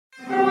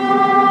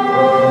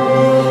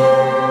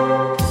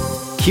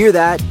Hear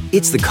that?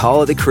 It's the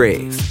call of the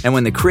Crave. And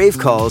when the Crave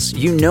calls,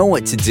 you know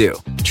what to do.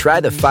 Try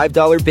the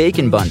 $5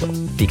 Bacon Bundle,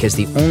 because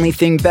the only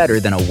thing better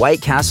than a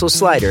White Castle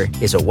slider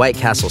is a White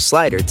Castle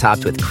slider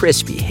topped with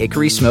crispy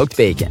hickory smoked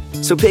bacon.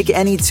 So pick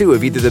any two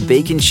of either the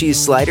Bacon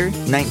Cheese Slider,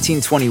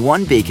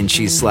 1921 Bacon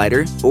Cheese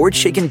Slider, or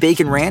Chicken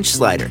Bacon Ranch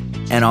Slider.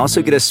 And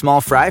also get a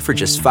small fry for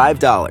just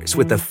 $5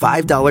 with the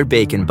 $5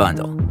 Bacon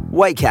Bundle.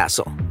 White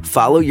Castle.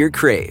 Follow your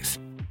Crave.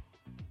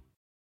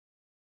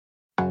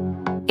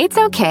 It's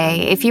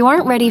okay if you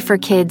aren't ready for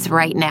kids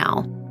right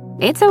now.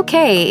 It's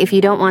okay if you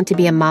don't want to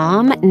be a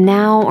mom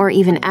now or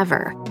even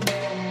ever.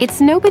 It's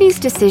nobody's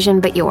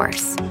decision but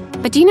yours.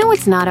 But do you know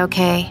what's not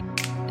okay?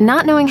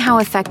 Not knowing how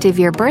effective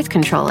your birth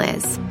control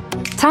is.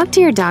 Talk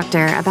to your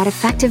doctor about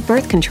effective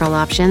birth control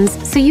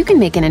options so you can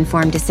make an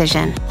informed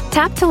decision.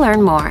 Tap to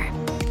learn more.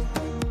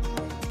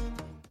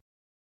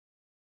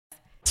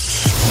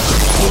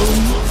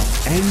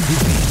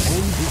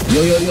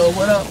 Yo,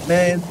 what up,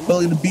 man?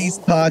 Bully the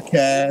Beast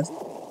podcast.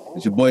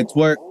 It's your boy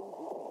Twerk.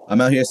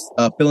 I'm out here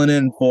filling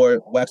in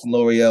for Wax and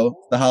L'Oreal.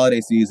 It's the holiday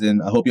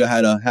season. I hope y'all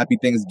had a happy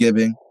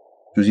Thanksgiving,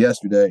 which was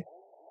yesterday.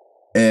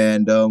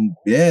 And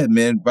yeah,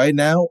 man, right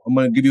now I'm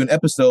going to give you an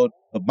episode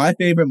of my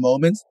favorite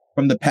moments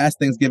from the past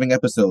Thanksgiving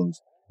episodids.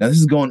 Now, this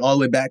is going all the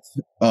way back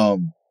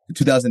to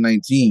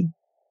 2019.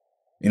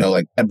 You know,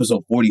 like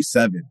episode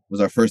 47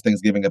 was our first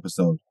Thanksgiving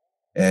episode.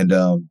 And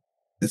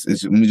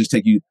let me just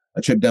take you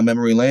a trip down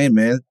memory lane,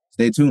 man.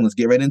 Stay tuned. Let's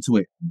get right into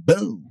it.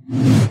 Boom.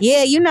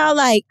 Yeah,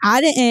 like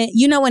I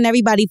didn't, when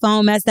everybody's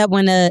phone messed up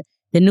when the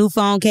new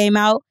phone came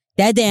out,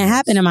 that didn't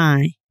happen to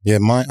mine. Yeah,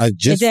 it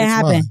didn't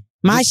happen.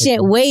 My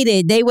shit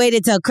waited. They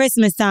waited till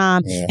Christmas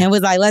time and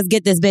was like, let's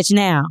get this bitch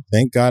now.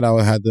 Thank God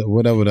I had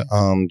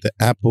the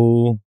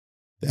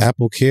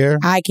Apple Care.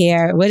 I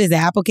Care. What is it?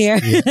 Apple Care?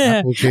 Yeah,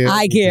 Apple Care.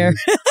 I Care.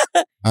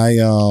 I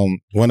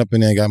went up in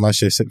there and got my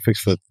shit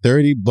fixed for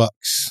 $30.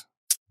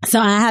 So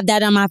I have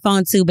that on my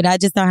phone too, but I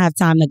just don't have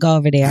time to go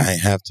over there. I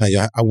ain't have time.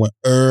 I went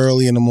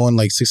early in the morning,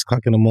 like 6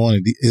 o'clock in the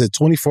morning. It's a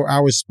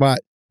 24-hour spot.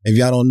 If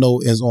y'all don't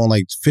know, it's on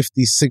like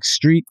 56th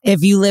Street.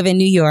 If you live in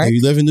New York. If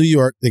you live in New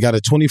York, they got a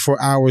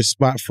 24-hour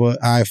spot for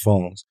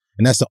iPhones.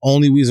 And that's the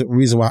only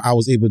reason why I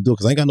was able to do it,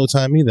 because I ain't got no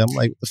time either. I'm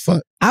like, what the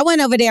fuck? I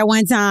went over there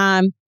one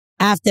time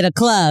after the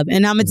club,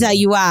 and I'm going to tell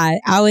you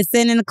why. I was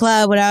sitting in the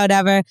club,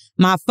 whatever.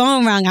 My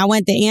phone rang. I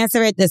went to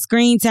answer it. The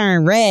screen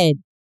turned red.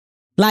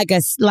 Like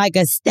a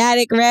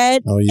static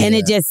red, and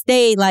it just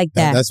stayed like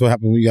that. That's what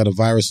happened when you got a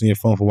virus in your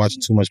phone for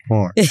watching too much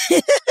porn.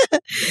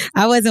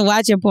 I wasn't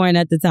watching porn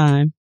at the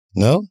time.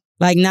 No?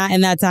 Like not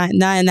in that time,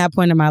 not in that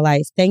point of my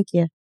life. Thank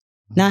you.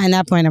 Not in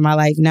that point of my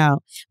life, no.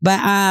 But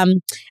I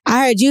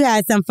heard you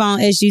had some phone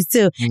issues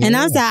too. Yeah. And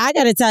I'm sorry, I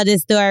got to tell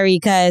this story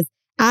because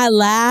I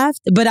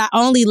laughed, but I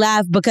only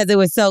laughed because it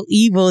was so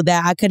evil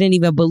that I couldn't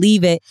even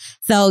believe it.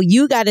 So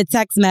you got a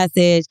text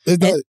message.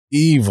 It's not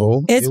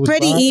evil. It's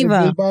pretty evil.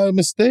 It was by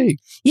mistake.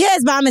 Yeah,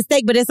 it's by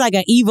mistake, but it's like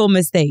an evil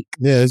mistake.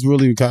 Yeah, it's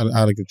really kind of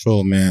out of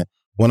control, man.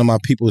 One of my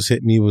peoples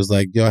hit me, was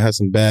like, yo, I had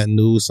some bad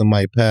news.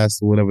 Somebody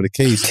passed or whatever the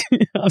case.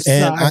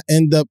 And I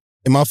end up,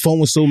 and my phone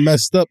was so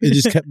messed up, it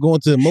just kept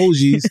going to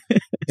emojis.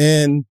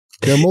 And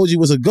the emoji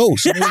was a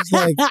ghost. And it was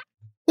like,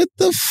 what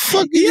the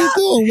fuck are you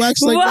doing,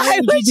 Wax? Like, why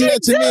would you do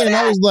that to me? And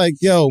I was like,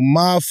 yo,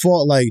 my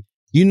fault. Like,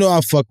 you know I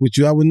fuck with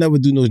you. I would never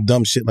do no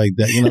dumb shit like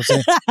that. You know what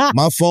I'm saying?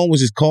 My phone was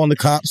just calling the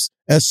cops,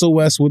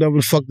 SOS, whatever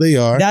the fuck they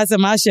are. That's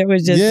what my shit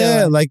was just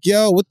doing. Like,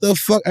 yo, what the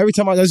fuck? Every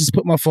time I just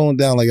put my phone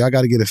down, like, I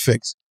got to get it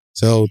fixed.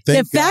 So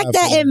the fact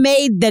that it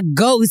made the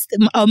ghost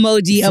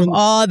emoji of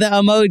all the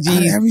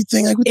emojis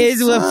everything like,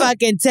 is what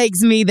fucking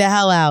takes me the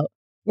hell out.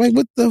 Like,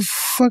 what the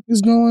fuck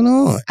is going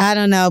on? I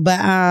don't know, but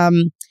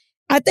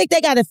I think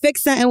they got to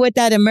fix something with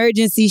that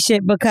emergency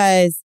shit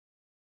because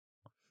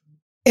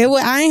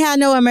I ain't had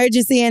no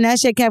emergency and that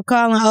shit kept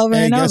calling over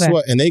and over. And guess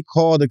what? And they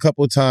called a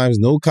couple of times.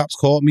 No cops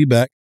called me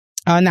back.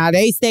 Oh, no,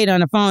 they stayed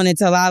on the phone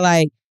until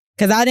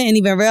because I didn't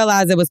even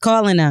realize it was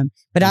calling them.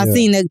 But I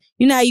seen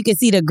how you can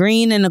see the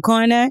green in the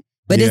corner,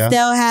 but it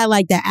still had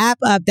like the app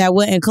up that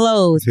wouldn't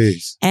close.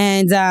 Jeez.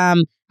 And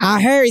I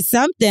heard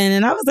something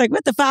and I was like,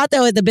 what the fuck? I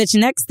thought it was the bitch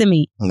next to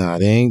me. Nah,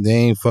 they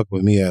ain't fuck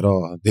with me at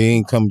all. They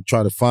ain't come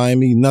try to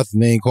find me, nothing.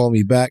 They ain't call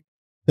me back.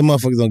 The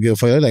motherfuckers don't give a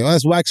fuck. They're like, oh,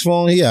 that's Wax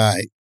phone. He all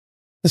right.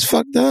 It's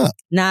fucked up.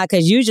 Nah,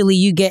 because usually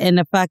you getting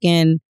the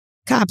fucking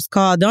cops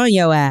called on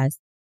your ass.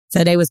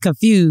 So they was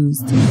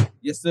confused.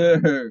 Yes,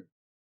 sir.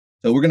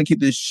 So we're going to keep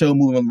this show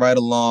moving right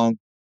along.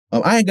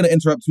 I ain't going to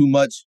interrupt too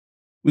much.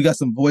 We got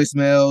some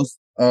voicemails,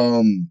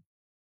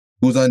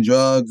 who's on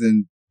drugs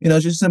and,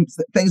 just some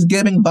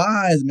Thanksgiving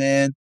vibes,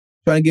 man.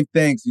 Trying to give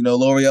thanks.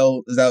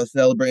 L'Oreal is out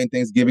celebrating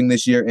Thanksgiving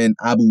this year in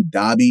Abu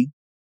Dhabi.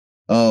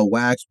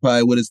 Wax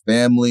probably with his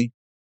family.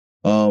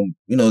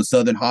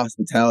 Southern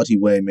hospitality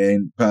way,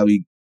 man.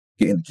 Probably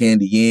getting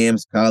candy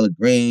yams, collard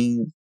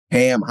greens,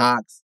 ham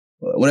hocks,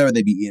 whatever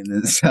they be eating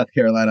in South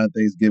Carolina on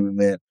Thanksgiving,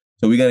 man.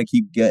 So we're going to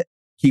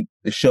keep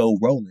the show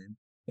rolling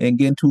and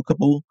get into a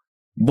couple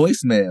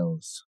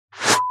voicemails.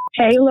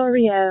 Hey,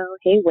 L'Oreal.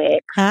 Hey,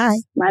 Wick. Hi.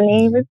 My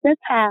name is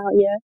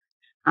Natalia.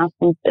 I'm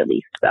from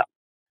Philly, so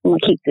I'm going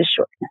to keep this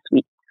short and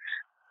sweet.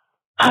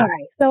 All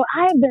right, so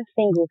I've been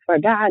single for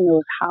God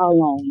knows how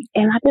long,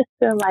 and I just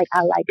feel like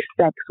I like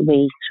sex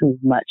way too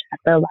much. I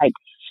feel like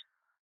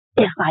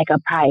it's like a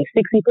probably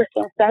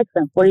 60% sex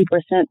and 40%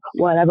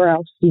 whatever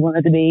else you want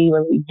it to be,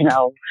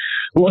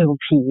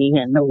 loyalty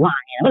and the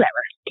lion, whatever.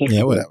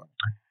 Yeah, whatever.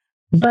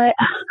 But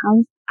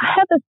I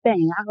have this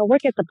thing. I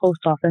work at the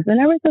post office,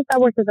 and ever since I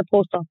worked at the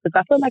post office,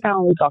 I feel like I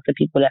only talk to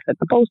people that's at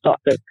the post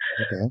office.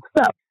 Okay.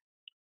 So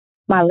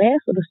my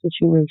last little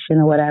situation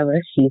or whatever,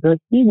 he's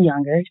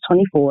younger, he's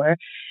 24,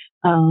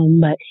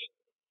 but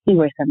he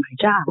works at my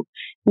job.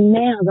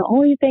 Now, the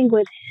only thing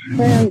with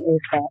him is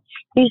that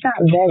he's not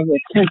very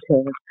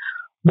attentive,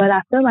 but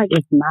I feel like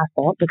it's my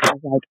fault because,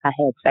 like, I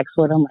had sex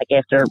with him, like,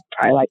 after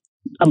probably, like,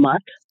 a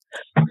month.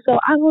 So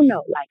I don't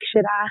know, like,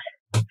 should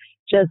I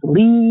just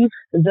leave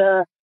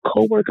the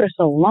coworkers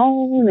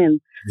alone and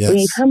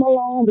leave him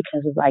alone?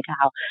 Because it's like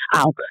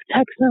I'll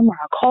text him or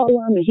I'll call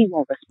him and he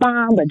won't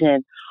respond, but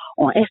then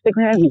on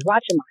Instagram he's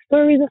watching my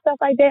stories and stuff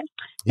like that.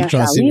 And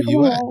should I leave him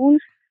alone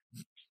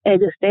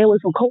and just stay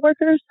with some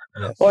coworkers?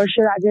 Yes. Or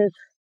should I just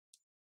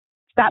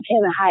stop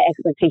having high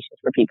expectations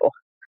for people?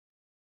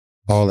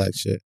 All that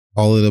shit.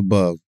 All of the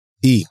above.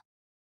 E.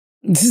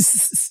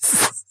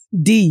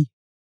 D.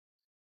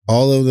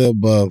 All of the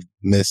above,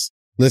 miss.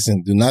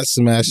 Listen, do not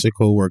smash your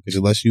coworkers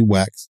unless you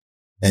wax.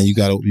 And you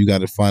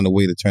gotta find a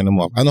way to turn them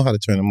off. I know how to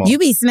turn them off. You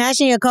be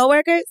smashing your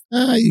coworkers?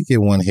 You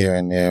get one here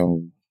and there.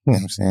 You know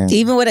what I'm saying?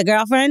 Even with a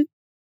girlfriend?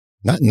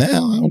 Not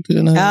now. I don't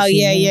do that. Oh,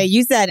 yeah.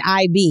 You said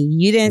IB.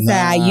 You didn't say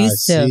I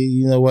used to. See,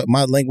 you know what?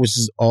 My language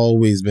has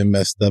always been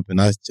messed up,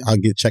 and I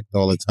get checked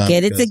all the time.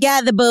 Get it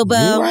together, boo-boo.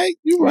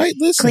 You're right.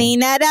 Listen. Clean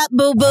that up,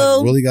 boo-boo.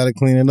 I really got to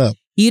clean it up.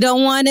 You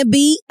don't want to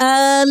be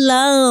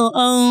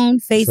alone.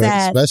 Face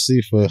ass.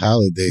 Especially for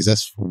holidays.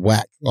 That's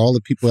whack. All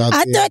the people out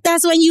there. I thought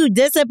that's when you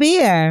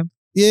disappear.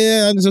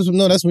 Yeah,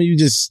 no, that's when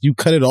you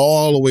cut it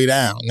all the way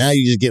down. Now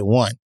you just get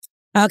one.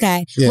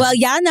 Okay. Yeah. Well,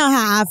 y'all know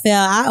how I feel.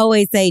 I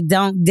always say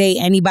don't date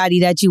anybody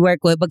that you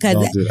work with because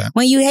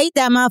when you hate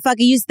that motherfucker,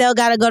 you still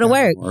got to go to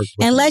work.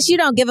 Unless you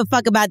don't give a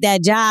fuck about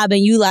that job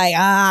and you like,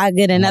 I'll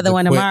get another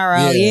one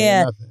tomorrow.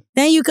 Yeah.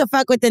 Then you can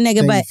fuck with the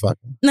nigga. But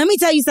let me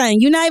tell you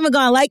something. You're not even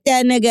going to like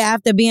that nigga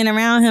after being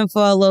around him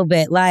for a little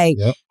bit. Like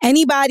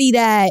anybody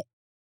that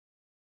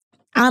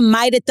I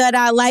might have thought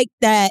I liked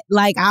that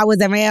like I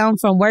was around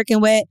from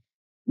working with,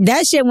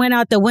 that shit went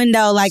out the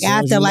window like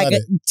after like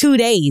 2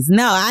 days.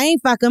 No, I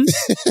ain't fuck him.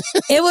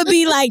 It would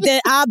be like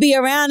that. I'll be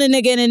around a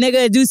nigga and a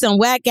nigga would do some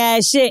whack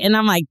ass shit. And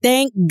I'm like,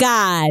 thank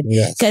God.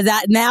 Because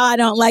now I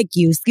don't like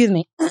you. Excuse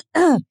me.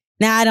 Now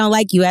I don't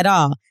like you at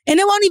all. And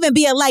it won't even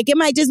be a like. It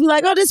might just be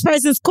like, oh, this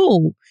person's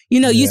cool. You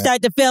know, you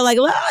start to feel like,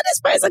 oh, this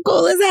person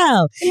cool as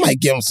hell. You might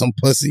give him some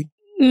pussy.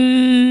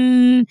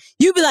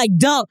 You be like,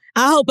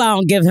 I hope I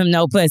don't give him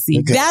no pussy.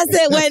 Okay. That's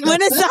it.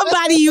 When it's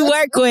somebody you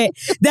work with,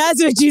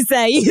 that's what you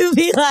say. You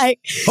be like,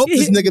 hope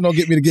this nigga don't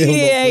get me to get him no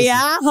pussy. Yeah,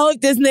 I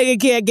hope this nigga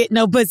can't get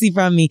no pussy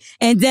from me.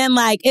 And then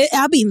like,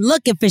 I'll be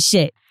looking for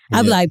shit.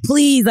 I'll be like,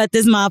 please let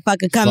this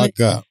motherfucker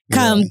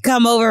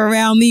come over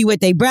around me with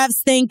their breath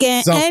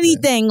stinking,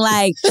 anything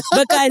like,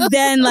 because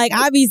then like,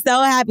 I'll be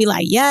so happy.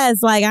 Like,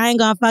 yes, like I ain't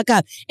gonna fuck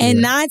up. And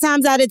 9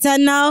 times out of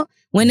 10, though,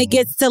 when it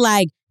gets to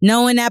like,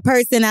 knowing that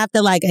person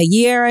after like a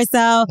year or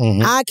so,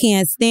 I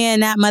can't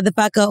stand that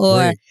motherfucker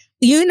or,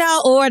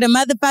 or the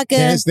motherfucker.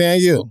 Can't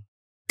stand you.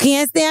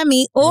 Can't stand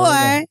me or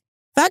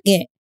fuck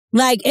it.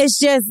 Like, it's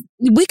just,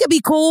 we could be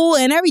cool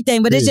and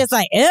everything, but it's just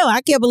like, ew,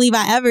 I can't believe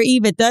I ever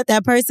even thought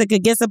that person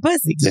could get some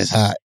pussy. Just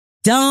hot.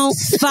 Don't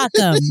fuck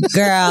them,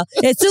 girl.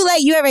 It's too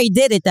late. You already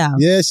did it though.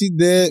 Yeah, she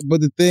did.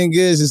 But the thing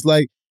is, it's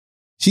like,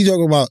 she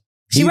talking about,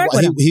 She worked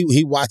with him.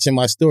 He watching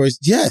my stories.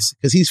 Yes,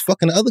 because he's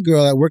fucking the other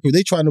girl I work with.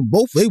 They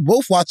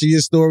both watching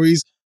your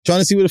stories, trying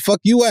to see where the fuck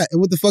you at and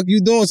what the fuck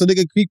you doing so they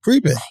can keep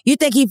creeping. You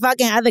think he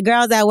fucking other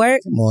girls at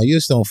work? Come on, you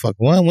just don't fuck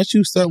one. Once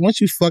you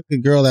fuck a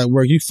girl at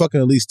work, you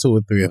fucking at least 2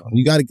 or 3 of them.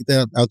 You got to get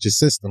that out your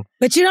system.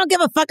 But you don't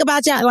give a fuck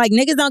about y'all. Like,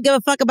 niggas don't give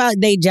a fuck about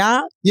their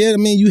job? Yeah, I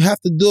mean, you have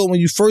to do it. When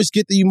you first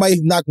get there, you might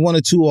knock 1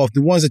 or 2 off.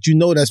 The ones that you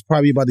know that's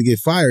probably about to get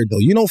fired, though.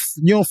 You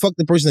don't fuck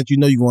the person that you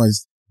know you want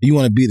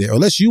to be there.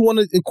 Unless you want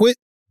to quit,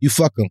 you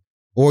fuck them.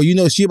 Or you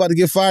know she about to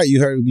get fired, you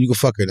can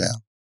fuck her down.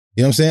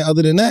 You know what I'm saying?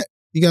 Other than that,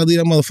 you gotta leave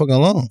that motherfucker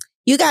alone.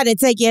 You gotta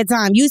take your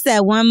time. You said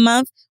 1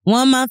 month.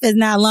 1 month is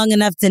not long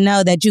enough to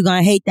know that you're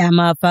gonna hate that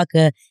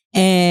motherfucker.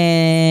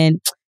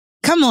 And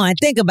come on,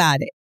 think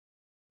about it.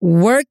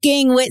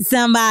 Working with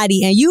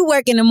somebody and you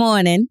work in the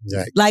morning,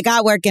 like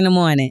I work in the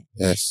morning.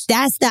 Yes.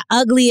 That's the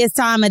ugliest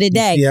time of the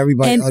day. Yeah,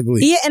 everybody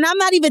ugly. Yeah, and I'm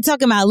not even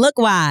talking about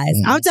look-wise.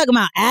 I'm talking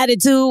about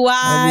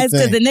attitude-wise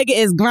because the nigga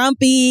is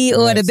grumpy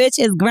or the bitch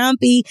is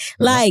grumpy.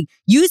 Like,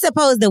 you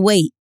supposed to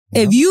wait.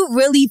 If you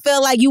really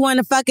feel like you want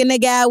to fuck a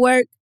nigga at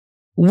work,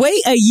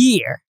 wait a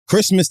year.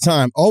 Christmas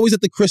time. Always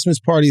at the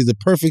Christmas party is the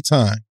perfect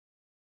time.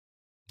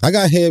 I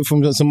got head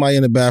from somebody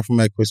in the bathroom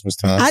at Christmas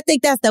time. I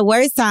think that's the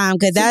worst time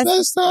because that's the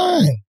best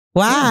time.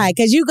 Why?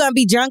 Because you're going to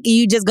be drunk and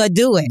you just going to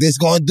do it. Just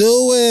going to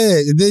do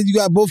it. And then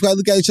you both got to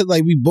look at each other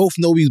like we both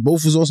know we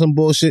both was on some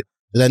bullshit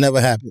that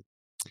never happened.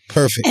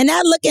 Perfect. And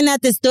that looking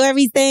at the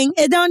stories thing,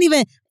 it don't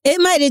even, It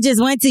might have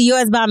just went to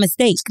yours by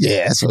mistake.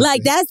 Yeah, that's okay.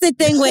 Like, that's the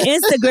thing with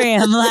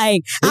Instagram.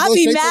 Like, I'll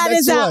be mad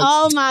as hell.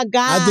 Oh, my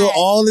God. I do it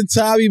all the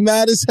time. Be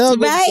mad as hell.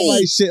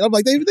 Right. Shit. I'm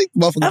like, they think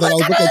motherfuckers thought I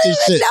was I looking at your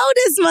shit. know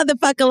this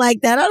motherfucker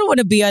like that. I don't want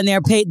to be on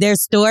their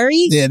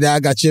story. Yeah, now I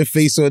got your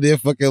face on their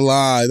fucking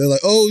line. They're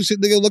like, oh, shit,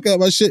 nigga, look at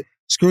my shit.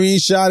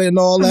 Screenshot it and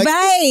all that.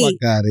 Right.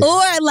 Fuck out of here.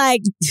 Or,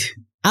 like,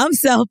 I'm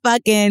so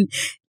fucking...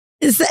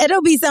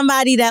 It'll be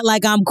somebody that,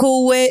 like, I'm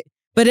cool with.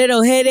 But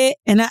it'll hit it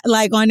and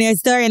like on their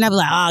story, and I'll be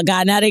like, oh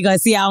God, now they gonna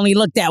see I only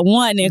looked at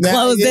one and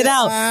closed it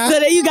out.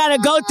 So then you gotta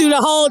go through the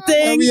whole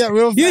thing. Yeah,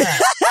 real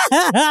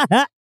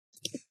fast.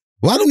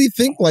 Why do we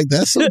think like that?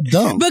 That's so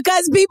dumb.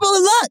 Because people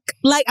look.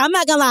 Like, I'm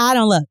not gonna lie, I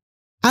don't look.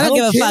 I don't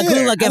give a fuck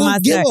who look at my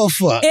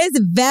story. It's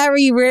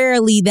very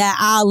rarely that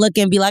I'll look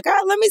and be like, all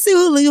right, let me see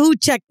who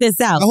checked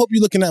this out. I hope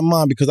you're looking at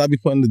mine because I be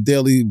putting the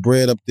daily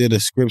bread up there, the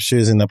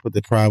scriptures, and I put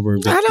the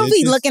proverbs up I don't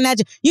be looking at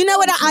you. You know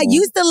what? I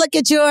used to look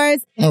at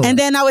yours, and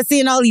then I was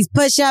seeing all these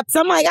push-ups.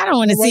 I'm like, I don't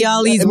want to see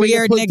all these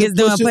weird niggas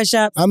doing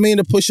push-ups. I mean,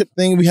 the push-up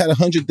thing, we had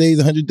 100 days.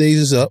 100 days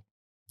is up.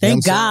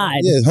 Thank God.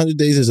 Yeah, 100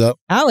 days is up.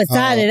 I was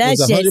tired of that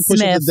shit, 100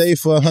 push-ups a day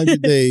for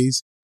 100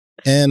 days.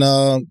 And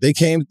they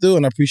came through,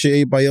 and I appreciate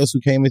everybody else who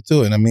came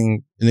into it. I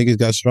mean, the niggas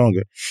got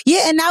stronger.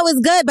 Yeah, and that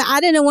was good, but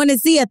I didn't want to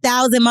see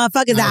 1,000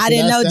 motherfuckers that I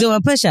didn't know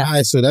doing push-ups. All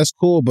right, so that's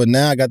cool, but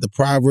now I got the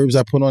proverbs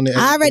I put on there.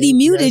 I already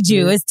muted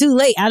you. It's too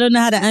late. I don't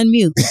know how to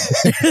unmute.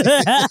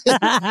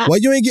 Why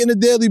you ain't getting the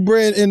daily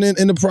bread and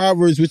the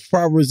proverbs? Which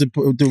proverbs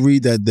to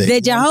read that day?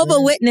 The Jehovah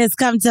Witness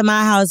come to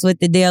my house with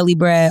the daily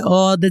bread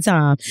all the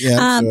time. Yeah,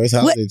 I'm sure. It's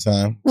holiday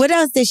time. What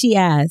else did she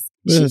ask?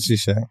 What did she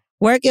say?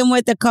 Working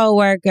with a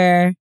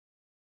coworker.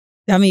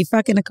 I mean,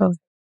 fucking a coworker.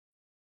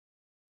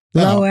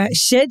 Lower.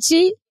 Should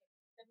she?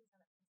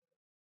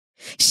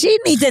 She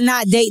need to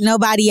not date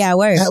nobody at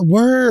work. At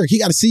work. He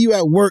got to see you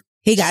at work.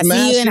 He got to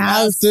see you in the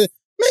house. Man,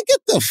 get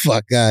the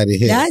fuck out of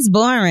here. That's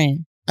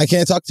boring. I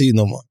can't talk to you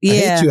no more. Yeah. I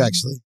hate you,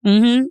 actually.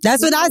 Mm-hmm.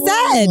 That's what I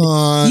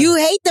said. You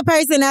hate the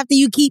person after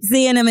you keep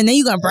seeing them, and then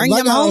you going to bring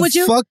them home with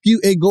you? Fuck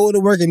you and go to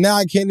work, and now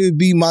I can't even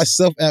be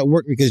myself at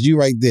work because you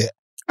right there.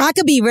 I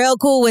could be real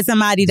cool with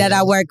somebody that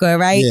I work with,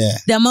 right? Yeah.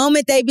 The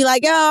moment they be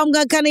like, yo, I'm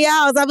going to come to your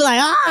house, I'll be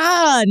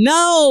like,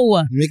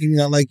 no. You're making me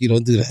not like you.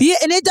 Don't do that. Yeah,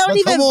 and it don't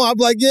even... Come on. I'm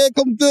like, yeah,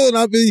 come through. And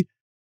I'll be...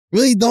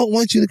 Really don't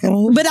want you to come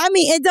home. But I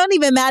mean, it don't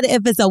even matter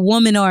if it's a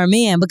woman or a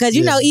man because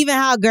you know, even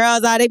how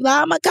girls are, they be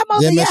like, I'm going to come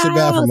over to your house. They mess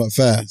your bathroom up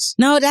fast.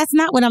 No, that's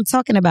not what I'm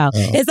talking about.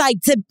 It's like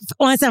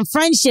on some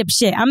friendship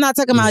shit. I'm not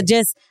talking about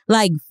just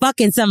like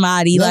fucking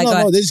somebody.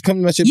 No, they just come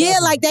to mess your bathroom. Yeah,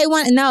 like they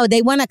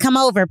want to come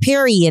over,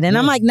 period. And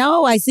I'm like,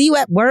 no, I see you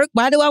at work.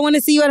 Why do I want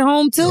to see you at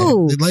home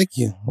too? Yeah, they like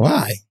you.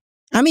 Why?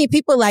 I mean,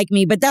 people like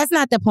me, but that's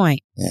not the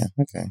point. Yeah,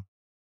 okay.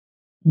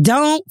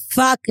 Don't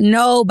fuck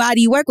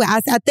nobody you work with.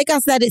 I think I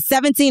said it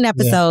 17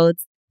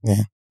 episodes.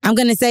 Yeah. I'm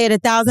going to say it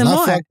 1,000 more.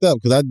 I fucked up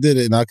because I did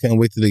it and I couldn't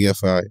wait till they get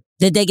fired.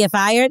 Did they get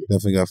fired?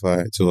 Definitely got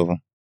fired, 2 of them.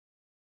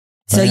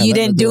 So you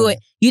didn't do it.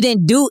 You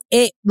didn't do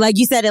it like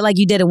you said it like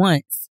you did it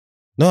once.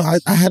 No,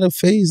 I had a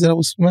phase that I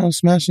was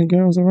smashing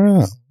girls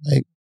around.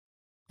 Like,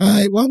 all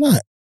right, why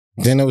not?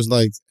 Then it was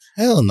like,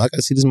 hell no, I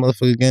gotta see this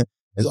motherfucker again.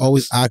 It's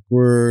always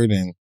awkward,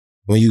 and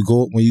when you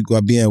go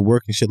be at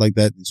work and shit like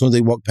that, as soon as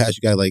they walk past,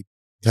 you gotta like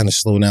kind of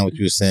slow down what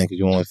you were saying because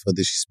you don't want to feel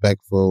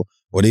disrespectful.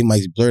 Or they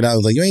might blurt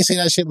out, like, you ain't say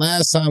that shit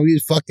last time. We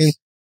was fucking...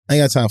 I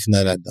ain't got time for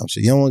none of that dumb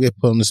shit. You don't want to get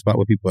put on the spot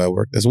with people at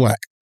work. That's whack.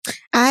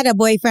 I had a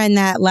boyfriend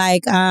that,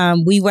 like,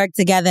 we worked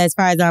together as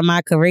far as on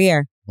my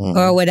career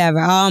or whatever.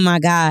 Oh, my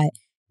God.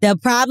 The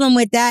problem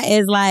with that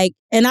is, like,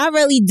 and I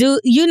really do,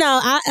 you know,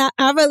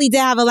 I really did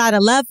have a lot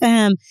of love for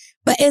him.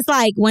 But it's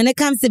like, when it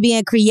comes to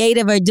being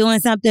creative or doing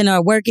something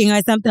or working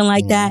or something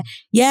like that,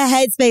 your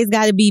headspace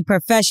got to be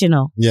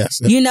professional.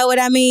 Yes. You know what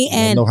I mean?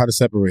 And know how to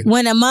separate it.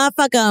 When a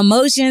motherfucker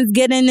emotions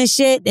get in the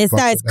shit, it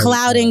starts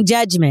clouding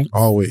judgment.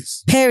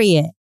 Always.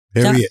 Period.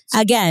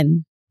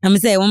 Again, I'm going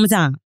to say it one more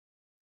time.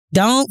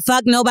 Don't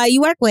fuck nobody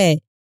you work with.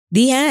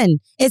 The end.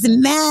 It's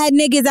mad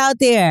niggas out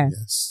there.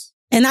 Yes.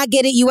 And I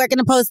get it. You work in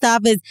the post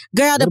office.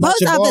 Girl, the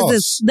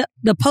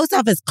post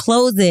office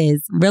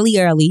closes really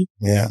early.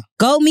 Yeah.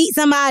 Go meet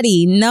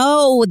somebody.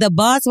 No, the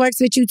boss works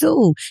with you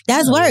too.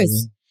 That's worse.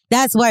 Really.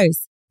 That's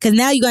worse. Because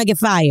now you're going to get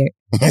fired.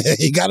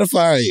 He got to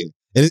fire you.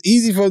 It's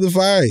easy for him to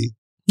fire you.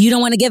 You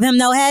don't want to give him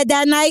no head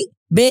that night?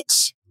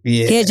 Bitch.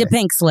 Yeah. Here's your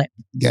pink slip.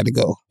 You got to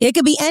go. It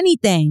could be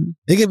anything.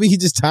 It could be he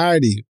just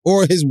tired of you.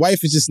 Or his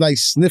wife is just like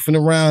sniffing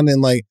around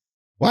and like,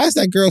 why is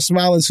that girl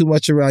smiling too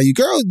much around you?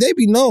 Girl, they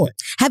be knowing.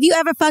 Have you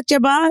ever fucked your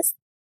boss?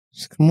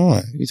 Come on.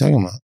 What are you talking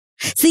about?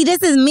 See,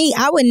 this is me.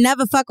 I would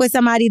never fuck with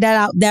somebody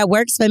that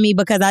works for me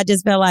because I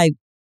just feel like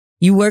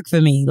you work for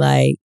me.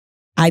 Like,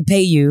 I pay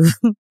you.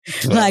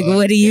 Like,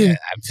 what do you? Yeah,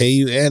 I pay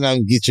you and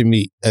I'll get your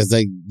meat. That's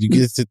like, you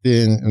get to sit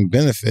there and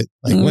benefit.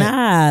 Like,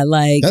 nah,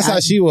 like. That's how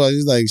she was.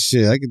 She's like,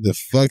 shit, I get to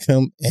fuck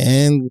him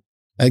and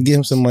I give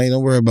him some money.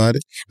 Don't worry about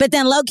it. But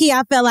then low key,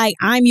 I feel like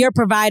I'm your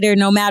provider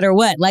no matter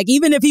what. Like,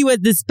 even if he was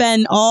to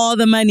spend all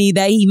the money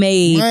that he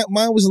made.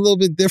 Mine was a little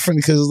bit different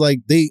because like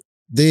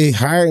they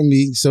hired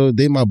me. So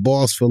they my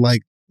boss for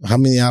like How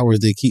many hours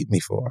they keep me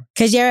for?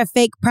 Because you're a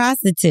fake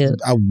prostitute.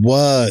 I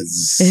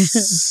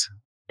was.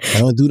 I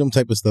don't do them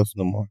type of stuff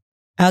no more.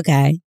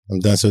 Okay. I'm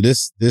done. So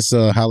this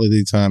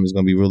holiday time is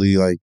going to be really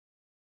like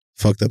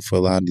fucked up for a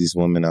lot of these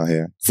women out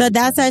here. So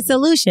that's our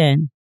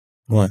solution.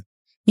 What?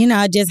 You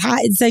know, just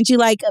since you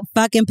like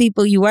fucking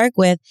people you work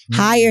with,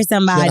 hire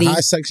somebody.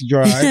 High sex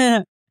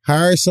drive.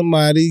 Hire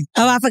somebody.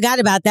 Oh, I forgot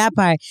about that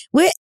part.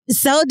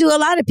 So do a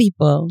lot of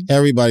people.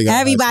 Everybody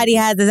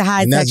has a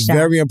high and sex drive. That's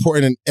very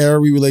important in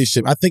every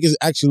relationship. I think it's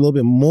actually a little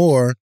bit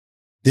more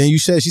than you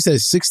said. She said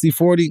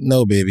 60-40.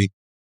 No, baby.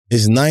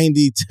 It's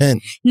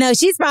 90-10. No,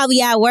 she's probably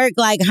at work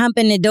like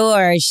humping the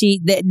door.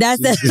 That's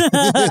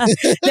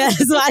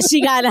why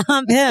she got to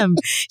hump him.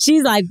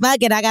 She's like,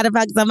 fuck it, I got to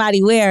fuck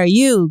somebody. Where are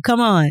you? Come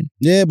on.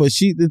 Yeah, but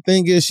the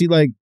thing is, she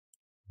like,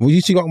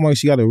 when she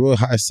got a real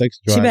high sex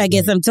drive. She better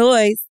get some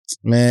toys.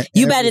 Man.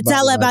 You better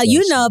tell her about,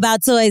 you know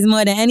about toys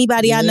more than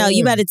anybody I know.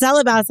 You better tell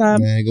her about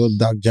something. Man, go to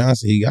Doc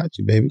Johnson. He got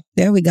you, baby.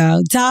 There we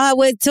go. Tell her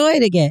what toy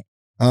to get.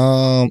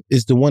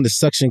 It's the one, the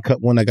suction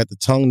cup one. I got the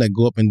tongue that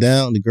go up and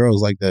down. The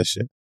girls like that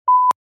shit.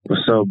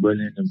 What's up,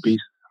 Brilliant and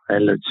Beast? Hey,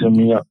 look, turn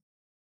me up.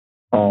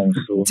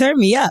 So turn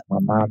me up. My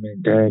mom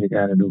and dad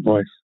got a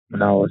divorce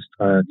when I was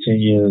 10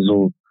 years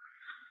old.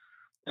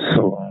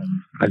 So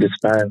I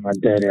despised my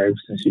daddy ever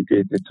since he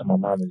did that to my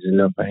mom and just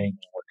left her hanging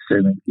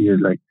with 7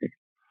 years like that.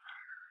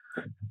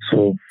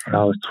 So when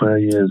I was 12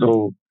 years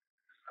old,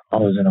 I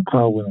was in a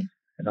car with him,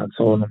 and I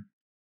told him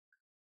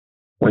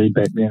way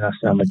back then, I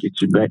said, I'm going to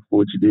get you back for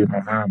what you did to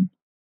my mom.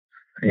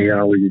 And he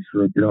always just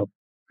shrugged it off.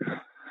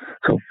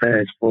 So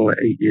fast forward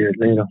 8 years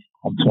later,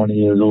 I'm 20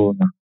 years old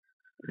now.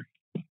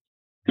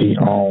 He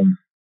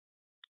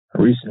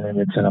recently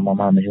been telling my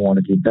mama he want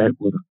to get back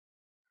with her,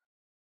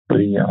 but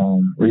he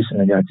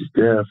recently got this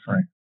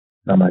girlfriend.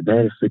 Now my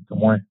daddy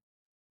 51,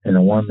 and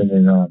the woman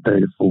is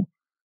 34.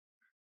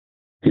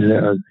 He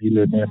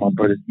let me and my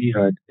brothers meet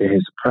her at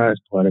his surprise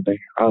party back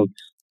in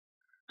August.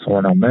 So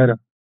when I met her,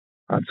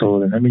 I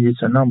told her, let me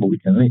get your number. We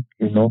can link.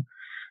 You know,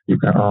 you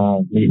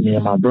can meet me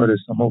and my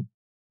brothers some more.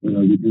 You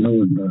know, you can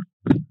know it.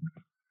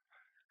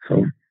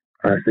 So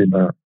I said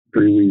about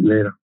 3 weeks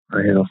later, I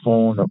had her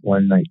phone up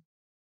one night.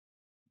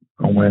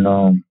 I went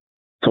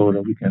told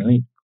her we can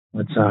link.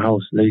 Went to her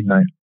house late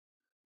night.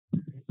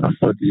 I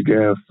fucked his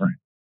girlfriend.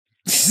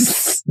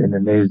 Then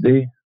the next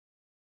day,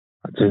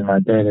 I told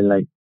my daddy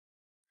like,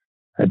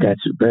 I got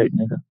you back,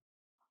 nigga.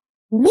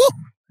 Woo!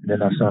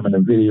 Then I saw him in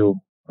a video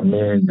of me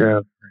and his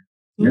girlfriend.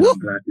 And I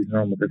blocked his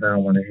number because I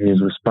don't want to hear his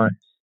response.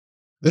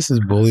 This is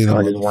bullying. So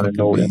I just want to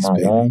know, am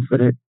I wrong for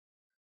that?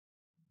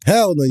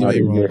 Hell no, you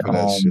ain't wrong for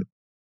that shit.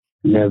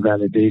 Yeah,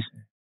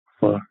 validation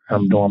for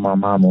him doing my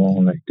mama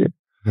wrong like that.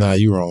 Nah,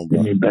 you wrong,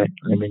 bro. Hit me back.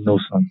 Let me know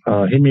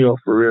something. Hit me up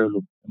for real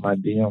in my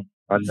DM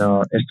on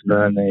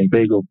Instagram name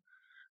Vago,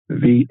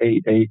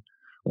 VAAYGO.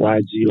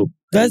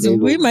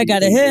 We might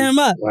gotta hit him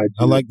up.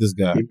 I like this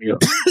guy. Hit me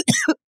up.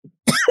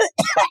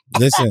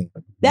 Listen.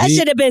 That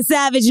should have been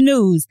Savage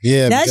News.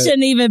 Yeah. That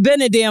shouldn't even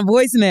been a damn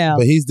voicemail.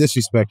 But he's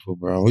disrespectful,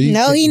 bro.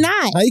 No, he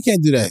not. How you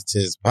can't do that to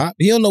his pop?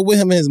 He don't know what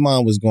him and his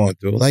mom was going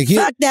through. Like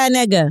fuck that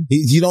nigga.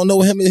 You don't know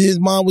what him and his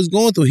mom was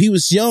going through. He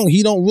was young.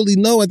 He don't really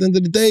know at the end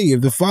of the day.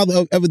 If the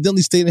father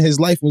evidently stayed in his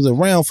life was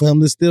around for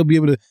him to still be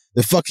able to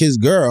fuck his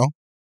girl.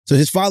 So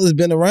his father's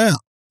been around.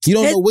 You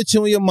don't know what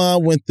you and your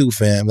mom went through,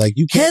 fam. Like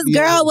you can't. His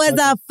girl was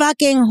a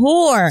fucking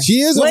whore.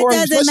 She is a whore. What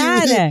does it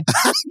matter?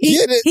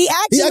 He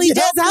actually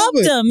just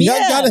helped him. You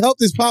Yeah, gotta help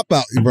this pop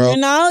out, bro. You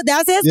know,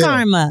 that's his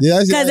karma.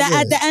 Because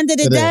at the end of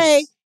the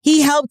day, he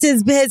helped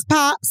his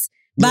pops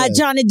by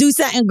trying to do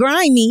something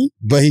grimy.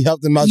 But he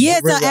helped him out.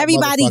 Yeah, so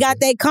everybody got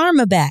their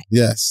karma back.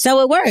 Yes.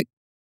 So it worked.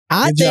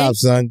 Good job,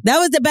 son. That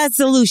was the best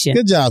solution.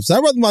 Good job, son.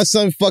 I'd rather my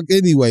son fuck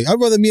anyway. I'd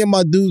rather me and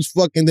my dudes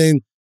fucking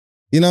than.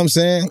 You know what I'm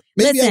saying?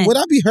 Maybe would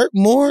I be hurt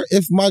more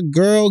if my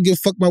girl get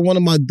fucked by one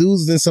of my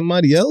dudes than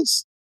somebody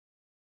else?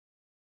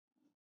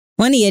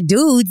 One of your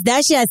dudes?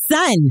 That's your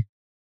son.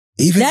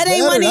 Even that better.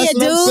 Ain't one of That's your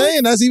what dudes. I'm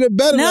saying. That's even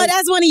better. No,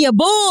 that's one of your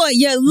boys.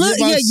 Your boy.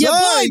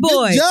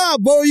 Good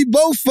job, boy. You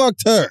both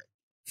fucked her.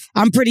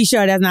 I'm pretty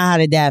sure that's not how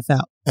the dad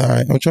felt. All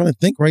right, I'm trying to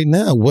think right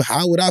now.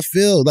 How would I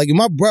feel? Like if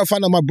my brother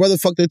find out my brother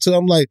fucked her too,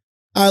 I'm like,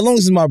 all right, as long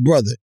as it's my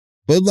brother.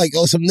 But like,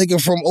 some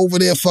nigga from over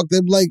there fucked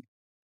her, like.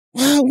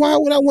 Why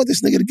would I want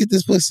this nigga to get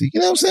this pussy? You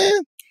know what I'm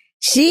saying?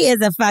 She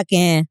is a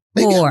fucking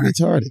whore.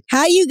 Retarded.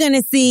 How you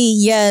gonna see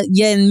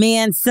your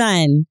man's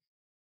son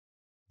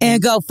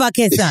and go fuck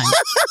his son?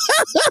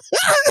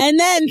 And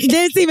then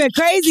it's even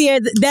crazier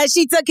that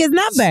she took his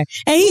number.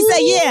 And he said,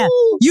 yeah,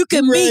 you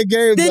can meet.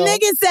 The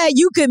nigga said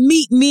you could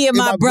meet me and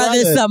my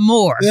brother some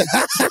more. You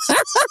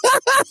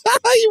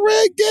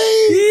ran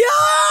game.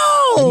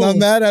 Yo! I'm not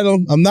mad at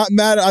him. I'm not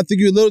mad at him. I think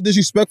you're a little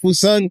disrespectful,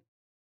 son.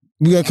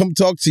 We're going to come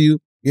talk to you.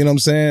 You know what I'm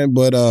saying?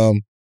 But I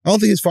don't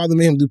think his father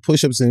made him do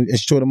push-ups and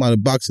short him out of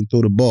the box and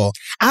throw the ball.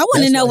 I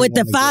want to know what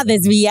the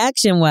father's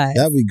reaction was.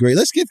 That'd be great.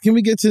 Can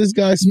we get to this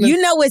guy, Smith?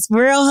 You know what's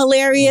real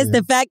hilarious? Yeah.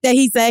 The fact that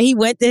he said he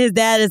went to his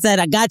dad and said,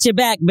 I got your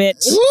back,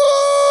 bitch.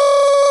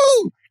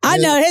 Woo! I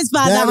know his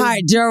father's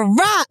heart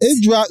dropped.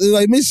 It dropped.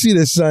 Like, let me see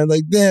this, son.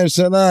 Like, damn,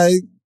 son,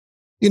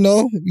 you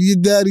know, your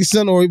daddy's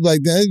son, or he'd be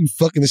like, damn, you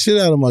fucking the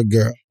shit out of my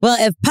girl. Well,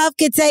 if Puff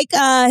could take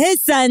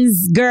his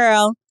son's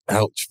girl.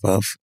 Ouch,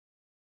 Puff.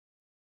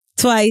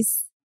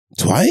 Twice.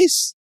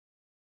 Twice?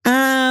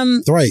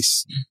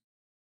 Thrice.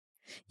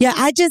 Yeah,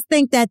 I just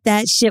think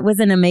that shit was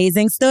an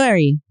amazing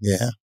story.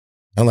 Yeah.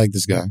 I like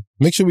this guy.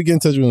 Make sure we get in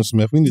touch with him,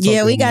 Smith. We need to talk to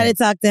him. We got to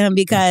talk to him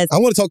because I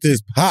want to talk to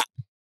his pop.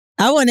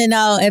 I want to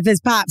know if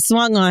his pop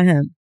swung on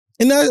him.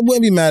 And I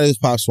wouldn't be mad if his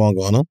pop swung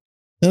on him. You know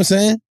what I'm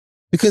saying?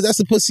 Because that's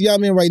the pussy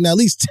I'm in right now. At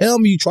least tell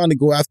me you're trying to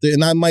go after it,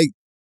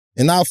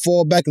 and I'll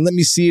fall back and let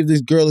me see if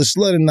this girl is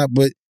slut or not,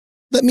 but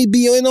let me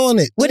be in on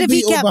it. What if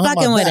he kept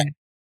fucking with her?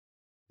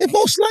 It's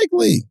most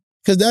likely.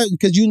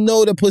 Because you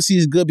know the pussy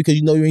is good because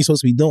you know you ain't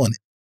supposed to be doing it.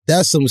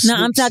 That's some No,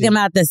 I'm talking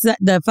about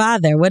the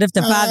father. What if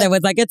the father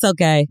was like, it's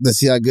okay? Let's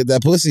see how good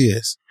that pussy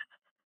is.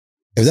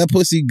 If that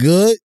pussy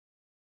good,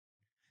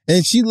 and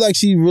if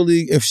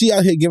she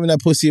out here giving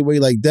that pussy away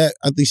like that,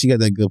 I think she got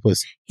that good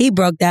pussy. He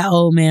broke that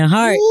old man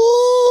heart. Ooh,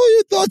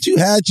 you thought you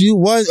had you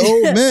one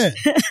old man.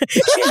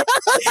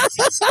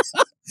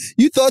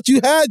 You thought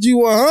you had you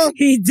one, huh?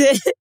 He did.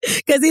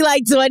 Because he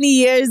like 20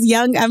 years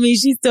young. I mean,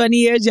 she's 20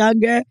 years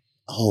younger.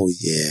 Oh,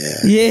 yeah.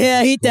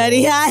 Yeah, he thought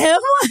he had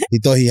him. He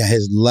thought he had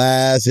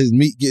his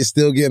meat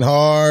still getting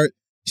hard.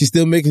 She's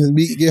still making his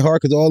meat get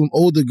hard because all them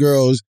older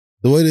girls,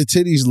 the way their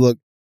titties look,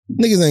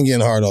 niggas ain't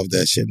getting hard off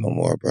that shit no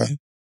more, bro.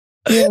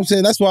 You know what I'm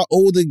saying? That's why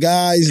older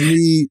guys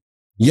need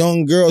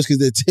young girls because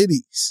they're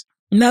titties.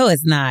 No,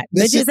 it's not.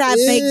 Bitches have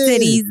fake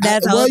titties.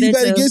 That's all. Well, you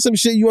better get some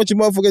shit. You want your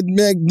motherfucking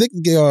man dick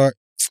to get hard.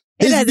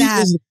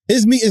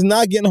 His meat is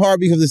not getting hard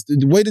because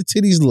the way the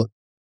titties look.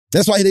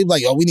 That's why they be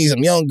like, we need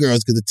some young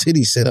girls because the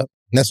titties sit up.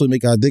 And that's what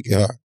make our dick get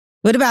hard.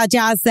 What about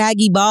y'all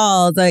saggy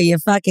balls or your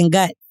fucking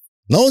gut?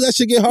 No, that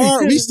shit get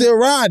hard. We still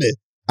riding.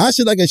 I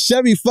shit like a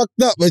Chevy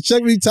fucked up. A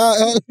Chevy tire.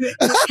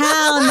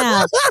 Hell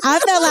no. I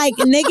feel like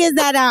niggas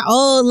that are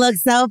old look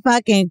so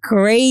fucking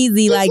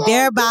crazy. Like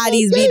their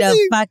bodies be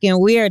the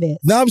fucking weirdest.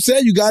 No, I'm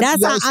saying you got.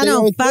 That's how I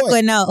don't fuck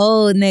with no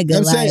old nigga.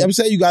 I'm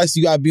saying you guys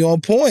got to be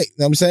on point.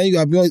 I'm saying you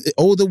got to be on.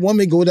 Older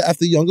women go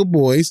after younger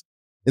boys.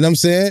 You know what I'm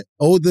saying?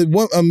 Older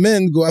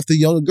men go after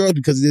younger girls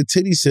because their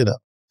titties sit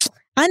up.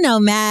 I know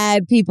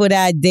mad people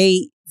that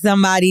date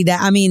somebody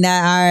that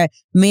are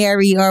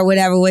married or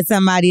whatever with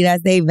somebody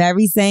that's they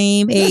very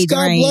same age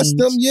God range. Bless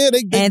them. Yeah,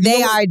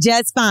 they are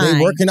just fine.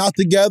 They working out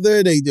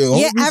together. They do.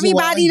 Yeah,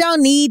 everybody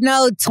don't need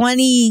no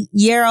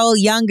 20-year-old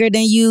younger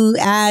than you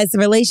as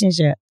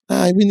relationship.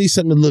 We need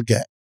something to look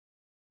at.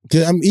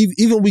 Cause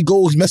even we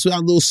go mess with our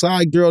little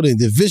side girl, they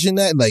division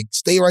that, like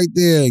stay right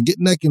there and get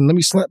naked and let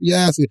me slap your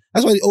ass.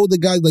 That's why the older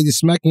guys like just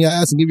smacking your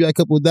ass and give you a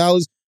couple of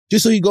dollars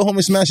just so he go home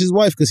and smash his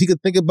wife because he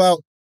could think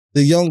about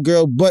the young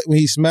girl butt when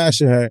he's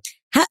smashing her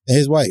and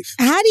his wife.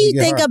 How do you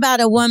think about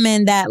a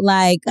woman that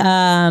like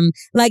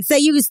say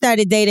you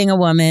started dating a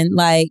woman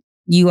like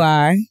you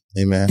are?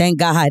 Amen. Thank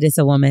God it's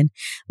a woman.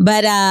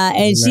 But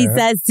and she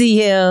says to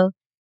you,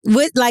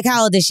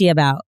 how old is she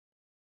about?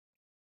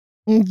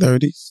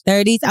 30s.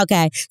 30s?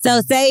 Okay.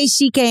 So say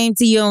she came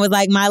to you and was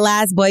like, my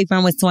last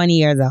boyfriend was 20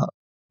 years old.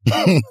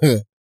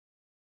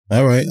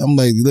 All right. I'm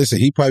like, listen,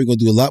 he probably going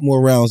to do a lot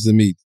more rounds than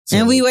me. So.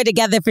 And we were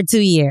together for 2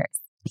 years.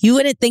 You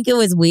wouldn't think it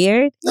was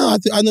weird? No,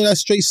 I know that's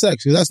straight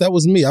sex. That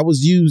was me. I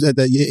was used at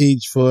that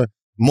age for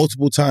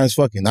multiple times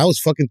fucking. I was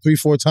fucking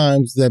 3-4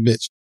 times that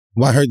bitch.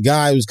 I heard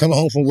guy was coming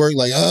home from work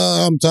like,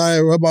 I'm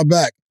tired, rub my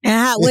back.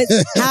 And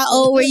how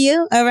old were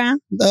you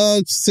around?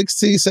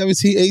 16,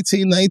 17,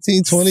 18,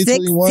 19, 20,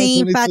 21,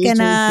 22, fucking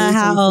 23,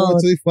 how 24,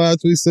 old? 25,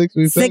 26,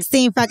 27.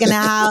 16 fucking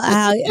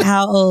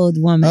how old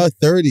woman?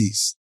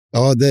 30s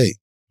all day.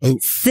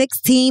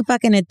 16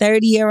 fucking a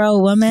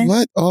 30-year-old woman?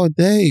 What? All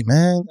day,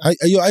 man. I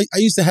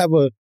used to have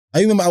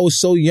I remember I was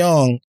so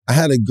young, I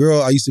had a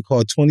girl I used to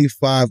call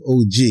 25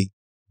 OG.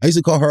 I used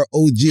to call her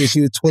OG and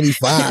she was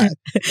 25.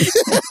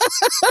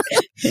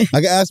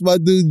 I asked my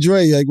dude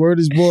Dre, like, where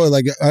this boy?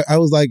 Like, I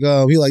was like,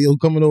 he like, yo,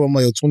 coming over. I'm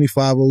like, yo,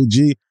 25 OG.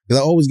 Because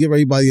I always give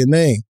everybody a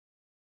name.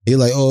 He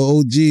like, oh,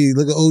 OG,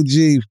 look at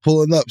OG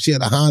pulling up. She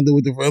had a Honda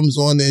with the rims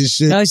on there and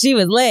shit. Oh, she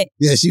was lit.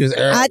 Yeah, she was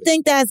early. I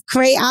think that's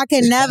crazy. I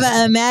can never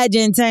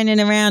imagine turning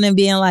around and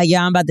being like, yo,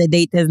 I'm about to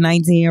date this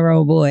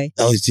 19-year-old boy.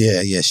 Oh,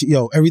 yeah.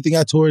 Everything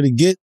I told her to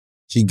get,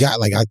 she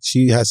got.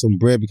 She had some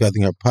bread because I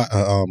think her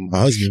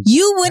husband.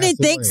 You wouldn't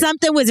think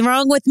something was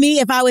wrong with me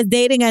if I was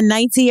dating a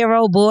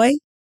 19-year-old boy?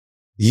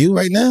 You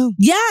right now?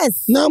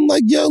 Yes. No, I'm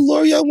like, yo,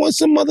 Lori, I want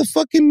some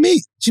motherfucking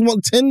meat. She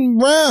want 10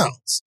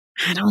 rounds.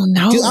 I don't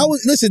know.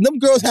 Listen, them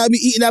girls had me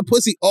eating that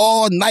pussy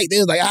all night. They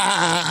was like,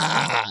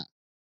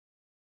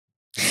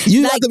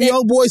 You like them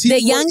young boys.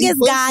 The youngest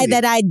guy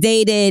that I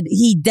dated,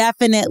 he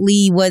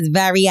definitely was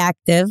very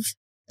active.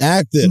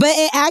 Active. But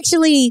it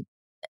actually,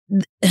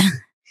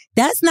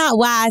 that's not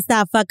why I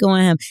stopped fucking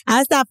with him.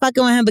 I stopped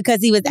fucking with him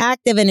because he was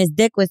active and his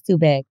dick was too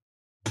big.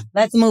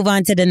 Let's move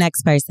on to the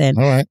next person.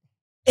 All right.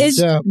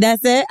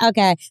 That's it?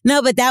 Okay.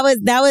 No, but that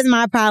was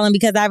my problem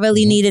because I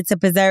really needed to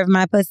preserve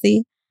my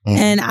pussy. Mm-hmm.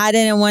 And I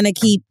didn't want to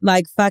keep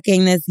like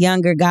fucking this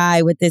younger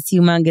guy with this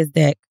humongous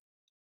dick.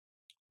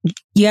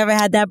 You ever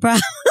had that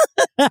problem?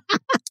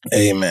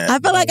 Amen. I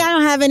feel like I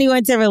don't have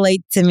anyone to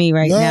relate to me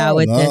right now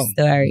with this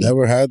story.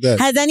 Never had that.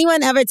 Has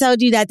anyone ever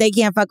told you that they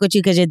can't fuck with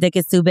you because your dick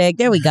is too big?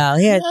 There we go.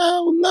 Here.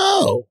 Hell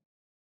no.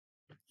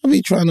 I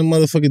be trying to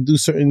motherfucking do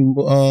certain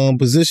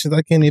positions.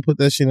 I can't even put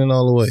that shit in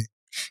all the way.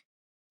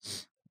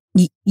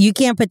 You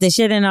can't put the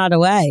shit in all the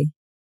way.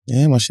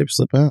 Yeah, my shit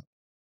slip out.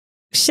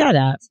 Shut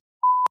up.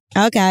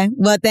 Okay.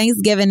 Well,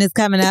 Thanksgiving is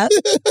coming up.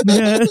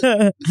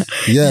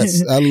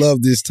 Yes, I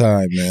love this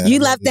time, man. You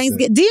love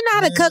Thanksgiving. Do you know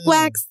how to cook,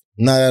 Wax?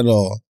 Not at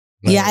all.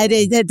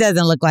 It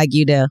doesn't look like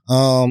you do.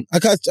 I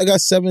got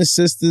 7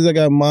 sisters. I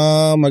got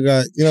mom. I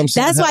got, you know what I'm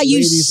saying? That's why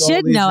you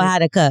should know how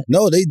to cook.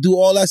 No, they do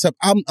all that stuff.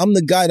 I'm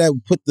the guy that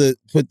put the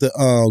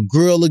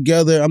grill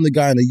together. I'm the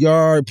guy in the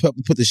yard,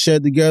 put the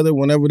shed together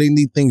whenever they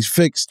need things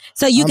fixed.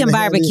 So you can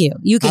barbecue.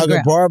 You can grill. I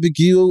can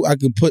barbecue. I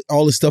can put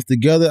all the stuff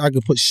together. I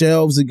can put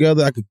shelves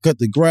together. I could cut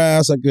the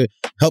grass. I could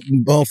help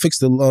fix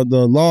the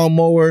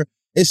lawnmower.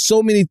 It's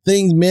so many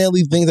things,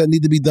 manly things that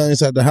need to be done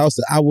inside the house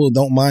that I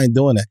don't mind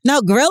doing that.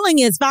 No, grilling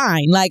is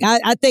fine. Like,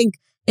 I think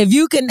if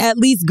you can at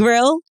least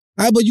grill.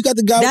 But you got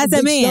the guy with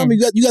the big stomach.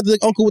 You got the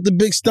uncle with the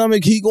big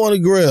stomach. He going to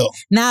grill.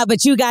 Nah,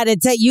 but you got to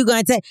take.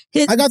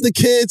 I got the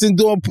kids and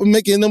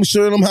making them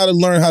sure them how to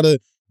learn how to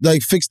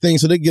like fix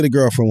things so they get a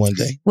girlfriend one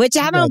day. Which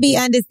I don't be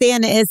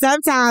understanding is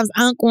sometimes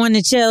Unc want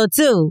to chill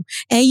too,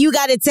 and you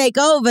got to take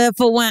over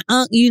for when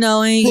Unc,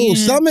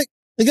 stomach.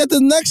 They got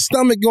the next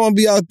stomach going to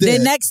be out there.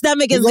 The next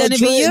stomach is going to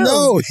be you.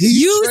 No,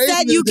 you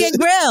said you can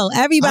grill.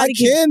 Everybody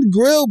can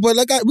grill, but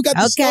we got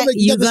the stomach.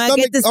 You're going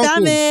to get the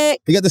stomach.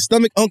 We got the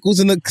stomach uncles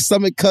and the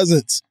stomach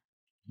cousins.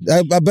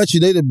 I bet you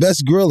they the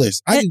best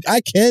grillers.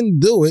 I can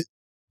do it,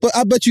 but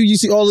I bet you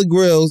see all the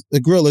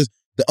grillers,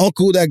 the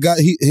uncle that got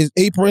his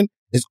apron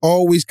is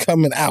always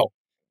coming out.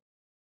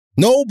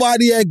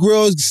 Nobody at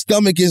grill's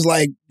stomach is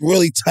like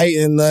really tight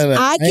and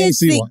I can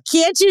see.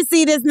 Can't you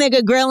see this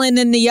nigga grilling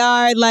in the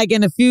yard like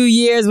in a few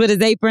years with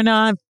his apron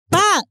on?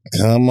 Fuck.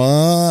 Come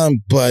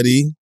on,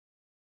 buddy.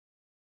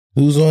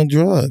 Who's on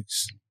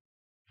drugs?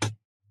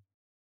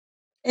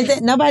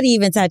 Nobody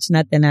even touched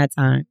nothing that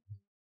time.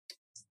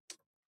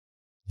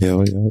 Yeah.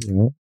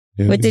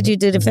 What did you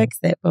do to fix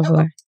it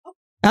before?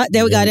 Oh,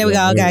 there we go.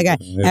 Okay.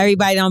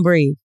 Everybody don't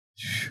breathe.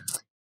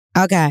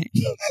 Okay.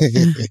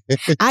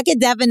 I could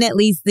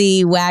definitely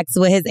see Wax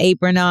with his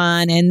apron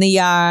on in the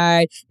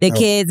yard, the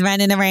kids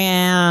running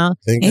around.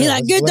 And he's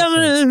like, get them.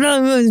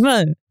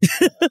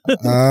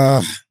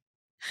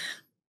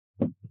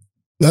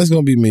 That's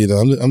going to be me, though.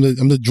 I'm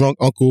the drunk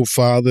uncle,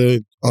 father,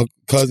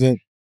 cousin.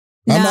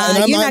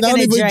 Nah, you're not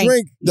going to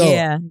drink, though.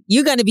 Yeah.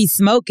 You're going to be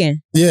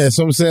smoking. Yeah,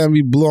 so I'm saying I'm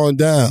be blowing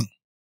down.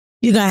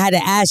 You're going to have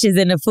the ashes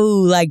in the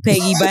food like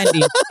Peggy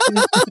Bundy.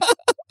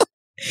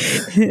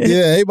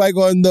 Yeah, everybody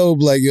gonna know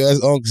like, yo,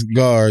 that's Unc's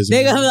cigars.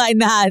 They're gonna be like,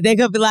 nah. They're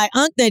gonna be like,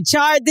 Unc that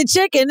charred the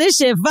chicken. This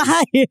shit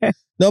fire.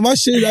 No, my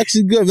shit is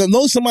actually good. If I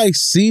know somebody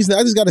season it,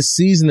 I just got a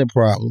seasoning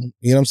problem.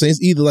 You know what I'm saying?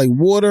 It's either like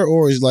water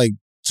or it's like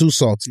too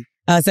salty.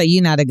 Oh, so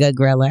you're not a good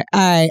griller. All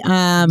right.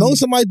 Know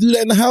somebody do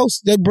that in the house?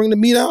 They bring the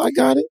meat out. I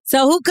got it.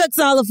 So who cooks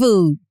all the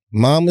food?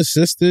 Mama,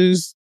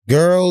 sisters,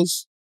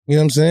 girls. You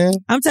know what I'm saying?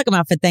 I'm talking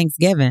about for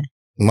Thanksgiving.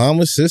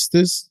 Mama,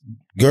 sisters,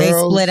 girls. They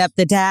split up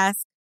the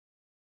task.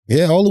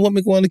 Yeah, all the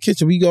women go in the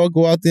kitchen. We all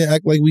go out there and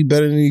act like we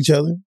better than each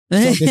other. Are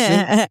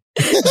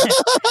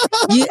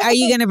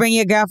you going to bring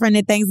your girlfriend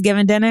to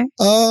Thanksgiving dinner?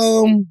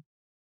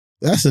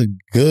 That's a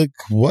good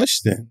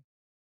question.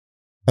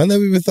 I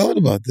never even thought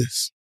about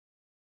this.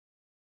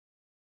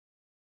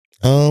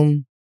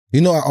 I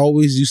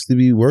always used to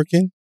be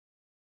working.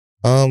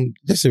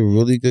 That's a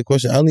really good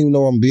question. I don't even know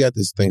where I'm gonna be at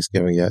this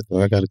Thanksgiving yet,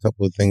 though. I got a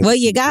couple of things. Well,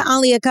 you got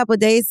only a couple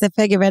of days to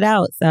figure it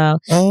out. So,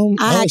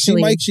 she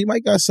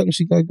might got something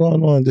she got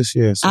going on this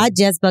year. So. I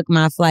just booked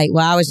my flight.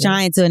 Well, I was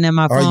trying to, and then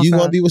my phone. Are you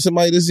gonna be with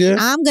somebody this year?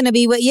 I'm gonna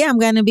be with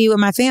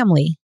my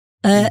family.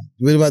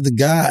 What about the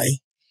guy?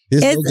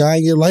 There's no guy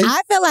in your life?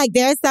 I feel like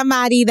there's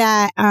somebody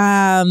that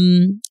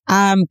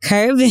I'm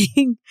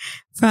curbing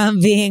from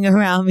being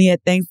around me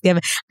at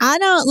Thanksgiving.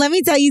 Let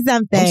me tell you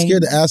something. I'm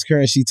scared to ask her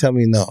and she tell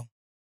me no.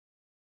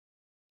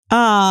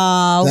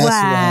 Oh,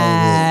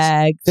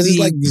 Wax. Because it's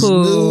like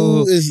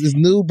it's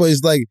new, but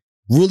it's like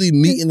really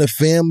meeting the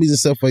families and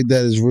stuff like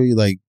that is really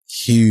like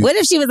huge. What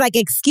if she was like,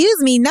 excuse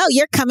me, no,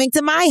 you're coming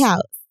to my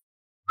house.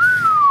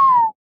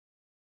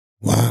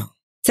 Wow.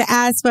 To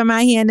ask for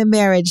my hand in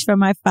marriage from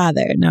my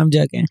father. No, I'm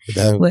joking.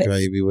 That would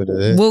probably be what it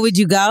is. Well, would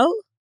you go?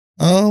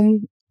 I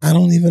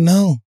don't even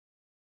know.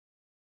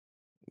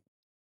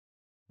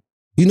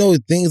 You know,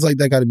 things like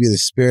that got to be the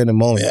spirit of the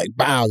moment. Like,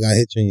 wow, got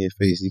hit you in your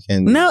face. You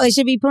can't. No, it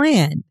should be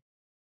planned.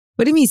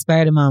 What do you mean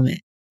spur of the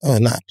moment? Oh,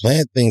 not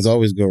planned things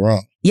always go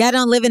wrong. Y'all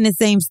don't live in the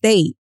same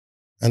state.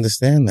 I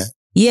understand that.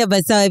 Yeah,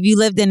 but so if you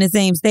lived in the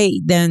same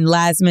state, then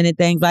last minute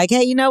things like,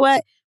 hey, you know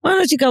what? Why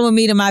don't you come with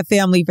me to my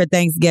family for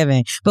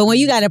Thanksgiving? But when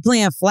you got to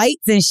plan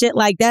flights and shit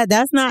like that,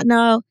 that's not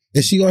no.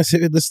 Is she going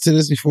to listen to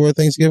this before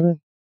Thanksgiving?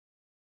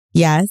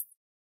 Yes.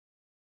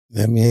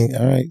 I mean,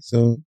 all right.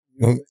 So,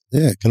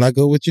 yeah, can I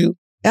go with you?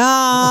 Oh.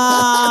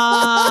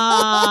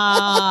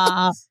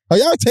 Are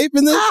y'all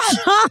taping this?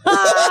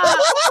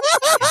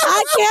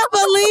 I can't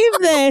believe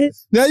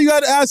this. Now you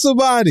got to ask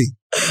somebody.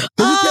 You can't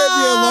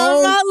be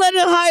alone. My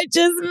little heart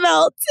just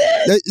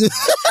melted.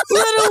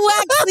 Little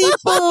waxy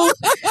fool.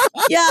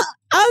 Yeah,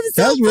 I'm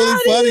so That's really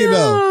proud funny, of you.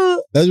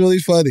 though. That's really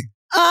funny.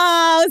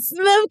 Oh,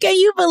 Smith, can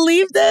you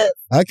believe this?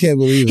 I can't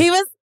believe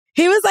it.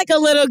 He was like a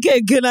little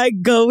kid. Can I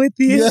go with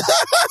you?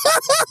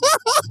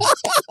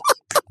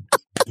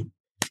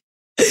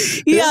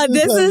 Yeah,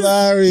 this is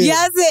hilarious.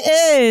 Yes,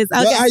 it is.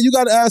 Okay. Well, you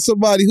got to ask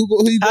somebody who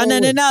you Oh,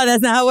 going with? no.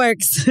 That's not how it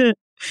works.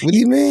 What do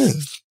you mean?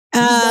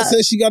 I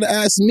said she got to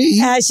ask me.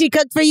 Has she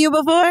cooked for you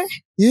before?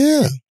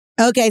 Yeah.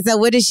 Okay, so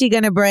what is she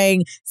going to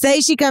bring? Say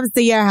she comes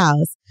to your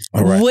house.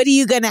 All right. What are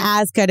you going to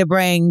ask her to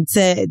bring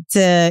to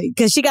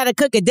because she got to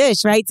cook a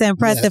dish, right? To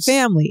impress the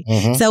family.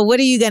 Mm-hmm. So what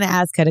are you going to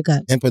ask her to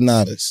cook?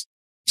 Empanadas.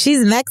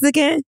 She's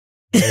Mexican?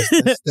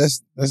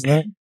 That's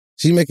not.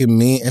 She's making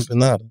mean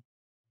empanada.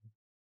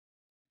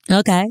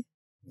 Okay.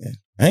 Yeah.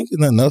 I ain't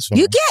getting nothing else from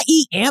her. You can't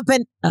eat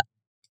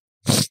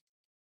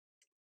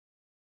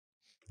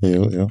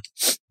Yeah.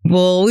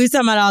 Well, we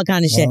talking about all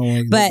kind of shit. I don't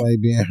want But nobody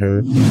being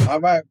heard. All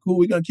right, cool.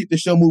 We're going to keep the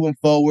show moving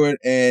forward.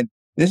 And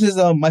this is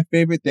my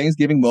favorite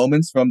Thanksgiving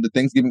moments from the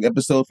Thanksgiving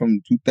episode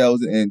from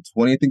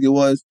 2020, I think it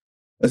was.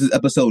 This is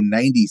episode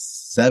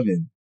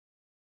 97.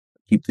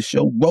 Keep the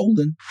show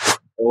rolling.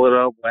 What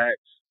up, Wax?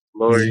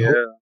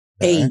 L'Oreal.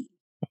 Hey.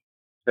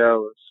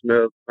 Taylor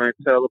Smith. Frank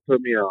Taylor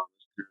put me on.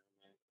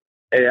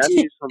 Hey, I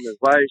need some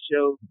advice,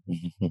 yo.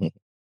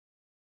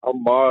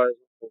 I'm Mars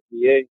from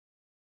VA.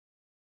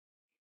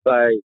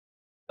 Like,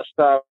 I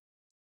stopped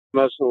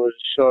messing with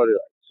Shorty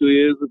like 2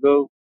 years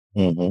ago.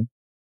 Mm-hmm.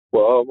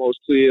 Well, almost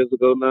 2 years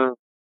ago now.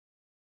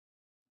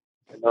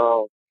 And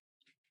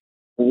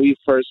when we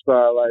first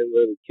started like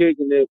really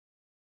kicking it,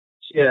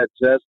 she had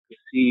just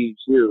conceived.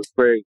 She was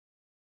pregnant.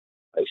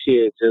 Like she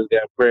had just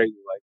got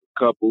pregnant like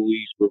a couple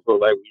weeks before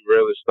like we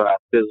really started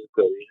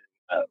physically.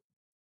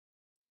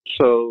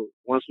 So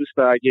once we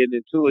started getting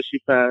into it, she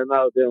found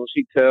out. Then when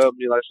she told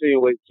me, like she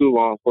didn't wait too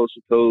long before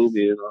she told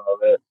me and all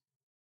that.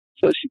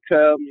 So she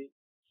called me.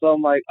 So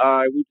I'm like, all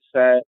right, we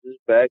decided just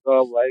back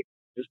off, like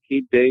just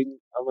keep dating.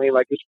 I mean,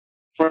 like it's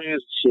friends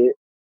and shit.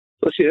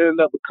 So she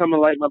ended up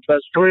becoming like my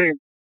best friend.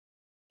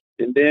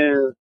 And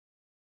then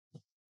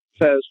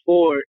fast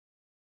forward,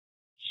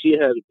 she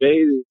had a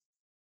baby.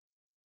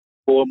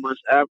 4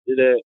 months after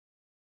that,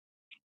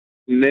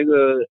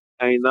 nigga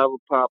ain't never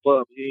pop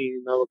up. He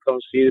ain't never come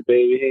see the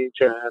baby. He ain't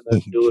trying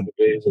nothing to do with the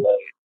baby.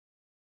 Like,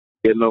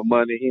 get no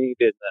money. He ain't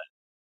did nothing.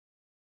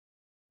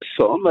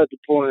 So I'm at the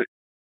point,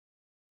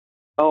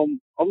 I'm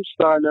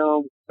starting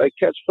to like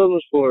catch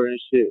feelings for her and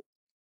shit.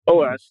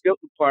 Oh, I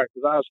skipped the part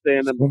because I was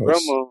staying at my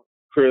grandma's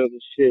crib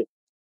and shit.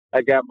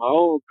 I got my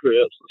own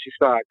crib, so she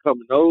started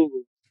coming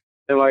over.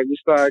 And like, we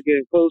started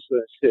getting closer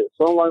and shit.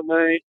 So I'm like,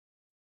 man,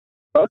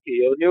 fuck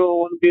it, yo. You don't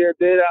want to be her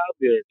daddy, I'll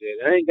be her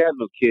daddy. I ain't got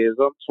no kids.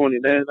 I'm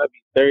 29. I'll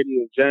be 30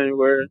 in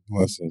January.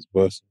 Blessings.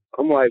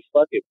 I'm like,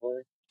 fuck it,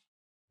 man.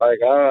 Like,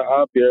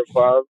 I'll be her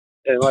father.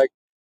 And like,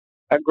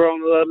 I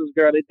grown to love this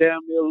girl. They damn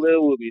near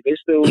live with me. They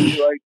still with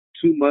me like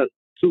 2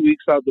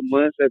 weeks out the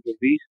month at the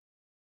least.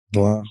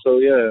 Wow. So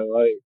yeah,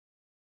 like,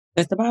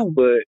 that's the problem.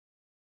 But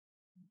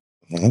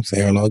I'm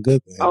saying all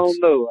good things. I don't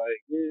know,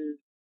 like,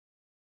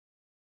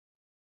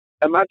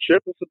 am I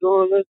tripping for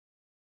doing this?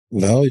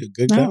 No, you're a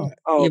good guy.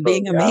 You're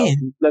being a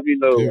man. Let me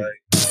know, Dude. like.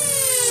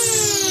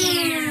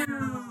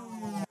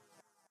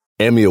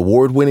 Emmy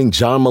award-winning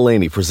John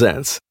Mulaney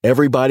presents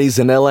Everybody's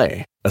in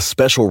L.A., a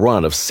special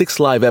run of 6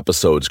 live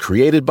episodes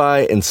created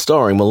by and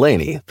starring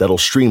Mulaney that'll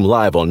stream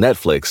live on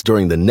Netflix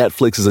during the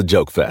Netflix is a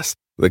Joke Fest.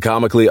 The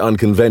comically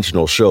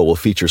unconventional show will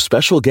feature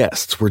special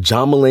guests where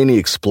John Mulaney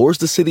explores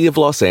the city of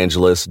Los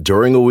Angeles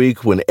during a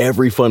week when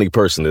every funny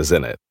person is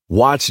in it.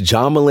 Watch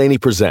John Mulaney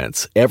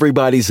Presents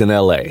Everybody's in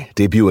L.A.,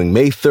 debuting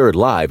May 3rd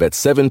live at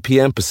 7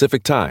 p.m.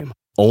 Pacific Time,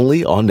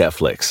 only on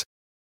Netflix.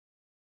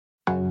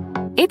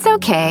 It's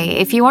okay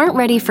if you aren't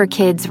ready for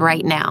kids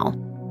right now.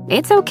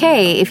 It's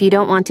okay if you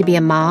don't want to be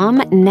a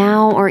mom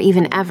now or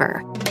even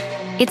ever.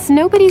 It's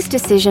nobody's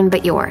decision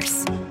but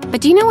yours.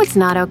 But do you know what's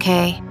not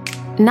okay?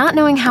 Not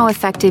knowing how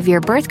effective your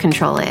birth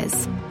control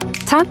is.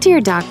 Talk to your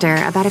doctor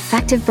about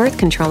effective birth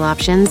control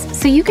options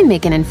so you can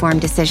make an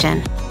informed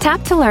decision.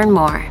 Tap to learn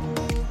more.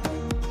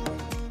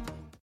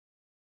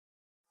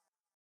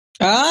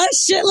 Oh,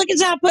 shit. Look at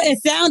y'all putting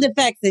sound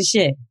effects and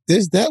shit.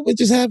 Is that what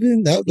just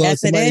happened? That was Yes,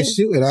 somebody it is.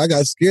 shooting. I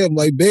got scared. I'm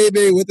like,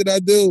 baby, what did I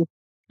do?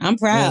 I'm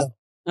proud.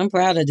 I'm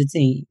proud of the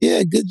team.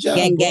 Yeah, good job,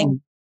 Gang, bro.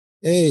 gang.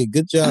 Hey,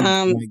 good job,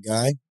 my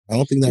guy. I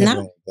don't think that's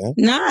wrong with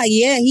that.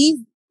 Yeah,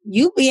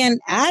 you being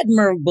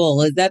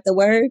admirable. Is that the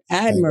word?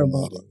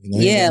 Admirable.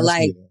 Yeah,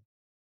 like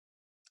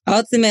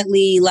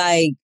ultimately,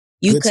 like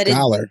you could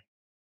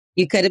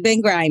have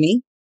been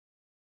grimy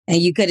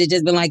and you could have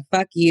just been like,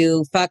 fuck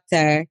you, fucked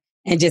her,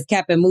 and just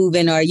kept it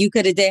moving, or you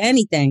could have did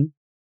anything.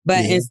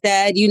 But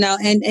instead, you know,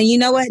 and you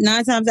know what?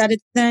 9 times out of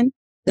 10,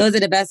 those are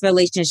the best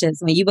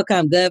relationships when you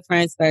become good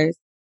friends first.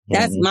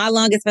 That's my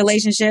longest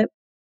relationship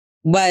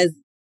was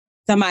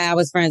somebody I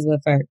was friends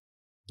with first.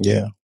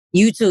 Yeah.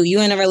 You too.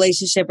 You in a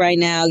relationship right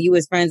now. You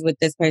was friends with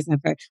this person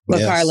first. Well,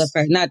 Yes. Carla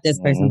first. Not this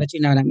person, but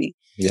you know what I mean.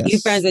 Yes. You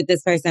friends with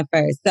this person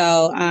first.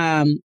 So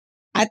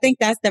I think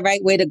that's the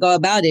right way to go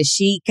about it.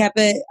 She kept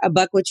it a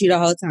buck with you the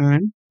whole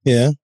time.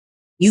 Yeah.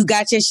 You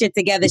got your shit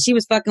together. She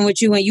was fucking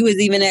with you when you was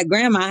even at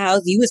grandma's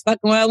house. You was fucking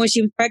with her when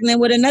she was pregnant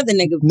with another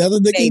nigga.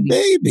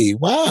 Baby.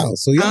 Wow.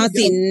 So I don't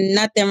see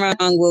nothing wrong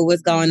with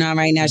what's going on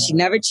right now. She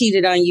never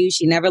cheated on you.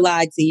 She never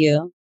lied to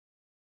you.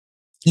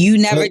 You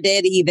never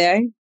did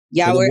either.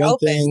 Y'all were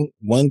open.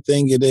 One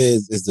thing it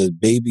is the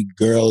baby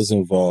girl is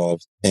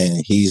involved,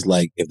 and he's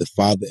like, if the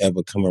father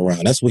ever come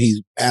around, that's what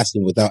he's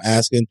asking without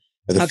asking.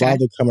 If the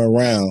father come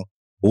around,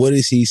 what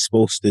is he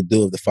supposed to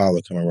do if the father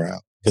come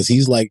around? Because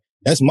he's like,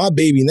 that's my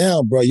baby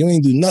now, bro. You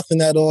ain't do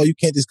nothing at all. You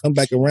can't just come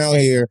back around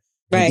here.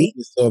 Right.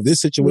 So if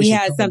this situation, we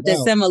had something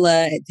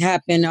similar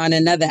happen on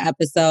another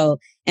episode,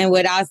 and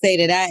what I'll say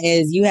to that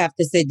is, you have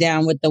to sit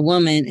down with the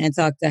woman and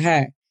talk to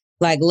her.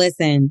 Like,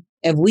 listen.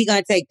 If we're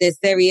going to take this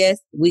serious,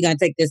 we're going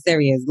to take this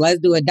serious. Let's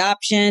do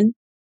adoption,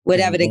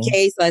 whatever the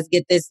case. Let's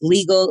get this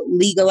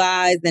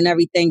legalized and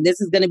everything.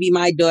 This is going to be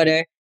my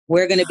daughter.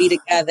 We're going to be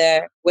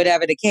together,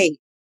 whatever the case.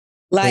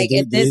 Like,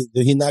 did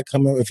he not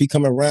come? If he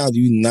come around, do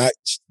you not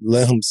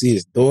let him see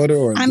his daughter?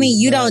 Or I mean,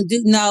 you don't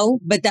no,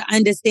 but the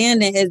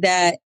understanding is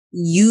that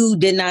you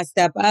did not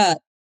step up,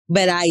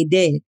 but I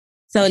did.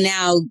 So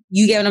now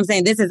you get what I'm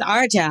saying? This is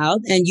our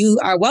child, and you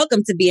are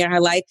welcome to be in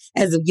her life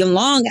as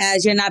long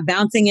as you're not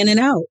bouncing in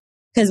and out.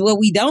 Because what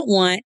we don't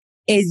want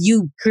is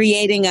you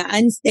creating an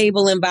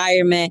unstable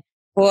environment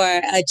for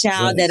a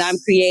child that I'm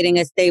creating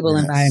a stable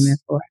environment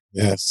for.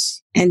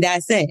 Yes. And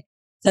that's it.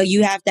 So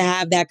you have to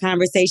have that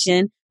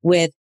conversation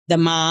with the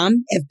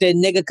mom. If the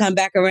nigga come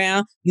back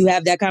around, you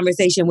have that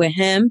conversation with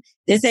him.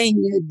 This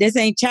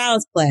ain't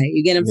child's play.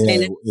 You get what I'm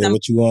saying?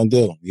 What you gonna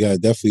do? You gotta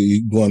definitely,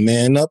 you going to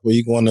man up, or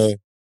you going to,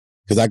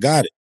 because I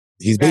got it.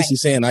 He's basically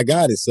saying, I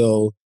got it.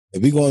 So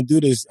if we're going to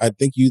do this, I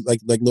think you, like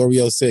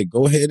L'Oreal said,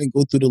 go ahead and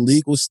go through the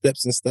legal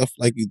steps and stuff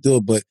like you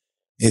do. But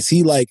is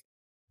he like,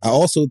 I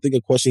also think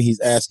a question he's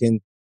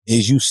asking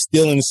is, you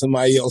stealing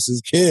somebody else's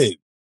kid?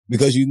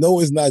 Because you know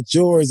it's not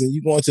yours, and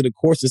you going to the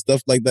courts and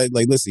stuff like that.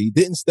 Like, listen, he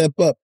didn't step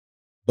up,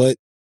 but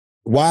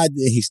why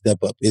didn't he step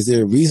up? Is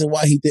there a reason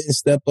why he didn't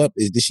step up?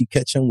 Did she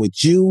catch him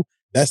with you?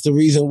 That's the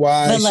reason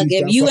why. But look,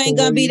 if you ain't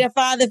going to be the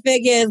father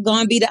figure, it's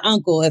going to be the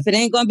uncle. If it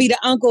ain't going to be the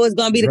uncle, it's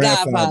going to be the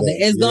godfather.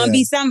 It's going to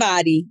be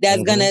somebody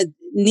that's going to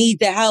need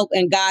to help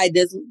and guide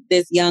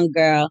this young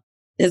girl,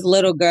 this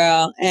little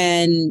girl.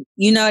 And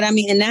you know what I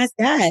mean? And that's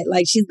that.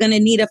 Like, she's going to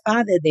need a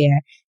father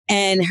there,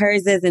 and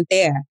hers isn't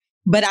there.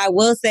 But I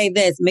will say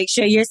this, make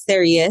sure you're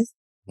serious.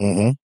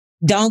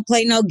 Don't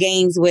play no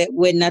games with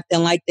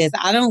nothing like this.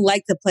 I don't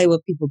like to play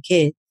with people's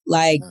kids.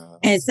 Like,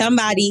 and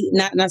somebody,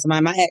 not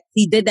somebody, my ex,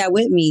 he did that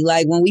with me.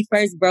 Like, when we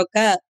first broke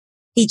up,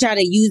 he tried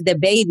to use the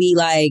baby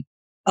like,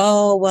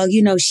 oh, well,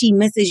 you know, she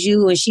misses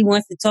you and she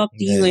wants to talk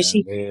to you,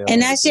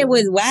 and that shit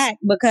was whack,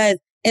 because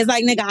it's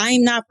like, nigga, I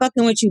am not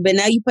fucking with you, but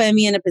now you putting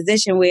me in a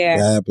position where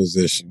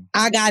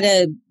I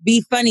gotta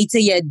be funny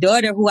to your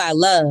daughter who I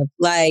love.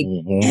 Like,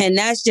 and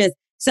that's just,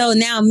 so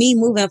now me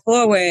moving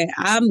forward,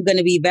 I'm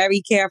gonna be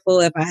very careful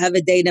if I ever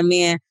date a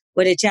man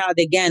with a child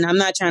again. I'm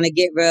not trying to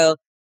get real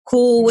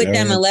cool with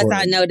them unless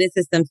I know this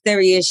is some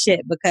serious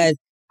shit, because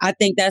I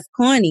think that's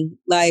corny.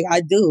 Like,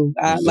 I do.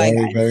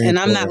 And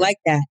I'm not like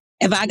that.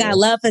 If I got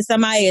love for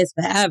somebody, it's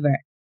forever.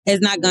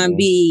 It's not going to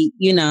be,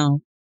 you know,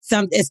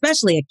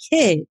 especially a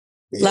kid.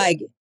 Like,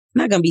 it's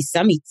not going to be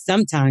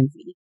sometimes.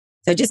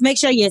 So just make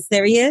sure you're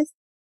serious,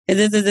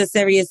 because this is a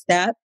serious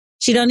step.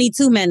 She don't need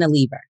 2 men to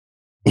leave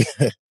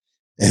her.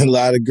 And a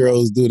lot of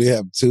girls do. They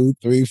have 2,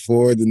 3,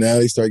 4. Then now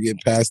they start getting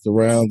passed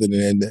around, and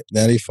then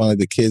now they find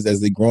the kids as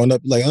they growing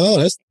up, like,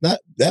 oh,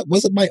 that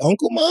wasn't my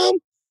uncle, mom.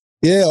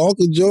 Yeah,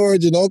 Uncle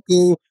George and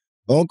Uncle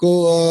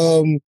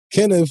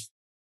Kenneth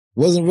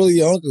wasn't really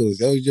your uncles.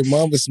 That was your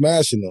mom was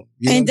smashing them.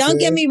 You know and don't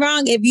get me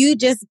wrong, if you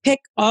just pick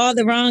all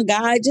the wrong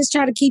guys, just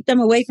try to keep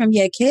them away from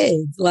your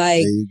kids.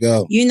 Like, there you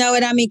go. You know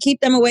what I mean? Keep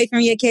them away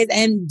from your kids,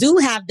 and do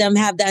have them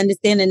have the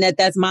understanding that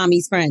that's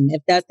mommy's friend,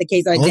 if that's the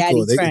case, or uncle.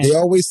 Daddy's friend. They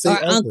always say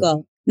or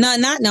uncle. No,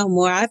 not no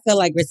more. I feel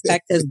like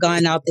respect has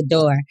gone out the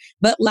door.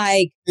 But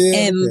like,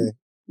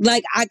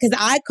 like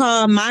I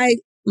call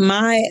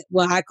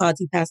I called,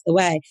 he passed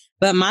away,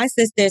 but my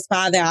sister's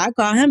father, I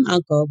call him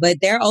uncle, but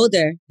they're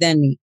older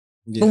than me.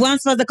 Yeah. But what am I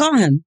supposed to call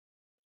him?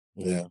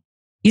 Yeah.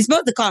 You're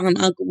supposed to call him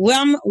uncle.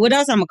 Well, what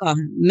else I'm going to call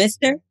him?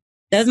 Mister?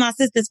 That's my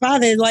sister's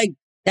father. Is like,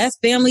 that's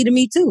family to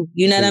me too.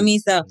 You know what I mean?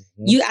 So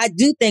I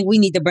do think we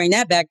need to bring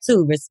that back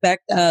too.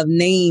 Respect of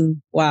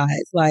name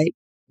wise. Like,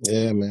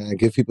 yeah, man.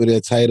 Give people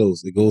their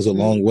titles. It goes a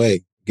long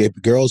way.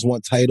 Girls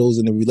want titles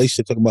in a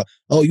relationship, talking about,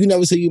 oh, you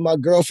never say you my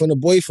girlfriend or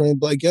boyfriend.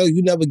 But like, yo,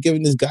 you never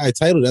given this guy a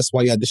title. That's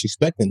why y'all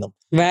disrespecting them.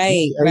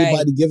 Right.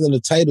 Everybody give them a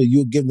title.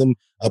 You give them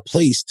a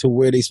place to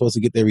where they supposed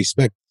to get their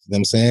respect. You know what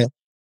I'm saying?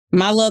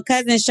 My little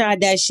cousins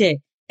tried that shit.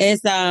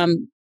 It's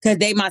because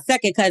they my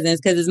second cousins,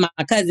 because it's my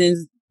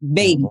cousin's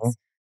babies.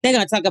 They're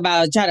going to talk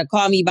about, try to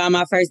call me by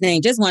my first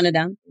name. Just one of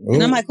them.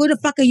 And I'm like, who the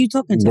fuck are you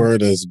talking to?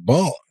 Word is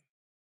born.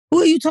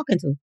 Who are you talking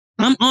to?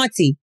 I'm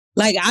auntie.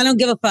 Like, I don't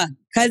give a fuck.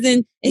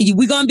 Cousin,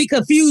 we gonna be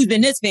confused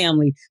in this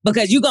family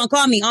because you gonna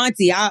call me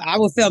auntie. I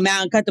would feel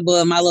mad uncomfortable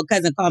if my little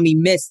cousin called me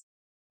miss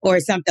or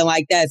something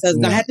like that. So it's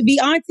gonna have to be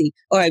auntie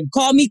or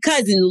call me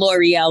cousin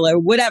L'Oreal or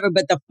whatever.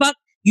 But the fuck,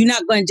 you're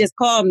not gonna just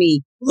call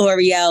me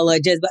L'Oreal or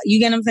just, you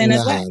get what I'm saying?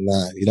 That's why.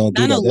 Nah, you don't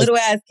do not that. Not a little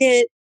ass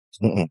kid.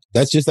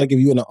 That's just like if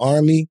you're in the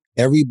army,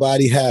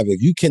 everybody have it.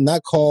 You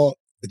cannot call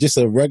just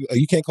a regular,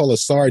 you can't call a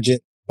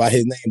sergeant by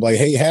his name, like,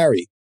 hey,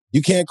 Harry.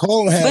 You can't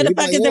call him Harry. What the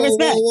fuck is the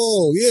respect?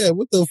 Whoa. Yeah,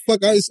 what the fuck?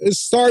 It's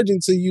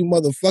sergeant to you,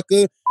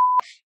 motherfucker.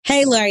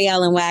 Hey,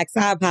 L'Oreal and Wax,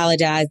 I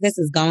apologize. This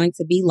is going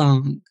to be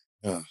long.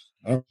 All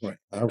right.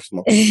 I'll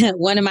smoke.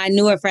 One of my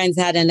newer friends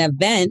had an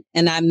event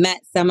and I met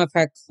some of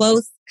her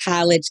close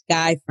college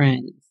guy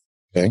friends.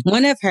 Okay.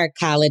 One of her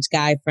college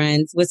guy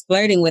friends was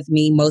flirting with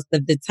me most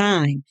of the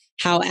time.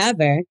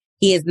 However,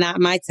 he is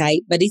not my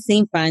type, but he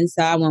seemed fun,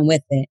 so I went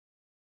with it.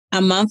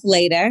 A month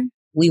later,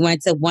 we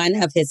went to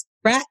one of his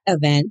frat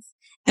events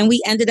and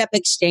we ended up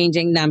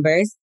exchanging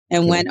numbers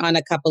and went on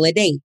a couple of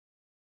dates.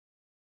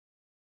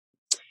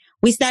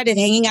 We started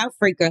hanging out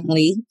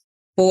frequently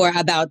for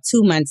about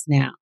 2 months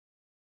now.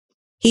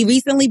 He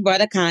recently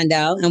bought a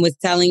condo and was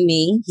telling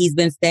me he's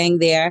been staying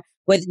there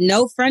with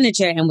no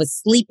furniture and was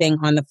sleeping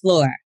on the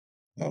floor.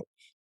 Oh.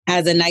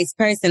 As a nice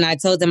person, I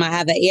told him I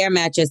have an air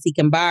mattress he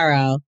can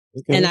borrow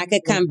and I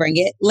could come bring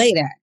it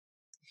later.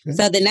 Okay.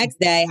 So the next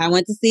day, I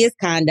went to see his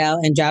condo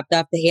and dropped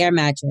off the air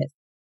mattress.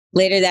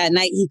 Later that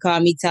night, he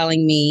called me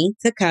telling me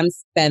to come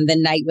spend the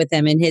night with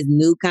him in his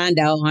new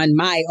condo on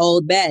my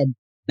old bed.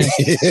 That's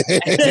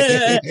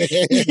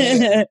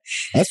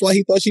why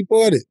he thought she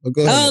bought it.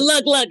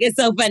 Oh, look. It's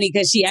so funny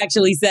because she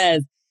actually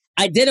says,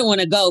 I didn't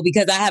want to go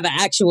because I have an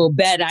actual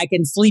bed I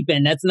can sleep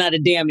in. That's not a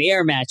damn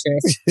air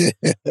mattress.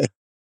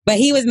 But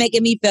he was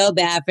making me feel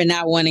bad for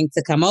not wanting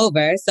to come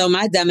over. So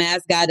my dumbass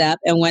got up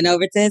and went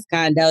over to his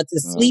condo to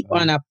sleep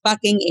on a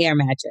fucking air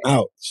mattress.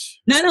 Ouch.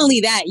 Not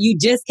only that, you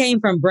just came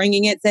from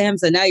bringing it to him.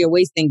 So now you're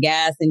wasting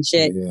gas and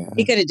shit. Yeah.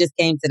 He could have just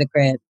came to the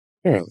crib.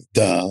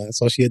 Duh.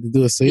 That's all she had to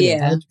do is say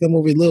that. Why don't you come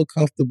over a little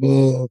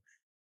comfortable?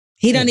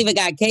 He don't even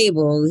got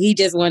cable. He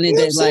just wanted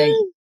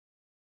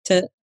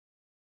to.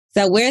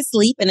 So we're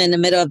asleep and in the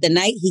middle of the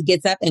night, he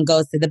gets up and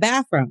goes to the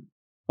bathroom.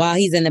 While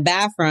he's in the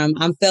bathroom,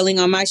 I'm feeling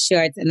on my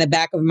shorts and the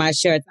back of my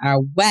shorts are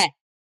wet.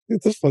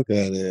 Get the fuck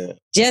out of here.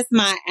 Just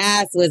my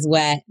ass was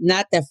wet,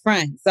 not the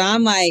front. So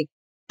I'm like,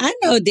 I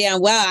know damn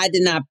well I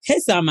did not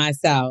piss on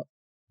myself.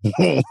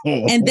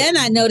 And then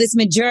I noticed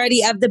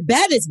majority of the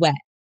bed is wet.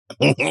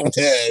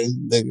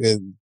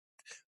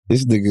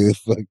 This nigga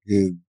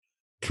fucking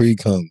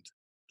pre-cummed.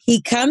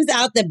 He comes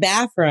out the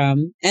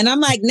bathroom and I'm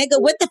like, nigga,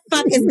 what the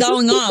fuck is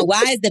going on?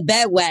 Why is the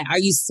bed wet? Are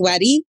you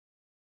sweaty?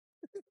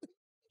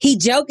 He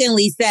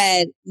jokingly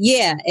said,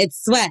 yeah,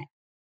 it's sweat.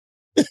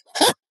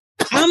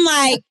 I'm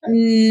like,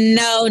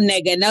 no,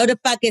 nigga, no, the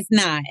fuck it's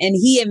not. And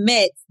he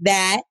admits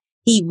that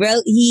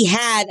he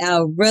had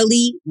a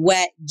really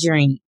wet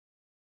dream.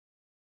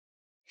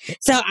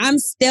 So I'm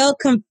still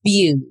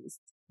confused.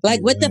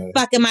 Like, what the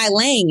fuck am I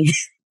laying in?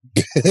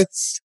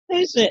 This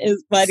shit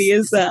is funny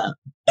as hell.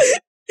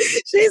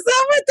 She said,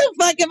 what the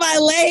fuck am I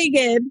laying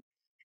in?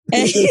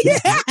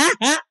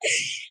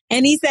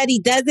 And he said he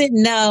doesn't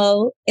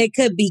know it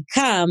could be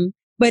cum,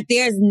 but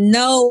there's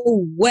no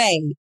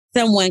way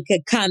someone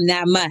could cum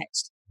that much.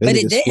 But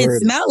it didn't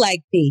smell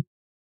like pee.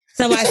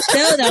 So I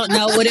still don't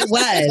know what it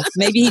was.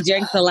 Maybe he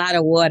drinks a lot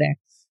of water.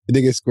 The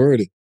nigga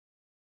squirted.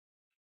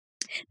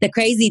 The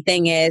crazy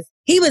thing is,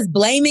 he was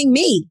blaming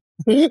me.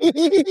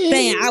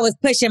 Saying I was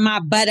pushing my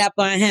butt up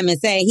on him and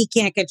saying he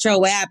can't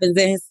control what happens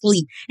in his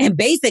sleep. And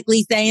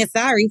basically saying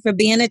sorry for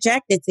being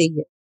attracted to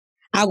you.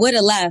 I would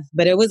have left,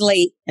 but it was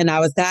late and I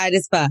was tired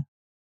as fuck.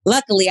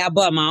 Luckily, I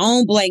bought my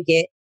own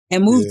blanket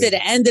and moved to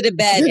the end of the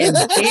bed and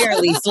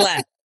barely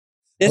slept.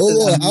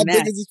 How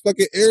big is this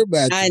fucking air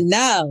mattress? I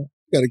know.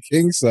 Got a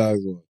king size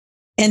one.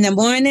 In the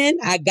morning,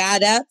 I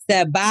got up,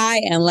 said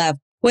bye, and left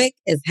quick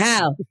as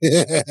hell.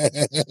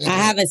 I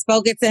haven't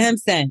spoken to him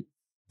since.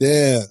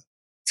 Yeah.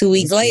 2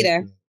 weeks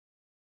later,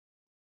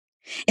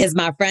 it's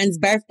my friend's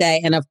birthday,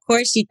 and of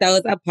course she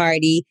throws a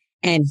party,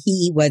 and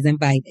he was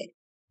invited.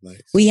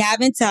 Nice. We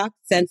haven't talked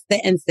since the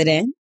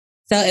incident,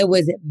 so it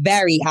was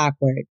very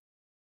awkward.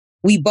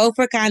 We both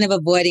were kind of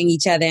avoiding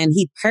each other, and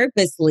he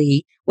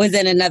purposely was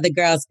in another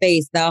girl's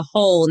face the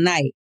whole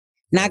night.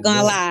 Not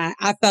gonna lie,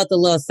 I felt a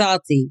little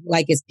salty,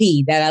 like it's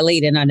pee that I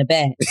laid in on the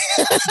bed.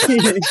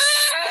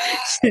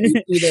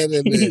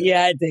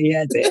 Yeah, I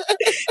did.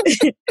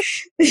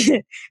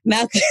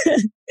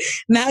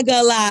 Not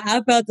gonna lie,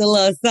 I felt a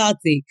little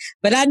salty,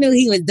 but I knew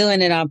he was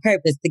doing it on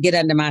purpose to get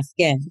under my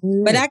skin.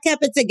 But I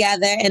kept it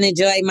together and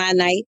enjoyed my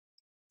night.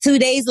 2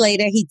 days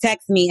later, he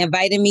texted me,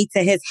 inviting me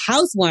to his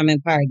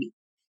housewarming party.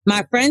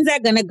 My friends are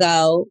gonna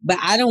go, but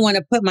I don't want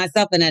to put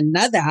myself in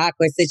another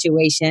awkward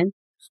situation.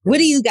 What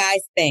do you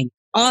guys think?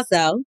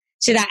 Also,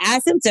 should I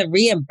ask him to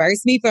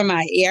reimburse me for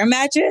my air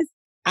mattress?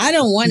 I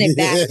don't want it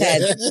back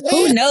because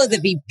who knows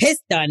if he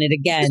pissed on it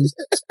again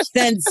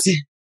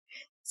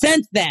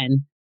since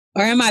then.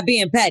 Or am I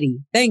being petty?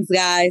 Thanks,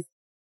 guys.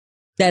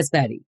 That's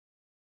petty.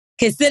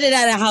 Consider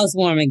that a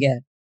housewarming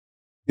gift.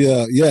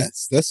 Yeah,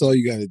 yes. That's all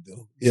you got to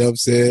do. You know what I'm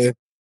saying?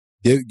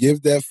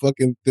 Give that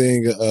fucking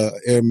thing a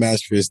air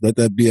mattress. Let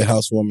that be a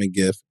housewarming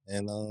gift.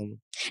 And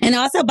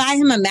also buy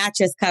him a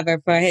mattress cover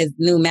for his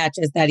new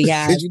mattress that he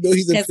has. You know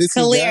he's a pissy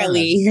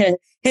clearly guy.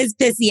 His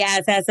pissy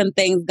ass has some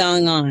things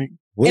going on.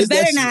 What it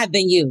better not have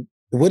been you.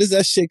 What is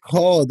that shit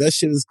called? That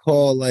shit is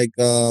called like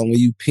when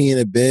you pee in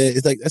a bed.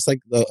 It's like that's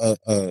like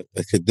a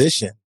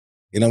condition.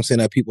 You know what I'm saying,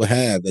 that people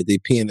have, that they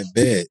pee in the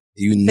bed.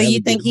 So you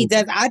think he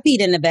does? I peed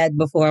in the bed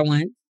before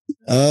once.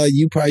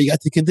 You probably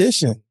got the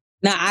condition.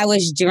 No, I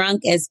was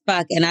drunk as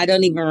fuck, and I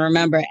don't even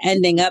remember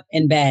ending up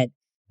in bed.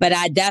 But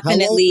I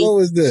definitely. How long ago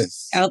was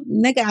this? Oh,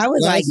 nigga, I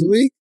was last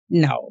week?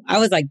 No, I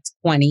was like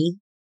 20,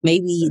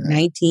 maybe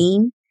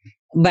 19.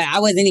 But I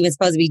wasn't even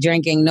supposed to be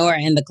drinking nor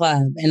in the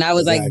club. And I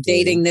was like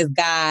dating this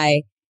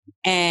guy.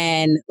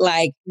 And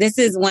like, this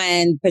is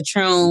when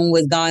Patron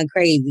was going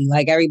crazy.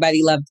 Like,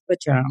 everybody loved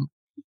Patron.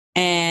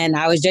 And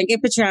I was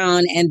drinking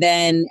Patron, and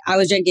then I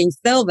was drinking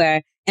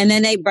silver. And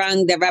then they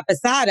brung the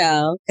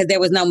Reposado because there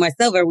was no more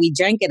silver. We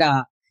drank it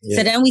all. Yeah.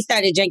 So then we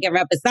started drinking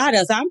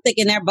Reposado. So I'm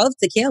thinking they're both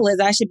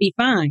tequilas. I should be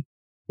fine.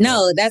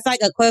 No, that's like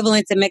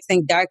equivalent to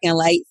mixing dark and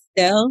light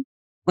still.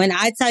 When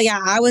I tell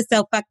y'all, I was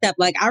so fucked up.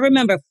 Like, I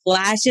remember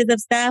flashes of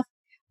stuff.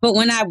 But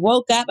when I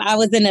woke up, I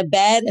was in a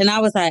bed and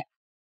I was like,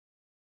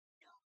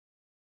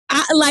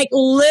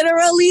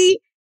 literally,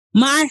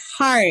 my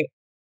heart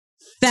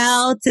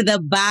fell to the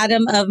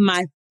bottom of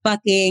my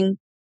fucking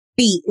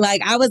feet.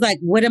 Like, I was like,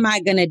 what am I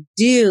going to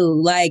do?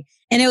 Like,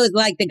 and it was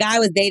like the guy I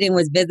was dating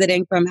was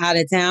visiting from out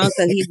of town.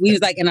 So we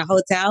was like in a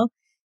hotel.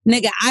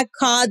 Nigga, I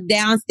called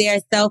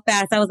downstairs so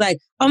fast. I was like,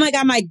 oh my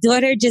God, my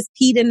daughter just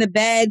peed in the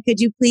bed. Could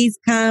you please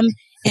come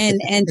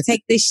and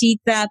take the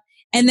sheets up?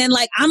 And then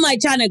like, I'm like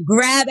trying to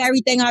grab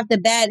everything off the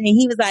bed. And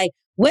he was like,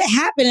 what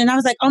happened? And I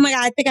was like, oh my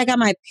God, I think I got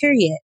my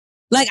period.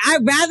 Like,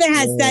 I'd rather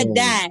have said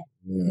that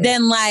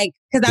than like,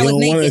 because I was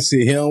naked.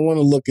 He don't want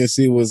to look and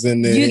see what's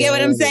in there. You get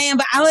what I'm saying?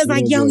 But I was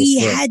like, yo, he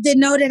had to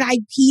know that I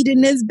peed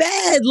in his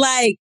bed.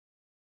 Like,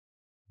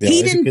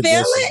 he didn't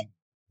feel it?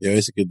 Yeah,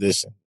 it's a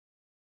condition.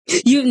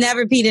 You've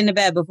never peed in the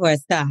bed before.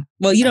 Stop.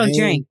 Well, you don't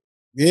drink.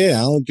 Yeah,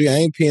 I don't drink. I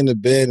ain't peed in the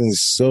bed in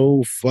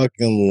so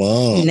fucking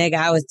long. Nigga,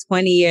 I was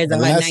 20 years old.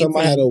 The last time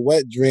I had a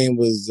wet dream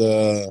was,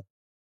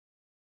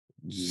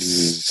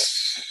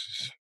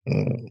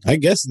 I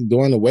guess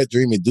during the wet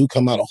dream, it do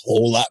come out a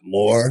whole lot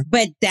more.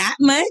 But that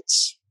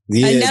much?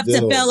 Yeah, enough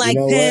to feel like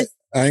piss?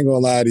 What? I ain't gonna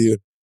lie to you.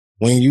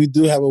 When you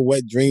do have a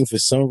wet dream, for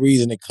some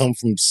reason, it comes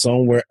from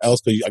somewhere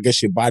else. Because I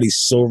guess your body's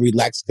so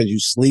relaxed because you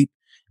sleep.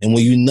 And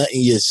when you nut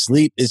in your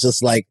sleep, it's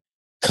just like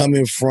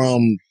coming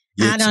from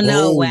your I don't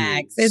know,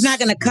 Wax. It's not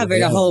going to cover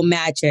the whole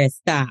mattress.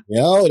 Stop.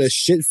 Yo, the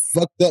shit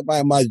fucked up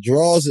my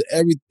drawers and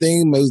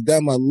everything. It was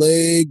down my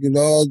leg and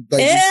all.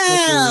 Like,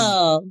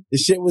 ew. The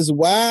shit was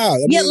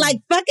wild. Yeah, like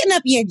fucking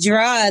up your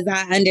drawers,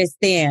 I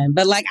understand.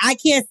 But like, I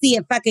can't see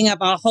it fucking up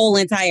a whole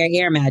entire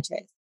air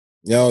mattress.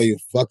 Yo, you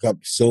fuck up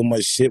so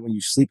much shit when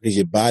you sleep because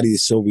your body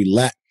is so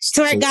relaxed.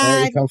 Swear to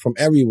God. It comes from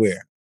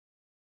everywhere.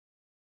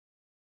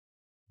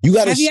 You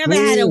gotta Have you ever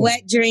had a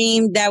wet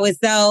dream that was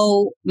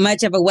so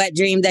much of a wet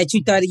dream that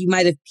you thought you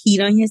might have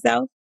peed on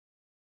yourself?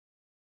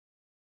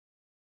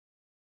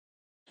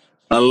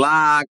 A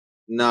lot.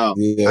 No.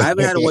 Yeah. I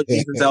haven't had a wet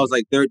dream since I was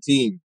like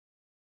 13.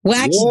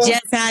 Wax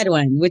just had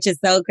one, which is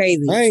so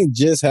crazy. I ain't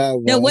just had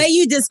one. The way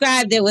you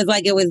described it was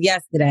like it was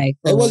yesterday.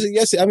 It wasn't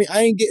yesterday. I mean,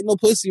 I ain't getting no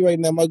pussy right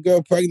now. My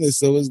girl pregnant,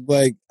 so it's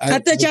like... I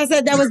thought y'all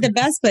said that was the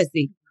best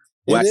pussy.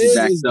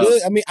 It's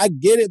good. I mean, I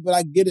get it, but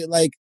I get it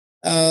like...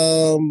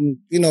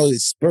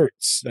 it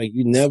spurts. Like,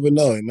 you never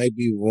know. It might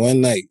be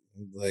one night,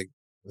 like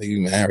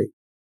you married.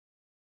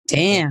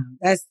 Damn,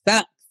 that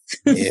sucks.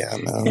 Yeah, I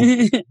know.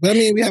 But I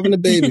mean, we having a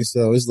baby,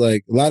 so it's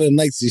like a lot of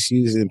nights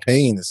she's in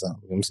pain or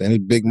something. You know what I'm saying? This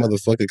big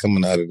motherfucker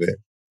coming out of there.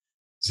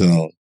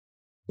 So,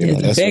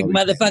 that's a big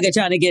motherfucker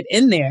trying to get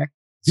in there.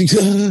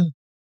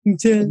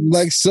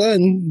 Like,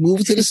 son,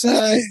 move to the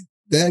side.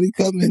 Daddy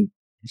coming.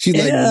 She's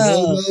like,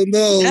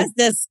 no. That's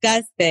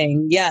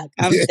disgusting. Yuck.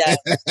 I'm done.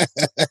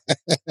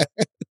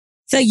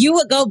 So you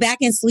would go back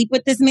and sleep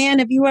with this man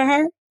if you were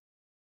her?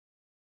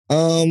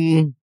 Are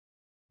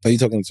you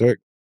talking to Twerk?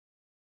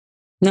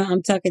 No,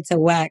 I'm talking to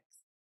Wax.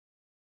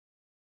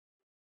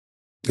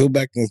 Go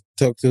back and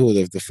talk to who?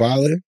 The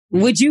father?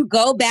 Would you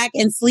go back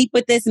and sleep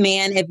with this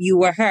man if you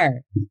were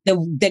her?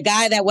 The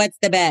guy that wets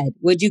the bed.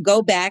 Would you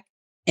go back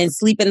and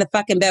sleep in the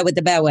fucking bed with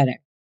the bedwetter?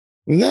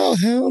 No,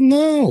 hell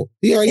no.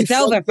 It's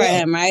over for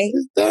him, right?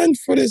 It's done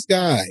for this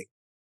guy.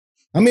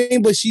 I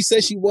mean, but she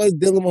said she was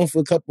dealing with him for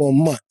a couple of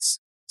months.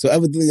 So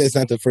evidently that's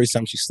not the first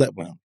time she slept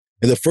with him.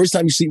 And the first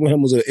time you sleep with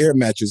him was an air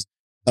mattress.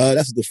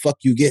 That's what the fuck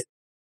you get.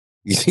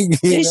 Did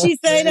she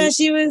say that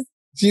she was?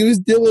 She was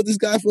dealing with this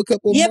guy for a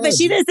couple of months. Yeah, but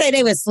she didn't say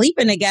they were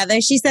sleeping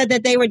together. She said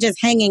that they were just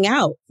hanging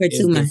out for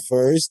 2 months. The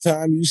first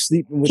time you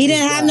sleeping with He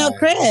didn't have no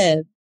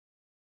crib.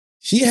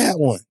 She had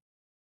one.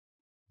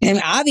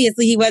 And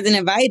obviously he wasn't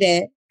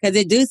invited. Because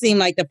it do seem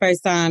like the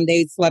first time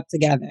they slept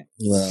together.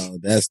 Well,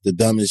 that's the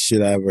dumbest shit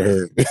I ever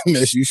heard.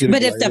 You should.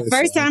 But if the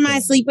first time I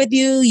sleep with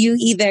you, you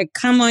either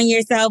come on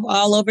yourself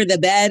all over the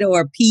bed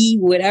or pee,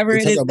 whatever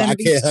it is. I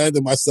can't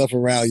handle myself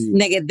around you.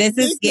 Nigga, this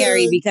is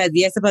scary because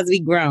you're supposed to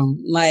be grown.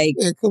 Like,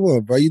 yeah, come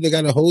on, bro. You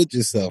gotta hold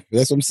yourself.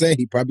 That's what I'm saying.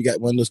 He probably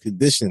got one of those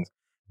conditions.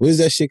 What is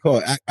that shit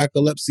called?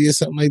 Epilepsy or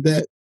something like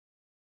that?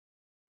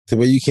 To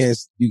where you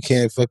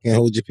can't fucking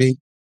hold your pee?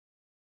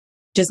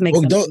 Just make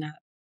something up.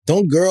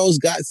 Don't girls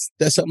got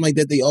that something like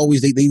that? They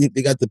always they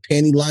got the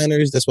panty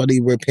liners. That's why they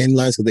wear panty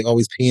liners, because they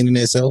always peeing in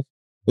themselves.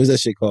 What's that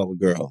shit called with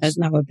girls? That's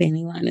not what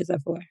panty liners are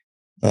for.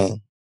 Oh,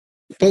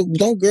 but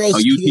don't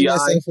girls pee in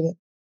themselves?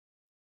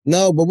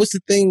 No, but what's the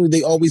thing where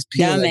they always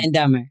pee? Dumb and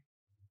Dumber.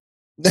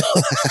 Don't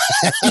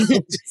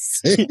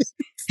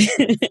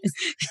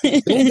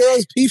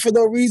girls pee for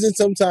no reason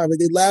sometimes? Like,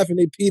 they laugh and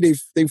they pee,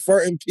 they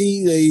fart and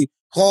pee, they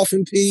cough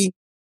and pee.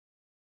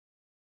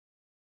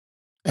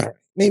 All right.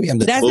 Maybe I'm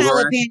That's not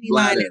what panty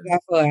liners are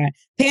for.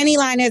 Panty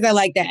liners are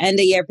like the end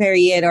of your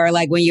period, or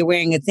like when you're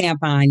wearing a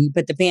tampon. You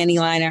put the panty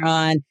liner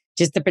on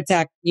just to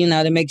protect,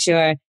 to make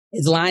sure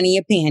it's lining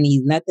your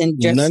panties. Nothing.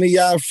 None of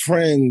y'all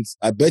friends,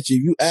 I bet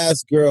you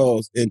ask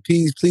girls, and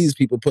please,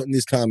 people put in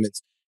these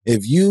comments,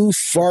 if you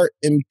fart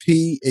and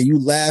pee and you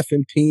laugh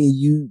and pee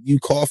and you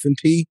cough and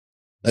pee,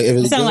 like if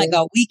it sounds like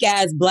a weak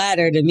ass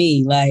bladder to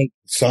me. Like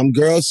some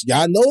girls,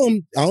 y'all know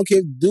them. I don't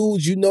care,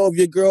 dudes. You know if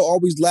your girl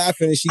always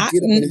laughing and she get up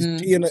and is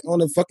peeing on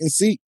the fucking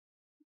seat.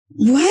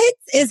 What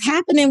is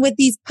happening with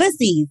these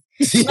pussies?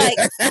 Like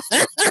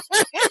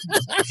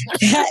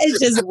that is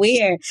just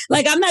weird.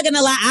 Like, I'm not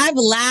gonna lie, I've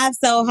laughed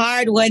so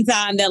hard one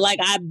time that like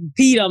I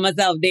peed on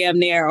myself damn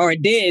near, or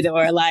did,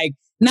 or like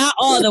not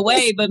all the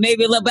way, but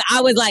maybe a little. But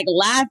I was like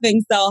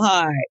laughing so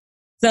hard.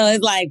 So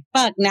it's like,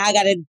 fuck, now I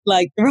gotta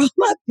like throw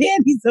my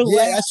panties away.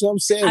 Yeah, that's what I'm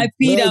saying. I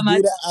peed on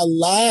myself a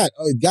lot.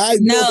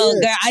 Guys, no,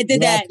 girl, I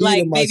did that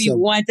like maybe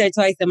once or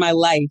twice in my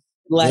life.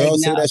 Like,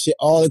 girls say that shit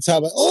all the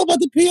time. Like, I'm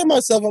about to pee on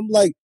myself. I'm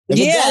like, if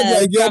a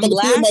guy's like, yo, I'm about to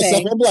pee on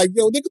myself. I'm like,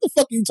 yo, nigga, what the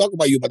fuck are you talking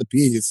about? You about to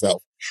pee on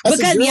yourself? That's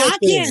because y'all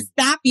can't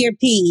stop your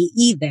pee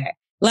either.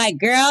 Like,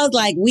 girls,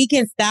 like, we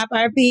can stop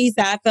our pee.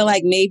 So I feel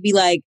like maybe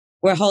like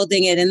we're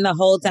holding it in the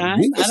whole time.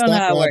 I don't know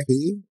how it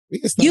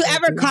works. You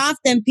ever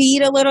coughed and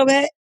peed a little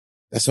bit?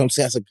 That's what I'm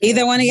saying.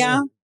 Either one of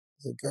y'all?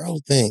 It's a girl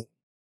thing.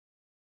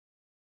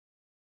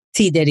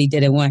 T. Diddy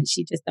did it once.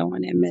 She just don't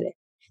want to admit it.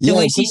 So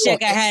when she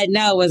shook her head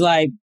no, it was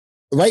like...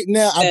 Right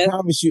now, I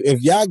promise you,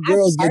 if y'all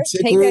girls get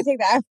tickled... Take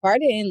that. I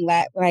farted and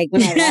like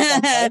when I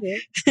laughed, I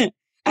farted.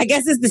 I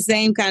guess it's the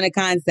same kind of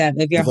concept.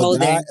 If you're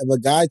holding... If a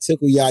guy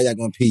tickle y'all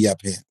going to pee your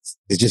pants.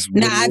 It's just...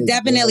 No, I've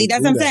definitely...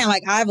 That's what I'm saying.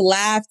 Like, I've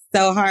laughed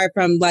so hard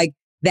from like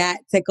that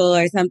tickle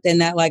or something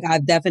that like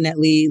I've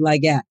definitely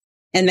like, yeah.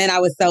 And then I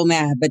was so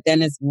mad, but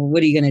then it's,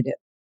 what are you going to do?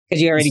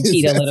 Because you already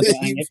peed a little bit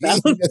on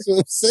yourself. That's what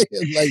I'm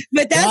saying. Like,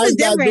 but that's the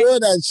difference. Doing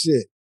that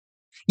shit.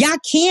 Y'all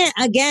can't,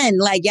 again,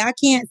 like, y'all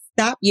can't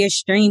stop your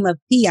stream of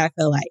pee, I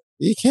feel like.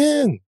 You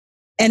can.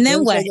 And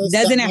then what?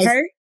 Doesn't it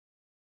hurt?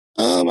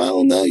 I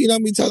don't know. You know what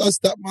I mean? Till I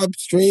stop my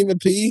stream of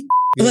pee.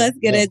 Let's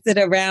get into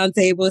the round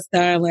table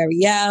starring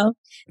L'Oreal.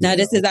 Now,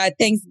 this is our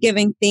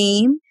Thanksgiving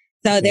theme.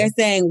 So they're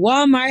saying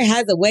Walmart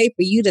has a way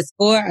for you to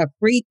score a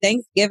free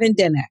Thanksgiving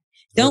dinner.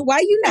 Why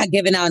you not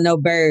giving out no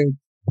bird?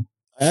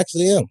 I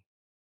actually am.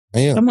 I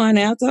am. Come on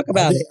now, talk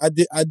about it.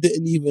 I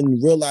didn't even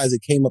realize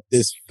it came up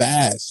this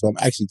fast. So I'm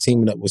actually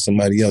teaming up with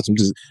somebody else. I'm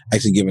just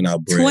actually giving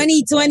out bread.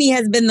 2020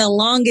 has been the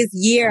longest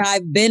year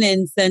I've been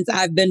in since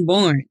I've been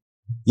born.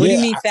 What do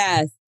you mean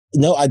fast?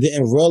 No, I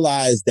didn't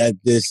realize that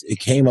it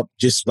came up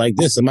just like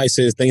this. Somebody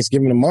says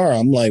Thanksgiving tomorrow.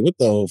 I'm like, what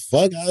the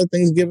fuck? How is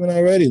Thanksgiving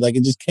already? Like,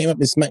 it just came up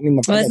and smacked me in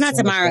my face. Well, it's not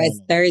tomorrow.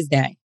 It's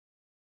Thursday.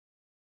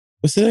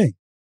 What's today?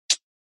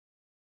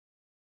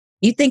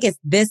 You think it's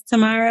this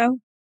tomorrow?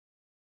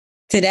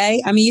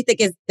 Today? I mean, you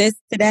think it's this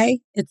today?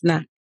 It's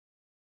not.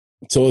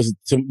 So it's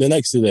the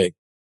next today?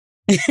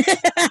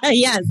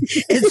 Yes.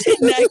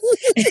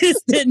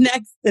 It's the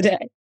next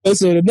today. Oh,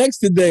 so the next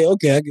today.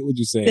 Okay, I get what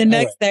you're saying. The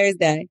next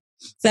Thursday.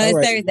 So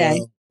it's Thursday.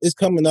 Well, it's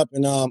coming up,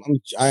 and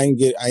I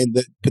ain't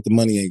put the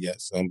money in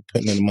yet. So I'm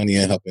putting in the money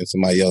in, helping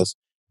somebody else,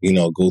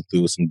 go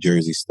through some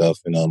Jersey stuff,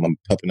 and I'm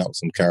helping out with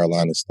some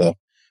Carolina stuff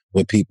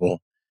with people.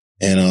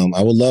 And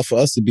I would love for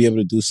us to be able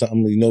to do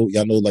something,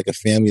 y'all know, like a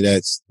family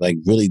that's like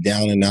really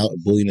down and out,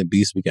 bullying the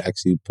beast. We can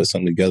actually put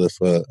something together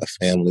for a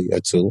family or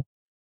two.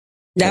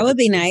 That would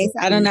be nice.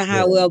 I don't know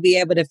how we'll be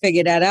able to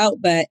figure that out,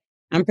 but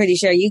I'm pretty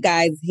sure you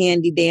guys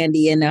handy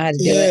dandy and know how to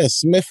do it. Yeah,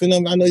 Smith and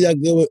them, I know y'all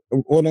good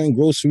with ordering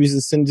groceries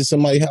and sending to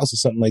somebody's house or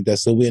something like that,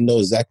 so we know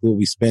exactly what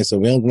we spend. So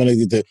we don't want to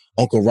get to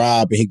Uncle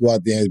Rob and he go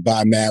out there and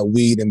buy mad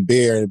weed and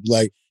beer and be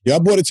like, I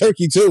bought a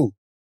turkey too.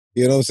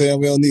 You know what I'm saying?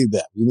 We don't need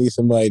that. We need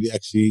somebody to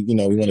actually, we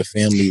want a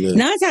family to...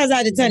 9 times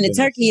out of 10, the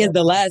turkey is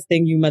the last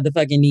thing you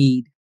motherfucking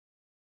need.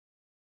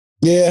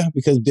 Yeah,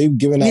 because they've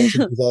given out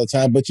turkeys all the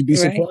time. But you'd be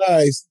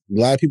surprised. A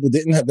lot of people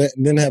didn't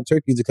have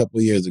turkeys a couple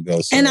of years ago.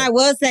 So. And I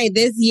will say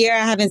this year, I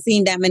haven't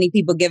seen that many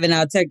people giving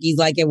out turkeys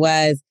like it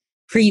was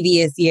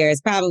previous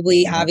years.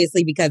 Probably,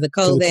 obviously, because of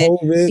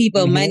COVID.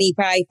 People money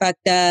probably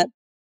fucked up.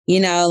 You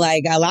know,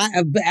 like a lot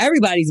of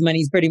everybody's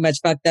money's pretty much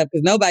fucked up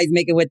because nobody's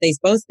making what they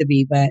supposed to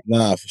be. But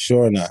nah, for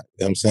sure not.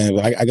 You know what I'm saying?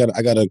 But I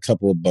got a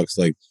couple of bucks,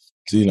 like,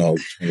 you know,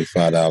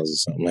 $25 or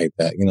something like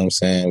that. You know what I'm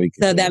saying?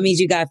 So that means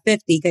you got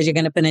 50 because you're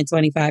going to put in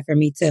 25 for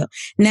me too.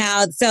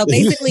 Now, so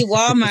basically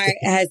Walmart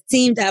has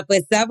teamed up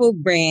with several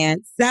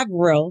brands that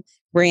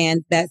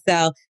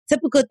sell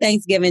typical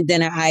Thanksgiving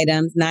dinner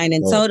items, 9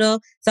 in total.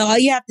 So all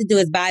you have to do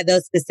is buy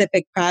those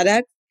specific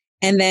products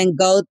and then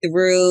go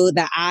through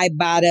the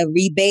Ibotta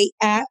rebate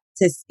app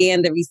to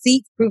scan the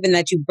receipts proving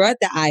that you brought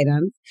the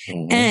items,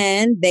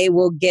 and they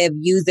will give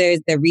users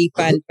the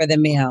refund for the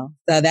meal.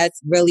 So that's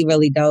really,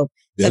 really dope.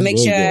 So make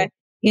sure,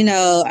 you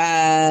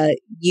know,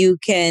 you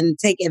can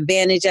take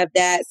advantage of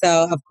that.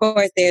 So, of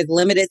course, there's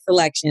limited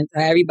selection. So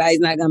everybody's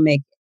not going to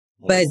make it.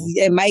 But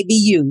it might be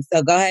you.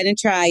 So go ahead and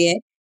try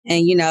it.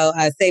 And, you know,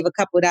 save a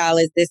couple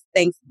dollars this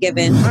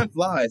Thanksgiving. Time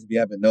flies if you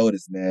haven't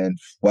noticed, man.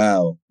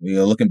 Wow. You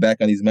know, looking back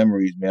on these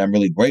memories, man, I'm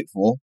really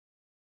grateful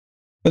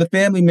for the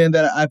family, man,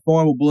 that I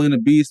formed with Bully and the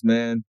Beast,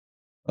 man.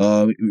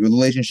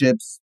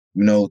 Relationships,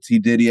 you know, T.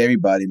 Diddy,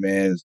 everybody,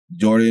 man.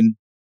 Jordan,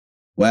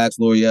 Wax,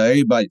 L'Oreal,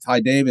 everybody.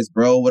 Ty Davis,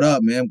 bro, what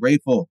up, man? I'm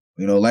grateful.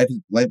 You know, my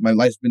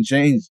life's been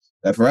changed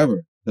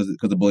forever because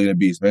of Bully and the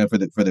Beast, man. For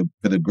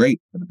the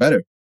great, for the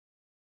better.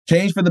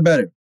 Change for the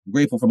better. I'm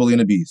grateful for Bully and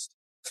the Beast.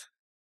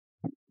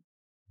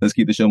 Let's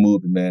keep the show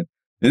moving, man.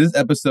 This is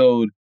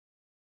episode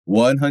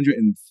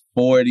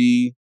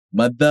 140.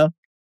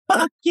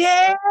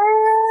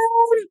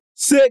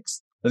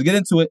 Six. Let's get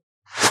into it.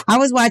 I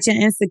was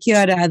watching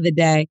Insecure the other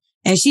day,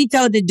 and she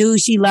told the dude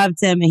she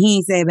loved him, and he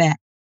ain't say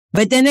back.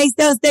 But then they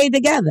still stayed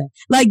together.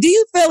 Like, do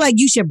you feel like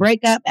you should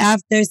break up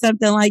after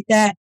something like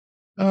that?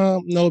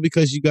 No,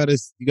 because you gotta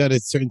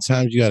certain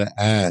times you gotta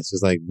ask.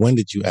 It's like, when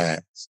did you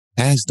ask?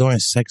 Ask during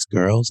sex,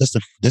 girls.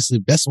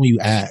 That's when you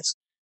ask.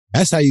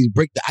 That's how you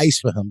break the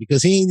ice for him,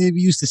 because he ain't even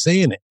used to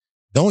saying it.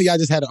 Don't y'all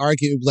just had an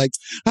argument, like,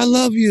 I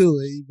love you.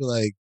 And you be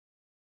like,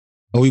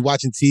 are we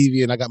watching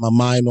TV and I got my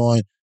mind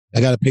on,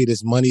 I got to pay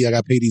this money, I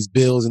got to pay these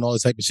bills and all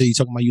this type of shit. You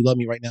talking about you love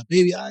me right now.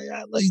 Baby,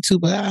 I love you too,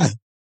 but you know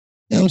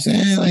what I'm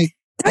saying? Like,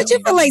 don't you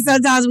feel like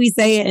sometimes we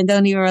say it and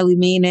don't even really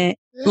mean it?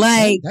 Yeah,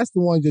 like, that's the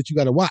one that you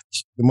got to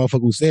watch. The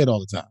motherfucker who say it all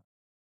the time.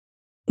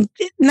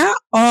 Not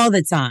all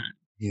the time.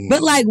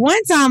 But like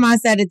one time I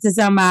said it to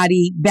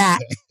somebody back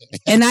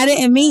and I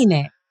didn't mean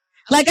it.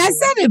 Like I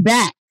said it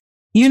back.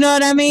 You know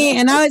what I mean?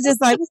 And I was just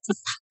like, what the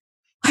fuck?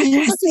 Why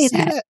did I say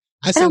that?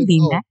 I said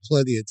it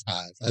plenty of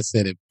times. I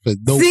said it for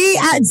no.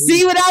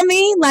 See what I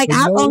mean? Like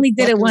I only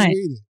did it once.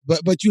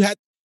 But you have.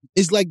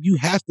 It's like you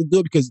have to do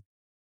it because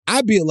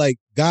I be like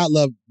God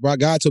told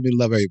me to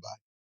love everybody,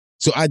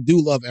 so I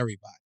do love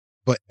everybody.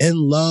 But in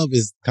love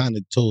is kind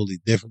of totally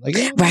different. Like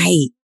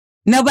right.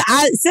 No, but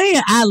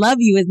saying I love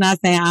you is not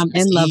saying I'm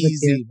in love with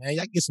you. Man,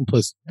 y'all get some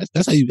pussy.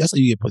 That's how you get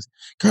pussy.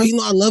 Girl, you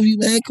know I love you,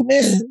 man. Come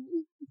here.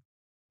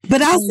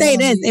 But I'll say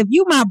this, if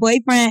you my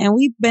boyfriend and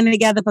we've been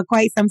together for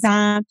quite some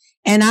time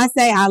and I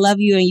say I love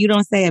you and you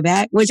don't say it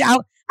back, which I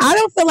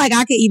don't feel like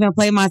I could even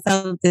play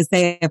myself to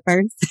say it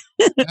first.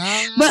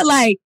 But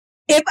like,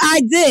 if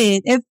I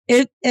did,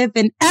 if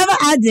and ever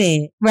I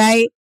did,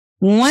 right?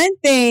 One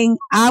thing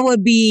I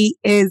would be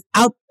is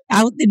out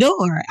the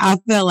door, I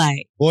feel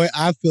like. Boy,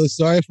 I feel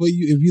sorry for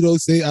you if you don't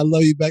say I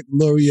love you back to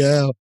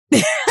L'Oreal.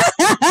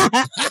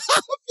 I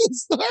feel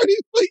sorry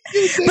for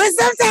you. But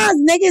sometimes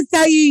niggas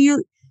tell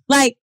you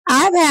like,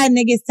 I've had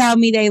niggas tell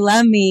me they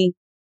love me,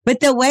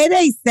 but the way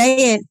they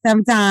say it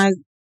sometimes,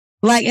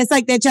 like, it's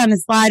like they're trying to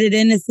slide it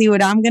in to see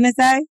what I'm going to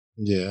say.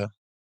 Yeah.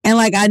 And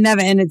like, I never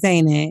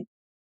entertain it.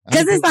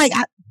 Because it's like,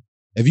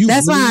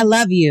 that's why I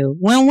love you.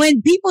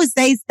 When people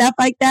say stuff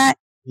like that,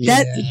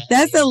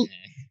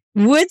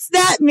 what's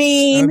that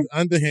mean?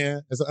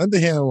 Underhand. It's an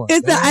underhand one.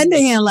 It's the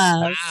underhand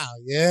love. Wow,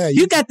 yeah.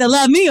 You got to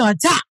love me on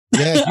top.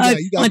 Yeah,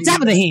 you got on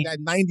top of the hand. That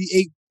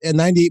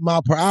 98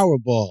 mile per hour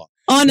ball.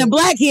 On the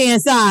black hand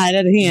side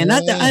of the hand,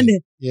 not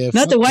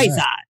the white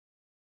side.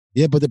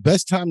 Yeah, but the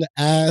best time to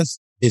ask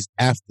is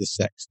after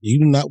sex. You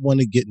do not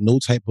want to get no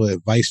type of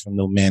advice from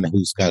no man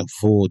who's got a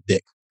full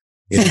dick.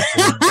 You know a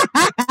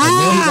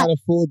man who got a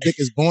full dick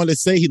is going to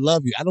say he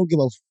love you. I don't give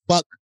a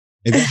fuck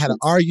if they had an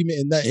argument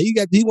and that he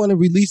want to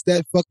release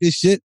that fucking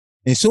shit.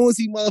 And as soon as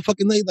he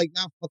motherfucking know, like,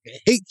 nah, I fucking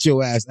hate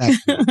your ass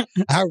after.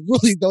 I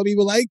really don't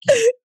even like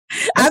you.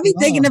 I be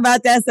thinking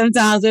about that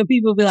sometimes when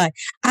people be like,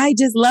 I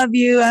just love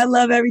you. I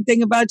love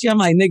everything about you. I'm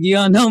like, nigga, you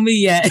don't know me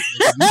yet.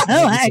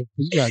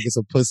 You gotta get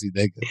some pussy,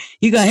 nigga.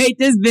 You gonna hate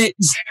this bitch.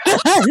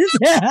 You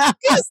can't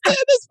stand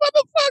this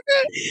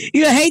motherfucker.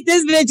 You gonna hate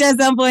this bitch at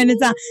some point in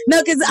time.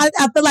 No, because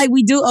I feel like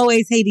we do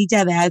always hate each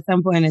other at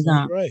some point in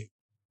time. Right.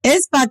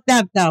 It's fucked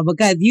up though,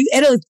 because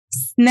it'll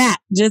snap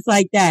just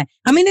like that.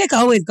 I mean, it can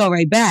always go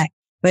right back.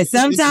 But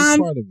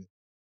sometimes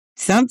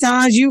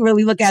you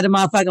really look at a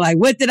motherfucker like,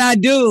 what did I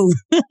do?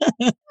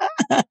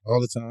 All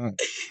the time.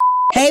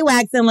 Hey,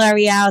 Wax and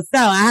L'Oreal. So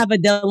I have a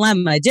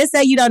dilemma. Just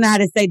say you don't know how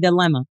to say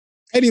dilemma.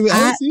 I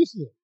don't see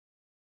shit.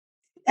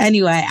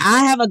 Anyway,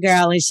 I have a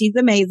girl and she's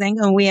amazing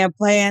and we are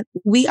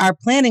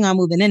planning on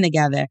moving in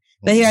together.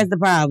 But here's the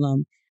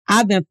problem.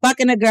 I've been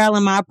fucking a girl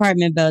in my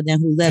apartment building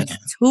who lives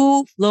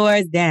 2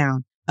 floors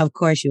down. Of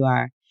course you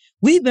are.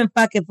 We've been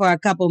fucking for a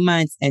couple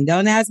months and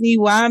don't ask me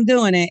why I'm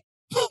doing it.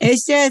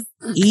 It's just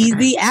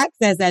easy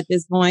access at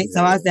this point.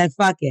 So I said,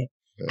 fuck it.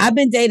 I've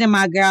been dating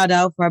my girl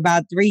though for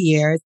about 3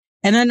 years.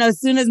 And I know as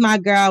soon as my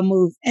girl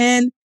moves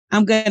in,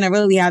 I'm going to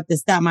really have to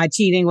stop my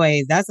cheating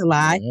ways. That's a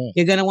lie. Yeah.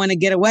 You're going to want to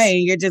get away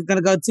and you're just going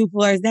to go 2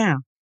 floors down.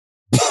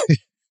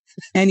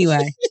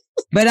 Anyway,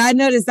 but I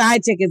know the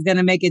side chick is going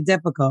to make it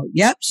difficult.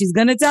 Yep, she's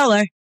going to tell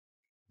her.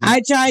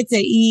 I tried to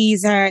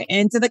ease her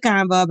into the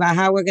convo about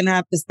how we're going to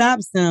have to stop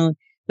soon,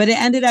 but it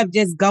ended up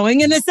just going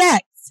into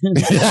sex.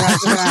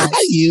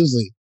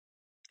 Usually.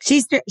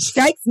 She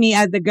strikes me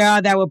as the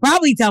girl that will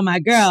probably tell my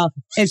girl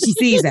if she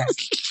sees her.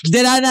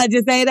 Did I not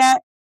just say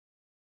that?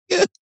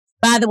 Yeah.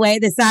 By the way,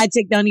 the side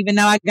chick don't even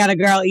know I got a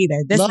girl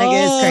either. This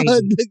nigga is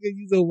crazy. Nigga,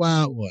 he's a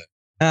wild one.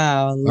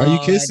 Oh, Lord. Are you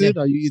kissing?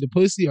 Are you eating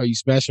pussy? Are you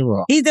smashing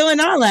raw? He's doing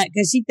all that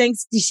because she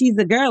thinks she's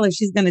a girl if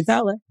she's going to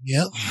tell her.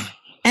 Yep.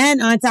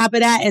 And on top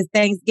of that, it's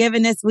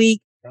Thanksgiving this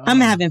week. I'm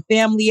having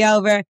family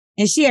over.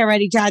 And she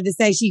already tried to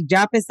say she's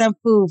dropping some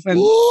food for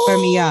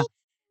me, y'all.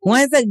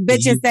 Once a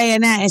bitch is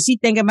saying that and she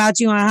think about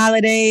you on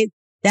holidays,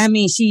 that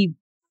means she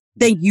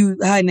think you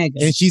her nigga.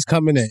 And she's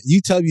coming in.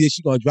 You tell me that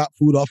she going to drop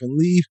food off and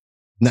leave?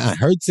 Nah,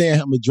 her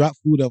saying I'm going to drop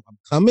food off. I'm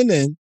coming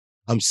in.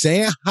 I'm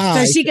saying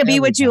hi. So she could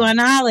be with you on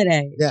the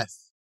holiday. Yes.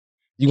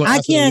 You want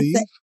I can't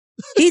say.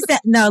 He said,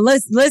 no,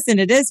 listen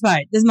to this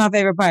part. This is my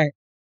favorite part.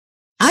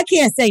 I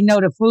can't say no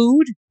to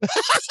food.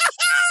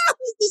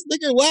 This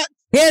nigga what?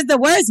 Here's the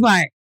worst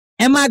part.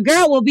 And my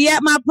girl will be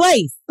at my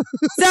place.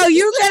 So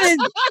you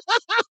gotta.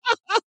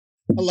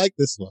 I like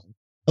this one.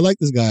 I like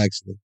this guy,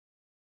 actually.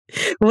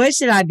 What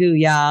should I do,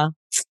 y'all?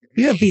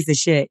 You're a piece of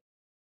shit.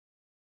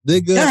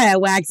 Nigga. Go ahead,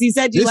 Wax. You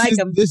said you like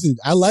him.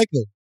 I like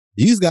him.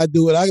 You just gotta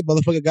do what I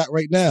motherfucker got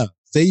right now.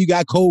 Say you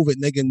got COVID,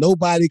 nigga.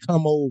 Nobody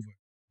come over.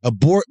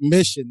 Abort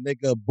mission,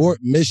 nigga. Abort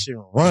mission.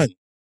 Run.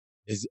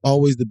 It's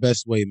always the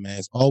best way, man.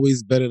 It's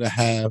always better to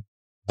have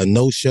a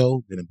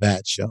no-show than a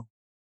bad show.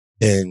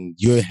 And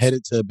you're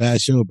headed to a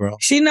bad show, bro.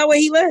 She know where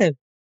he live.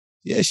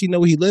 Yeah, she know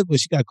where he live, but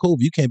she got COVID.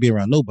 You can't be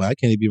around nobody. I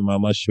can't even be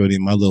around my shorty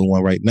and my little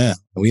one right now.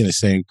 And we in the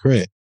same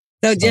crib.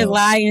 So just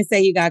lie and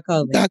say you got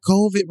COVID. Got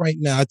COVID right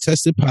now. I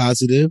tested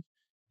positive,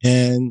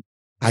 and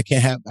I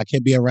can't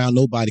be around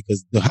nobody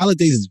because the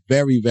holidays is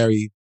very,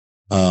 very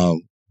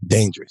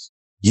dangerous.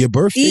 Your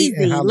birthday.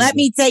 Easy. Let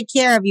me take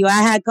care of you.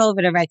 I had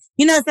COVID already.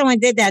 You know, someone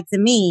did that to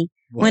me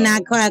when I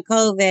caught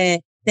COVID.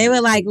 They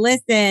were like,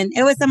 listen,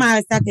 it was somebody I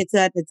was talking to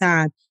at the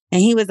time. And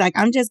he was like,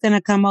 I'm just going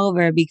to come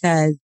over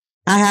because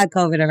I had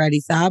COVID already,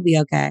 so I'll be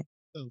okay.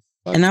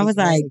 And I was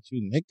like,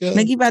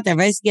 nigga, you about to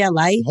risk your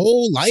life?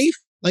 Whole life?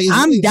 Like,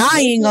 I'm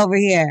dying over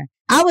here.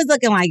 I was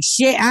looking like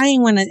shit. I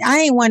ain't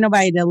want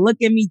nobody to look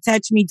at me,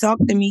 touch me, talk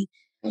to me.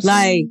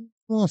 Like,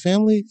 come on,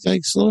 family.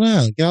 Like, slow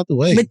down. Get out the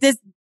way. But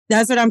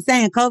that's what I'm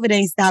saying. COVID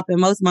ain't stopping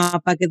most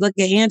motherfuckers. Look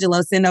at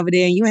Angelo sitting over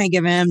there and you ain't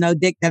giving him no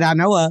dick that I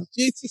know of.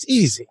 It's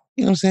easy.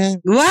 You know what I'm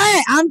saying?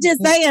 What? I'm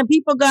just saying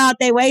people go out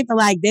their way for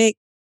like dick,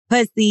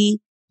 pussy.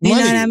 You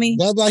know what I mean?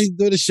 How about he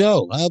do the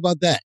show? How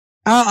about that?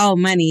 Oh,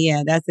 money.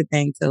 Yeah, that's the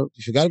thing too.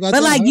 You forgot about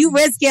that? But like you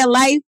risk your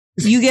life.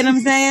 You get what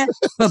I'm saying?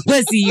 For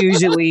pussy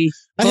usually.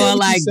 Or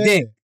like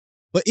dick.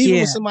 But even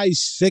when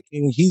somebody's sick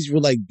and he's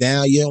real like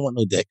down, you don't want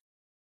no dick.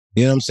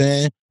 You know what I'm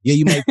saying? Yeah,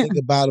 you might think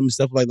about him and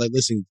stuff like,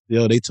 listen,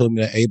 they told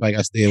me that everybody got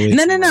to stay away.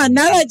 No. Not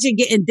that you're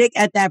getting dick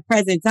at that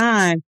present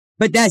time,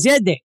 but that's your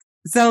dick.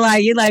 So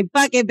like, you're like,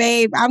 fuck it,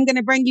 babe. I'm going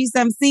to bring you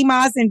some sea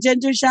moss and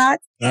ginger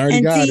shots. I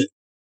already got it.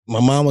 My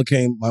mama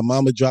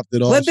dropped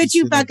it off. What bitch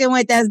you fucking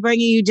with that's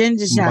bringing you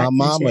ginger shots? My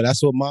mama.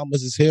 That's what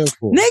mamas is here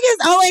for.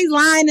 Niggas always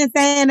lying and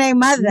saying they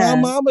mother. My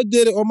mama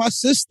did it, or my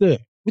sister.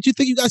 What you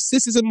think you got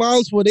sisters and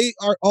moms for? They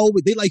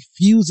like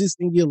fuses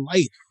in your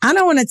life. I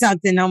don't want to talk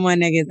to no more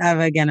niggas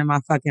ever again in my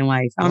fucking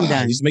life. I'm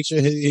done. Just make sure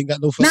he ain't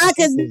got no fucking. Nah,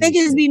 because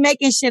niggas be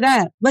making shit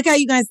up. Look how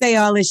you gonna say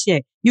all this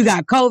shit. You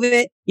got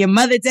COVID, your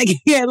mother taking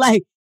care.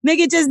 Like,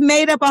 nigga just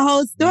made up a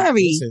whole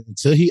story. Listen,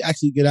 until he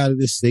actually get out of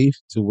this safe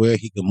to where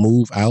he can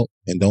move out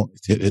and don't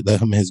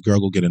let him and his girl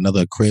go get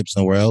another crib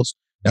somewhere else.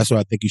 That's what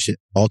I think you should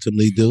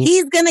ultimately do.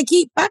 He's gonna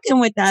keep fucking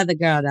with the other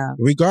girl though.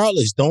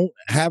 Regardless, don't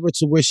have her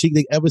to where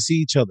they ever see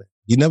each other.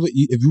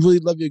 If you really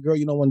love your girl,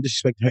 you don't want to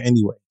disrespect her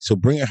anyway. So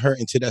bringing her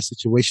into that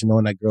situation,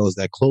 knowing that girl is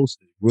that close,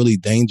 is really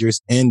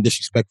dangerous and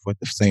disrespectful at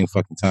the same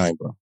fucking time,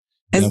 bro.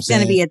 You it's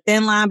gonna be a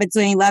thin line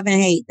between love and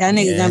hate. That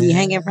nigga's gonna be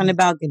hanging from the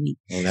balcony.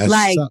 And that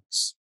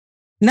sucks.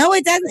 No,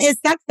 it doesn't. It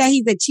sucks that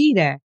he's a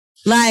cheater.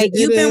 Like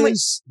you've been with.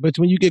 But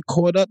when you get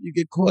caught up,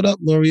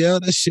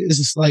 L'Oreal. That shit is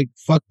just like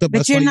fucked up.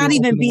 But you're not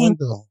even being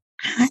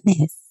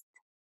honest.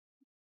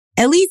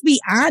 At least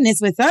be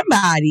honest with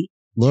somebody.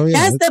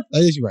 L'Oreal.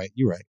 You're right.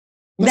 You're right.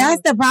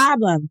 That's the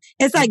problem.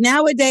 It's like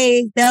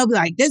nowadays they'll be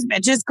like, this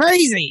bitch is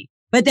crazy.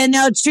 But then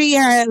they'll treat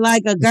her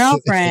like a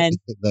girlfriend.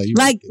 No,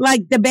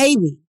 like the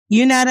baby.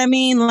 You know what I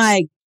mean?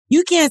 Like,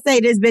 You can't say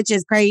this bitch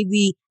is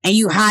crazy and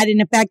you hiding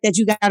the fact that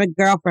you got a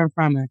girlfriend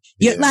from her.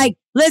 You're like,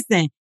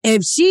 listen,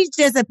 if she's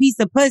just a piece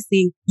of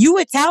pussy, you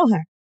would tell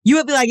her. You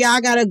would be like, yeah,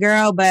 I got a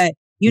girl, but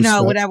you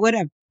know,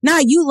 whatever. Nah,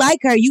 you like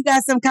her. You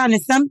got some kind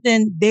of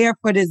something there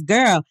for this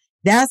girl.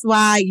 That's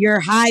why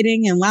you're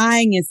hiding and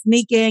lying and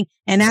sneaking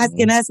and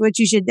asking us what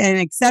you should and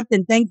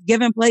accepting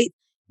Thanksgiving plates.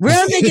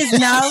 Real niggas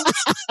know.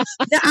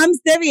 I'm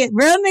serious.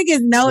 Real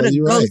niggas know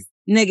the ghost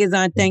niggas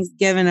on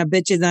Thanksgiving or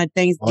bitches on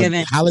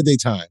Thanksgiving. On holiday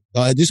time.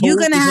 You're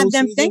going to have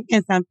them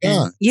thinking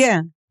something.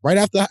 Yeah. Right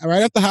after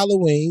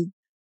Halloween,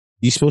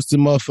 you're supposed to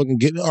motherfucking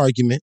get in an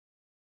argument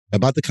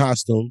about the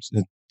costumes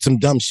and some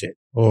dumb shit.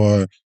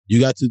 Or you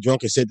got too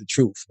drunk and said the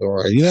truth.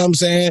 Or, you know what I'm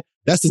saying?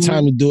 That's the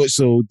time to do it.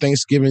 So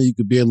Thanksgiving, you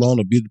could be alone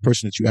or be the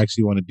person that you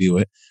actually want to be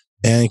with.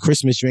 And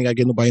Christmas, you ain't got to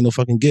get nobody no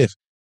fucking gift.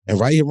 And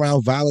right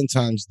around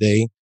Valentine's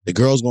Day, the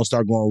girls going to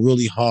start going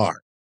really hard.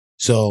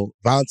 So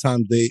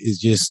Valentine's Day is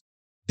just,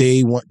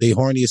 they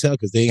horny as hell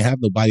because they ain't have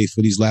nobody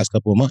for these last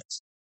couple of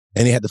months.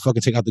 And they had to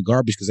fucking take out the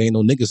garbage because there ain't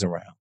no niggas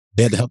around.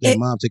 They had to help their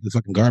mom take the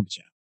fucking garbage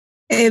out.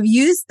 If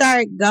you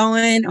start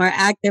going or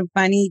acting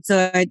funny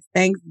towards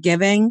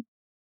Thanksgiving,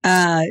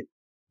 don't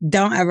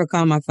ever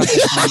call my fucking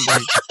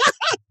phone.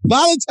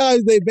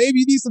 Valentine's Day, baby,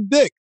 you need some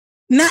dick.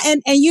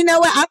 And you know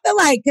what? I feel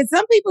like, because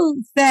some people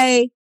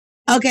say,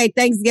 okay,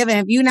 Thanksgiving,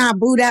 if you're not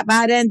booed up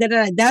by then,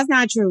 that's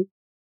not true.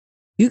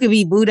 You could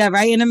be booed up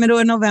right in the middle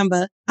of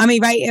November. I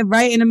mean,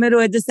 right in the middle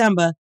of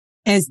December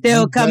and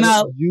still come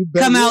out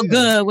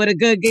good with a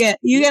good gift.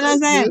 You get what I'm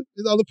saying?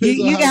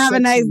 You can have a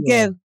nice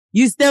gift.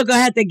 You still gonna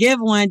have to give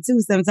one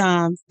too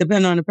sometimes,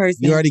 depending on the person.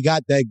 You already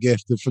got that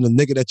gift from the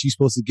nigga that you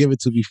supposed to give it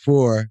to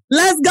before.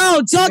 Let's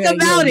go. Talk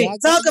about it.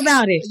 Talk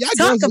about it.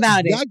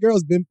 Y'all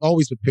girls been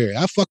always prepared.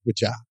 I fuck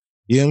with y'all.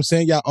 You know what I'm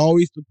saying? Y'all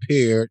always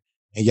prepared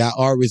and y'all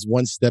always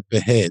one step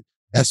ahead.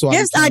 That's why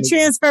gifts are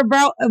transfer,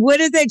 bro. What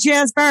is it?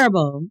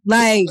 Transferable.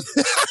 Like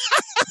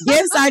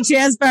gifts are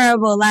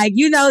transferable. Like,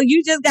 you know,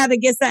 you just got to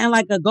get something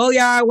like a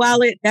Goyard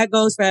wallet that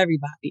goes for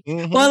everybody,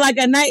 or like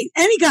a nice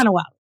any kind of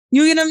wallet.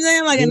 You get what I'm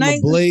saying? Like give a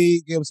nice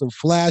blade, give him some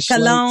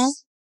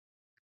flashlights.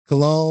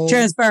 Cologne.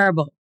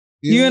 Transferable.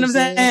 You know what I'm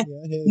saying?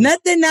 Yeah.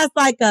 Nothing that's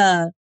like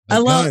a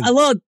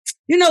little,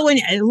 you know, when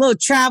a little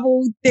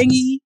travel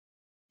thingy.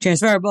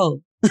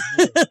 Transferable.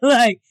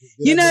 Like,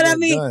 you know what I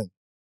mean?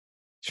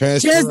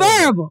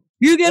 Transferable.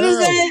 You get what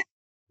I'm saying?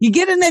 You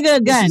get a nigga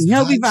a gun,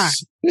 he'll be fine.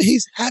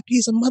 He's happy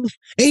as a motherfucker.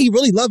 Hey, he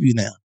really love you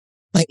now.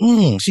 Like,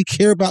 she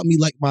care about me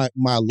like my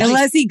life.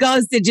 Unless he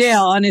goes to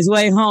jail on his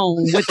way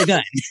home with the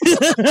gun.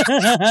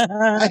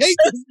 I hate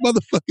this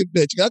motherfucking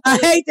bitch. I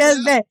hate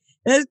this bitch.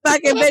 This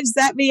fucking bitch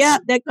set me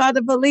up. They called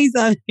the police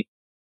on me.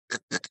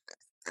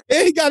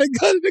 And he got a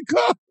gun in the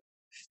car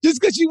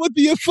just because you went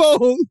to your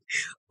phone.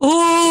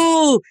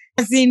 Ooh,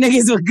 I see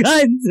niggas with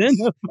guns in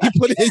the He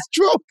put in his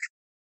trunk.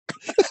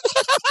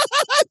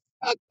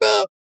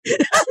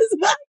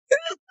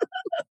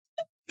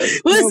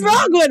 What's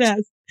wrong with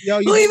us? Yo,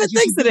 who even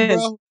thinks of this?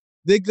 Bro?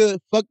 Nigga,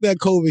 fuck that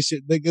COVID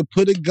shit. Nigga,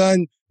 put a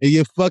gun in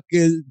your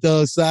fucking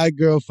side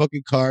girl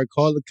fucking car.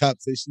 Call the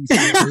cops. Say she's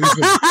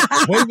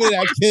waving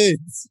at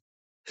kids.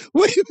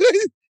 Wait a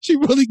minute. She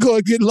really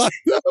going to get locked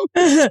up.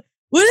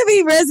 What if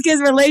he risk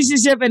his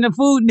relationship and the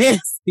food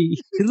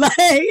nasty?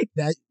 Like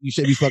that, you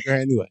should be fucking her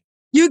anyway.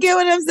 You get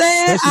what I'm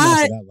saying? Especially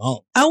not for that long.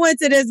 I went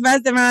to this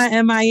restaurant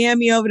in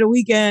Miami over the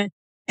weekend,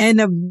 and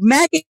the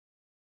mac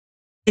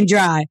and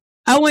dry.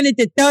 I wanted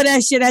to throw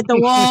that shit at the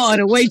wall or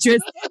the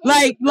waitress.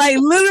 Like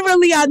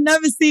literally, I've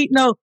never seen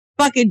no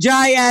fucking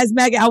dry ass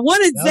mac. I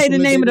wanted to say the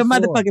name of the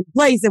motherfucking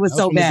place. It was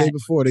so bad. The day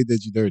before they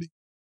did you dirty.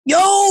 Yo,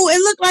 it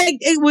looked like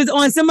it was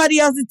on somebody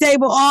else's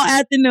table all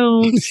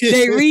afternoon.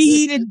 They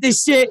reheated the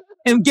shit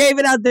and gave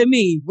it out to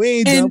me.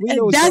 We know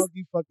what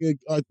soggy fucking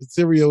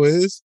cereal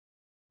is.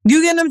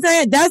 You get what I'm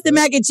saying? That's the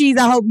mac and cheese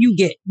I hope you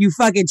get, you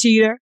fucking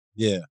cheater.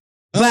 Yeah.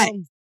 But,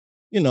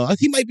 you know,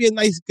 he might be a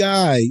nice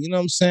guy. You know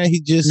what I'm saying? He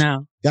just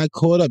got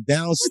caught up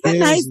downstairs.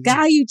 He's a nice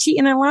guy. You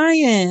cheating and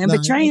lying and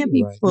betraying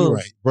people. You're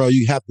right. Bro,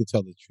 you have to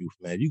tell the truth,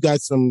 man. You got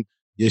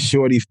your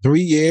shorty 3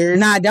 years.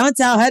 Nah, don't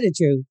tell her the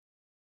truth.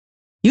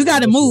 You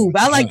got to move.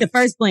 I like the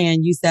first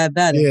plan you said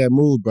better. Yeah,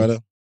 move, brother.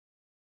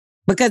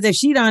 Because if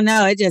she don't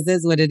know, it just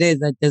is what it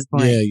is at this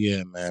point.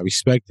 Yeah, man.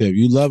 Respect her. If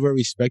you love her,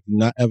 respect her.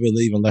 Not ever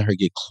even let her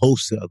get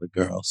close to other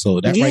girls. So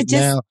that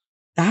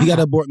now, you got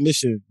to abort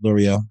mission,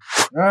 L'Oreal.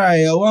 All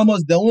right, we're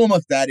almost done. We're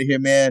almost out of here,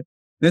 man.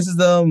 This is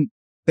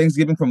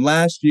Thanksgiving from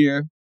last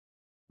year.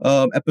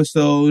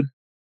 Episode.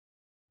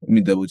 Let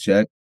me double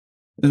check.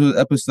 This was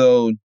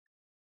episode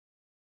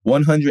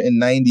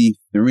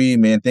 193,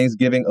 man.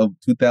 Thanksgiving of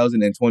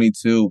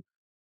 2022.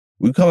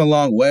 We've come a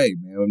long way,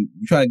 man.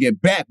 We're trying to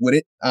get back with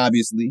it,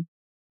 obviously.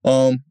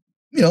 You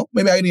know,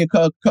 maybe I need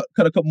to cut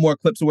a couple more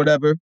clips or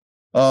whatever.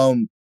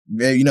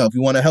 You know, if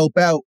you want to help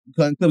out,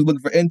 clips looking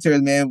for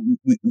interns, man,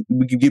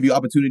 we can give you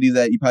opportunities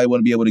that you probably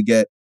wouldn't be able to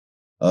get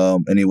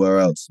anywhere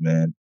else,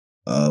 man.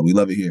 We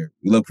love it here.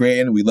 We love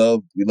creating. We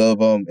love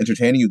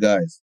entertaining you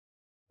guys.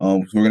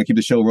 So we're gonna keep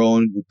the show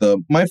rolling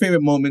with my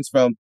favorite moments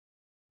from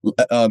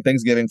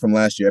Thanksgiving from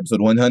last year,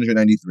 episode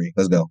 193.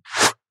 Let's go.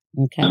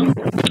 Okay.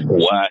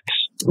 Wax,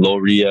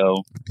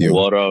 L'Oreal, Yo.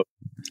 what up?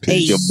 Hey.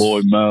 It's your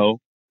boy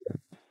Mel.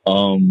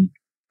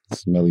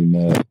 Smelly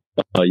Mel.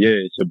 Yeah,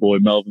 it's your boy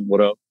Melvin.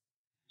 What up?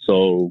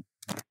 So,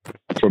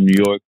 from New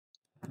York.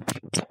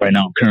 Right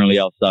now, I'm currently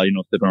outside,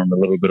 sipping on a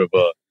little bit of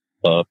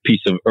a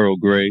piece of Earl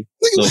Grey,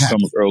 little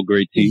crumb of Earl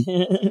Grey tea.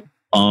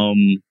 But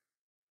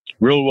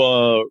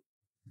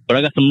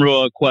I got some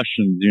real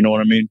questions. You know what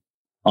I mean?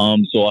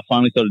 So I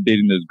finally started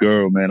dating this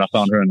girl, man. I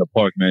found her in the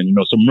park, man.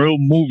 Some real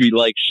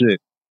movie-like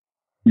shit.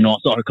 I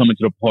saw her coming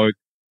to the park.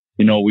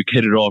 We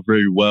hit it off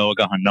very well. I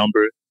got her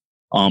number.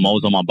 I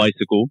was on my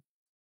bicycle.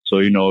 So,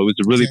 it was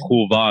a really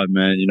cool vibe,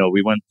 man.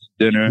 We went to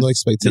dinner. No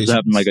expectations. This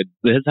happened like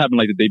the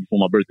day before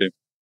my birthday,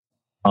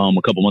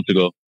 a couple months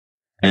ago.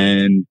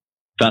 And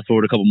fast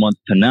forward a couple months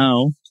to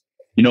now,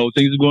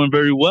 things are going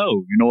very well.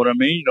 You know what I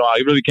mean?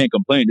 I really can't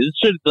complain. This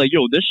shit is like,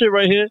 this shit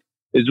right here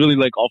is really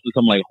like off of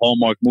some like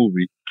Hallmark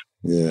movie.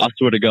 Yeah. I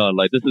swear to God,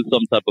 like this is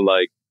some type of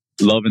like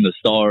Love in the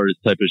Stars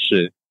type of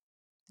shit.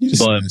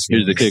 But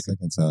here's the kicker.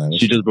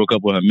 She just broke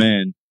up with her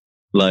man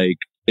like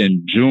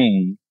in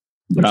June,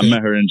 but I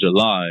met her in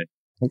July.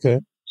 Okay.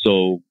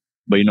 So,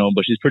 but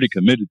she's pretty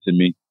committed to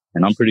me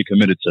and I'm pretty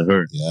committed to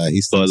her. Yeah,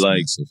 he's still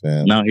expensive,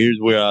 fam. Now here's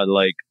where I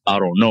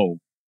don't know.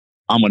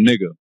 I'm a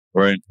nigga,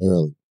 right?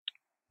 Really?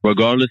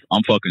 Regardless,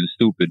 I'm fucking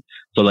stupid.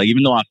 So like,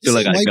 even though I feel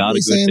like I got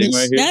a good thing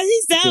right here, He I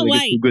feel sound like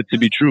white. it's too good to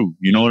be true.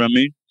 You know what I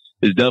mean?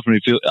 It's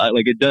definitely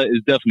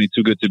it's definitely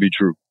too good to be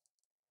true.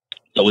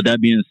 So with that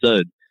being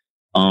said,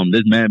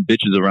 there's man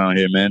bitches around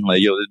here, man.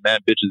 Like, there's man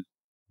bitches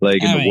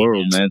like in the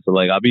world, man. So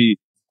like, I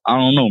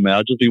don't know, man.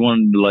 I just be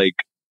wanting to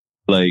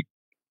like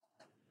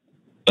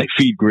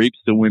feed grapes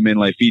to women,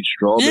 like feed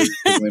strawberries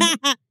to women.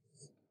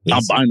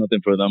 Not buy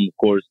nothing for them, of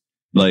course.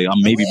 Like I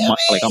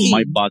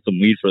might buy some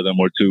weed for them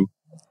or two.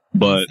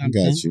 But I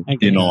got you. I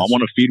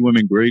want to feed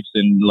women grapes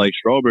and like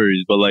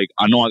strawberries, but like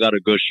I know I got a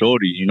good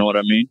shorty, you know what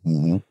I mean?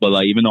 Mm-hmm. But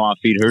like even though I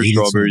feed her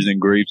strawberries and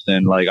grapes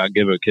and like I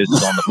give her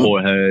kisses on the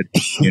forehead,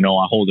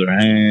 I hold her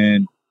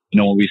hand,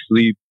 when we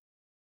sleep.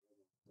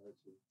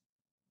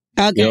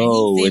 Okay.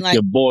 Yo, it's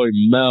your boy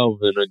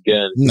Melvin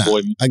again.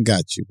 I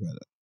got you,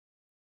 brother.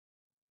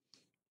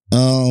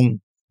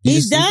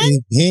 He's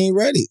done? He ain't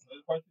ready.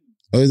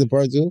 Oh, is it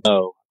part 2?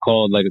 Oh,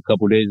 called like a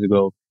couple days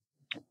ago.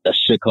 That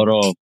shit cut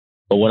off.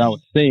 But what I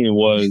was saying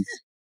was,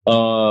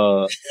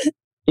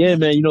 yeah,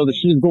 man, the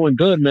shit is going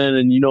good, man.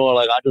 And,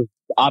 like,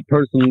 I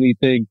personally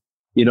think,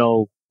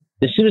 the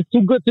shit is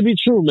too good to be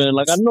true, man.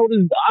 Like, I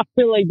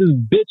feel like this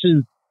bitch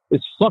is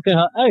fucking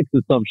her ex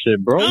or some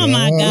shit, bro. Oh,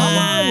 my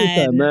God. With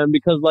that, man,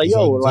 because, like,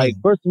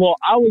 first of all,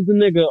 I was the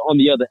nigga on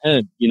the other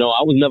end.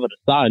 I was never the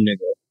side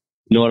nigga.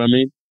 You know what I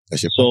mean?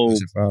 So,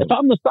 if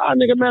I'm the side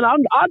nigga, man, I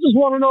just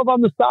want to know if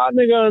I'm the side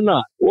nigga or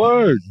not.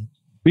 Word.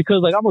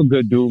 Because, like, I'm a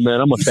good dude, man.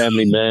 I'm a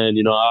family man.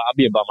 I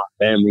be about my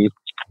family.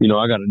 I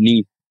got a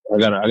niece. I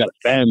got a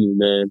family,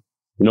 man.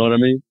 You know what I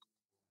mean?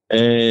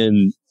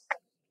 And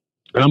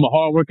I'm a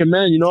hardworking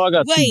man. I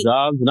got 2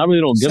 jobs, and I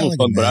really don't give a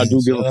fuck, but I do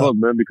give a fuck,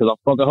 man, because I'm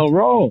fucking her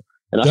raw.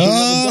 And I should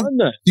have never done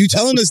that. You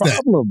telling us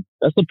that?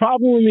 That's the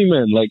problem with me,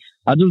 man. Like,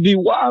 I just be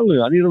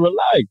wilding. I need to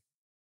relax.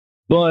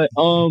 But,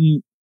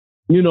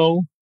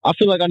 I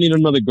feel like I need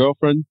another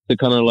girlfriend to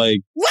kind of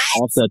like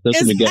offset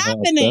this and to get her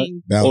upset.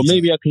 Or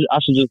maybe I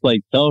should just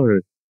like tell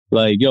her,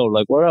 like, yo,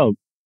 like, what up?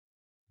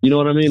 You know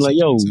what I mean? Like,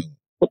 yo,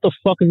 what the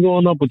fuck is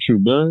going up with you,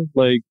 man?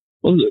 Like,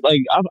 I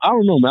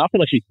don't know, man. I feel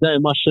like she's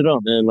setting my shit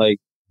up, man. Like,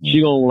 she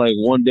gonna like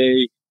one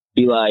day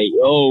be like,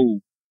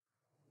 yo,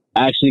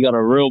 I actually got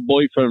a real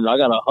boyfriend. I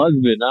got a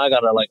husband. I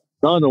got a like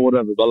son or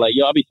whatever. But like,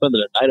 yo, I be spending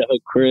the night at her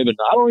crib, and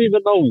I don't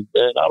even know,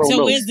 man. I don't know.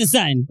 So where's the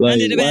son? Like,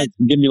 Under the bed?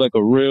 Give me like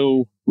a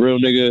real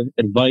nigga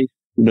advice.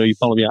 You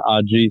follow me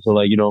on IG, so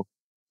like,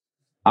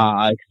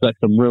 I expect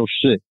some real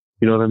shit.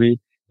 You know what I mean?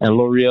 And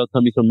L'Oreal,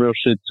 tell me some real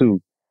shit too.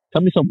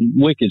 Tell me some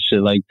wicked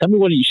shit. Like, tell me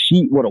what a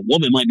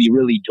woman might be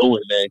really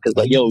doing, man. Cause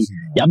like, yo,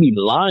 y'all be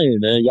lying,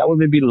 man. Y'all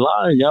women be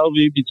lying. Y'all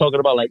be talking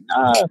about like,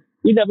 nah,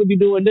 you never be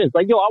doing this.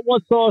 Like, yo, I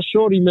once saw a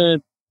shorty,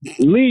 man,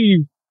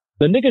 leave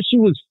the nigga she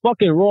was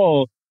fucking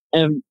raw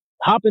and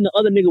hop in the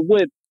other nigga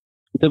whip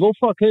to go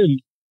fuck him.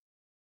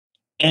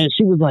 And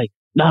she was like,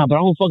 nah, but I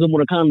don't fuck him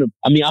with a condom.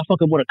 I mean, I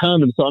fuck him with a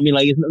condom. So, I mean,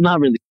 like, it's not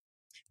really.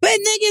 But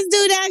niggas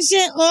do that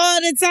shit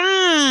all the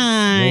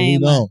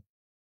time. No.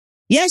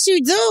 Yes,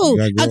 you do.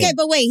 Okay,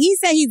 but wait, he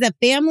said he's a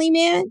family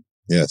man?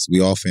 Yes,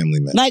 we all family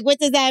men. Like, what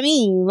does that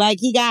mean? Like,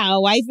 he got a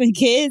wife and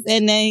kids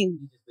and then... He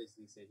just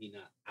basically said he's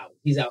not out.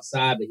 He's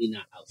outside, but he's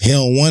not outside. He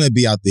don't want to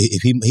be out there.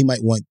 If he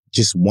might want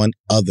just one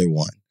other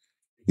one.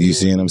 You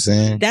see what I'm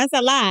saying? That's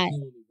a lot.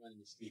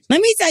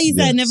 Let me tell you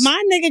something. If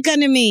my nigga come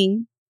to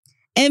me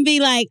and be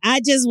like, I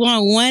just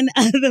want one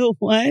other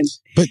one,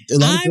 but a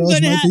lot of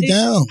girls might be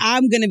down.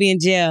 I'm going to be in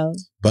jail.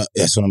 But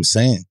that's what I'm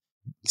saying.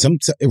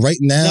 Right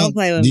now,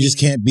 you just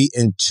can't be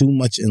too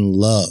much in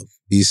love.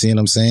 You see what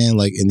I'm saying?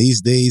 Like in these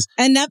days.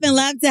 And nothing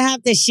left to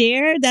have to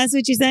share? That's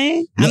what you're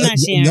saying? I'm not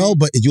sharing. No,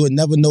 but you would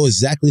never know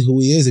exactly who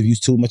he is if you're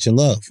too much in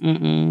love.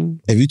 Mm-mm.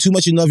 If you're too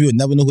much in love, you would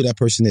never know who that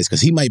person is.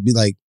 Because he might be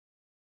like,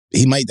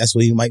 that's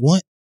what he might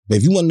want. But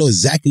if you want to know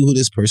exactly who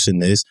this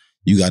person is,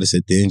 you got to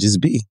sit there and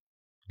just be.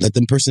 Let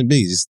them person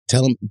be. Just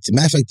tell them.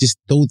 Matter of fact, just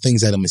throw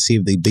things at them and see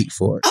if they bait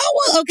for it. Oh,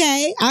 well,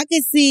 okay. I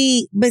can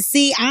see, but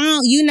see, I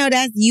don't, you know,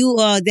 that's you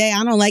all day.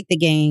 I don't like the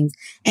games.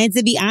 And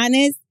to be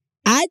honest,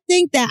 I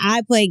think that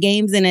I play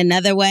games in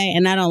another way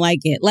and I don't like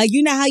it. Like,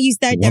 you know how you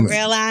start to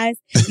realize?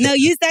 No,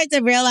 you start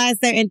to realize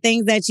certain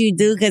things that you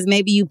do because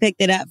maybe you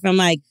picked it up from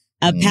like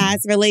a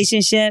past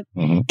relationship.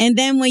 And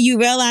then when you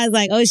realize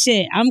like, oh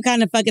shit, I'm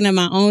kind of fucking up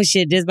my own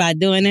shit just by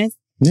doing this.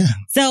 Yeah.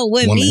 So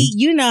with me,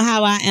 you know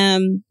how I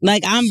am.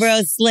 Like, I'm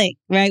real slick,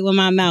 right, with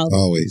my mouth.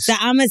 Always. So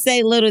I'm going to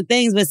say little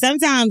things, but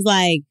sometimes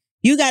like,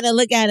 you got to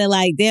look at it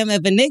like, damn, if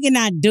a nigga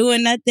not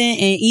doing nothing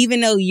and even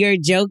though you're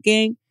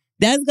joking,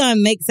 that's going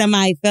to make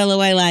somebody feel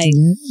away like,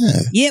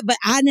 yeah, but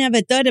I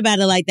never thought about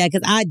it like that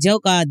because I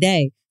joke all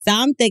day. So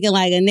I'm thinking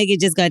like a nigga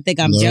just going to think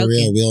I'm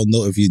joking. We don't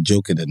know if you're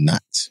joking or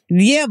not.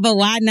 Yeah, but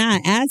why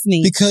not? Ask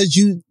me. Because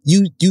you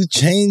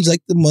change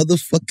like the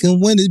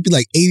motherfucking wind. It'd be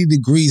like 80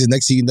 degrees and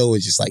next thing you know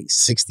it's just like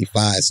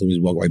 65. So we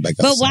just walk right back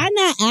outside. But why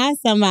not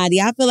ask somebody?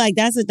 I feel like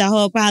that's what the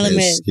whole problem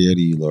is. Scared of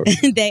you, Laura.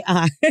 They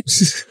are.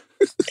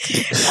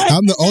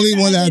 I'm the only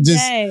one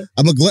that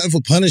I'm a glutton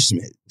for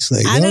punishment. It's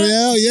like,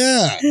 L'Oreal,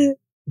 yeah.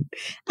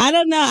 I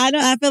don't know.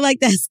 I feel like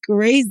that's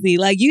crazy.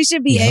 Like, you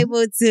should be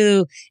able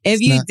to,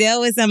 if you deal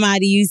with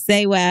somebody, you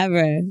say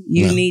whatever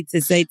you need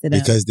to say to them.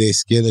 Because they're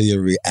scared of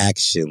your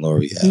reaction,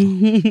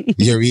 L'Oreal.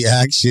 Your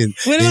reaction.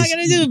 What am I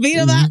going to do? Beat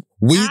them up?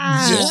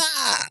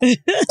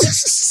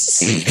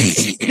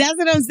 That's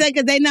what I'm saying,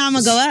 because they know I'm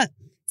going to go up.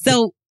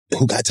 So,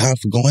 who got time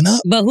for going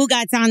up? But who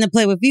got time to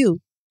play with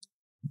you?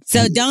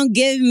 So don't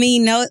give me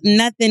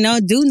nothing.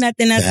 Don't do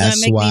nothing that's going to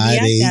make me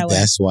react that way.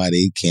 That's why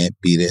they can't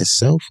be their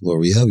self,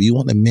 L'Oreal. You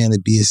want a man to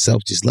be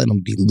himself, just let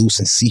him be loose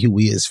and see who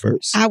he is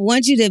first. I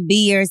want you to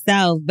be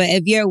yourself. But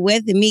if you're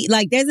with me,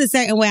 like there's a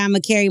certain way I'm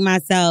going to carry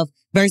myself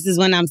versus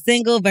when I'm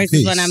single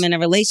versus when I'm in a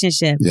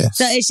relationship. Yes.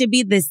 So it should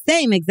be the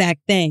same exact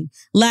thing.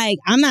 Like,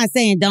 I'm not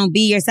saying don't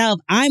be yourself.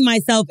 I'm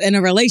myself in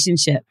a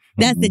relationship.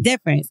 That's the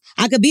difference.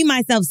 I could be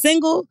myself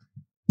single.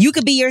 You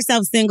could be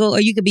yourself single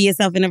or you could be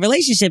yourself in a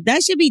relationship.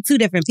 That should be two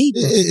different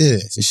people. It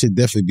is. It should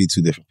definitely be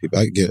two different people.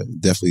 I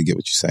definitely get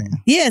what you're saying.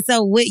 Yeah.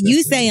 So what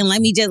you saying,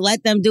 let me just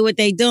let them do what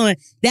they doing.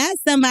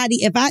 That's somebody,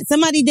 if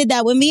somebody did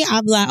that with me,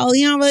 I'd be like, oh,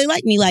 he don't really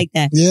like me like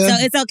that. Yeah.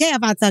 So it's okay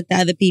if I talk to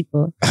other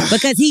people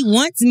because he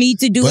wants me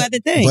to do other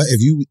things. But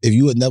if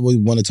you would never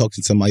want to talk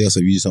to somebody else,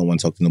 if you just don't want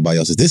to talk to nobody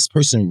else, if this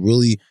person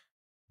really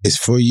is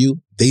for you,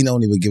 they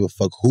don't even give a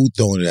fuck who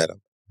throwing it at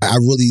them. I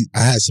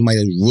had somebody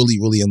that was really,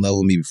 really in love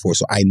with me before,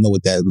 so I know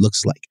what that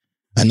looks like.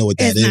 I know what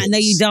that is. No,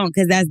 you don't,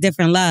 because that's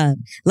different love.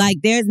 Like,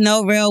 there's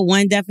no real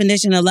one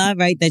definition of love,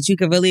 right, that you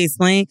could really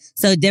explain.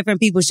 So different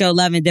people show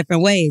love in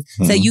different ways.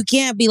 So you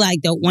can't be like,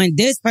 when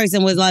this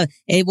person was love,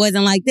 it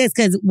wasn't like this.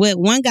 Because with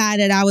one guy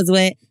that I was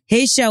with,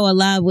 his show of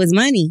love was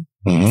money.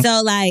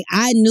 So, like,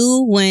 I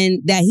knew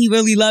that he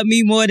really loved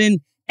me more than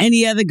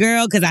any other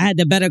girl because I had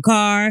the better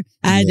car.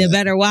 I had the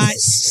better watch.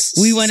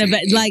 We want to,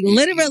 like,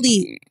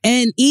 literally.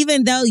 And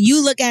even though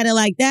you look at it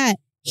like that,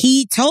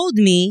 he told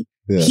me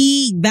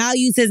he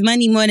values his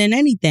money more than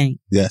anything.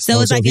 Yes. So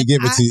it's like, if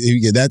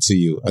he get that to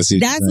you, I see.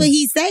 That's what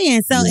he's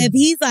saying. So if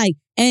he's like,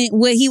 and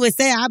what he would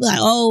say, I'd be like,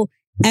 oh,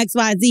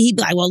 XYZ. He'd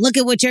be like, well, look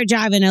at what you're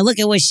driving and look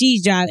at what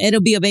she's driving. It'll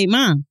be a baby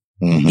mom.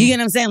 You get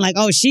what I'm saying? Like,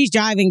 oh, she's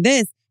driving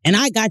this and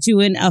I got you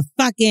in a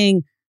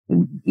fucking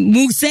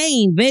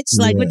Musain, bitch.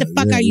 Like, what the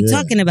fuck are you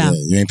talking about?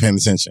 You ain't paying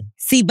attention.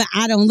 See, but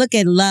I don't look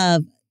at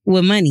love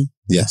with money.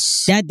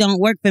 Yes. That don't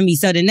work for me.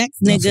 So the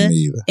next nigga,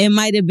 it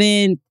might have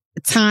been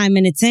time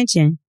and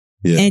attention.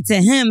 Yeah. And to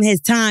him,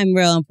 his time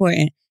real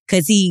important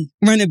because he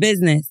run a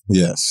business.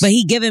 Yes. But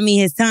he giving me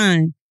his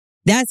time.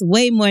 That's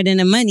way more than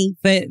the money.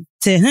 But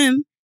to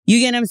him, you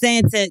get what I'm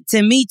saying?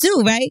 To me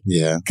too, right?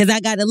 Yeah. Because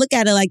I got to look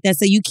at it like that.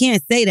 So you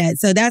can't say that.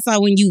 So that's why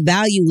when you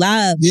value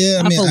love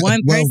for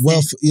one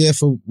person.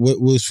 For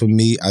what was for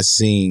me, I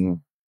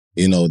seen,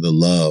 the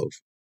love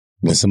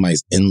when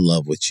somebody's in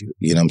love with you.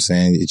 You know what I'm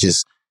saying? It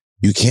just,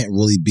 you can't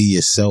really be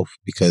yourself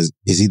because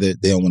it's either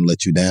they don't want to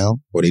let you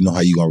down or they know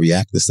how you're going to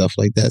react to stuff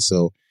like that.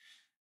 So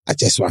I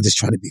just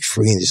try to be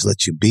free and just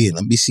let you be and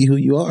let me see who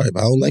you are. If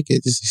I don't like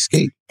it, just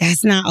escape.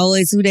 That's not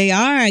always who they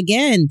are.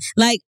 Again,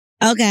 like,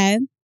 okay.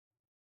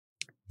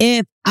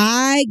 If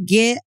I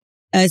get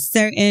a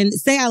certain,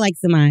 say I like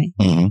somebody,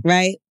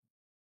 right?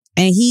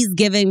 And he's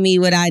giving me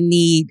what I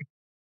need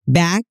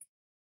back,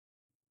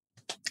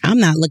 I'm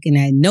not looking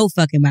at no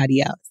fucking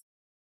body else.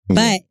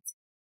 But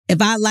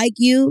if I like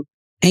you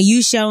and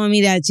you showing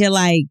me that you're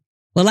like,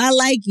 well, I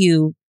like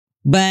you,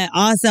 but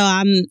also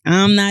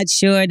I'm not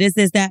sure this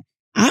is that,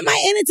 I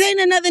might entertain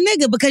another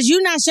nigga because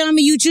you're not showing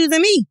me you choosing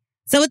me.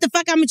 So what the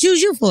fuck I'm gonna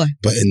choose you for?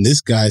 But in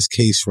this guy's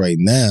case right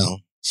now,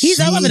 he's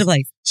all over the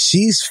place.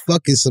 She's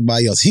fucking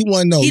somebody else. He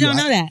want to know. He don't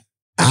know that.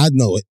 I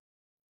know it.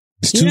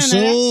 It's too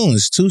soon.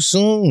 It's too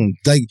soon.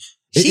 Like,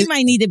 She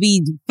might need to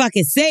be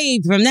fucking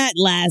saved from that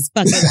last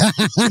fucking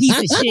piece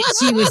of shit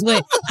she was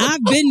with.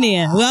 I've been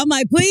there. Well, I'm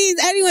like, please,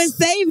 anyone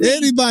save me.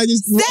 Anybody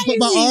just put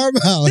my arm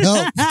out.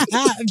 Help.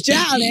 I'm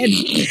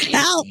drowning.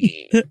 Help.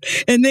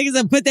 And niggas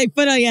will put their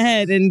foot on your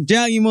head and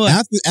drown you more.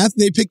 After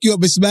they pick you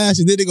up and smash,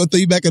 and then they're going to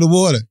throw you back in the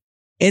water.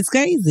 It's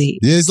crazy.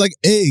 Yeah, it's like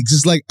eggs.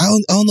 It's like, I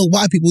don't know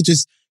why people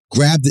just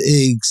grab the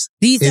eggs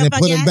and then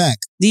put them back.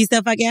 Do you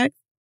still fuck your ex?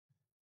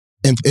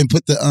 And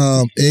put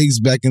the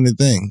eggs back in the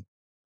thing.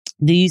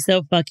 Do you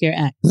still fuck your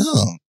ex?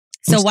 No.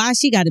 So why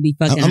she got to be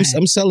fucking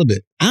I'm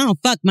celibate. I don't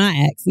fuck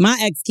my ex. My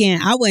ex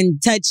can't. I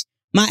wouldn't touch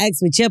my ex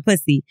with your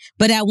pussy.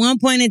 But at one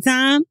point in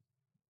time,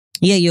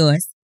 yeah,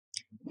 yours.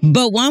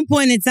 But one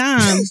point in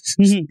time,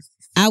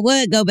 I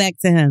would go back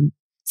to him.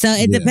 So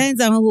it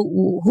depends on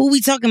who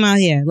we talking about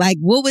here. Like,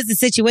 what was the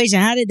situation?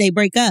 How did they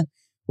break up?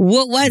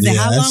 What was it?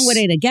 How long were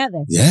they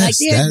together? Yes, like,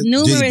 there's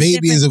numerous the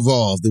baby is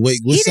involved. He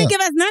didn't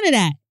give us none of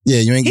that. Yeah,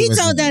 you ain't. He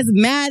told us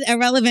mad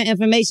irrelevant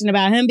information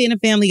about him being a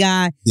family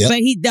guy, but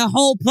the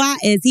whole plot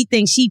is he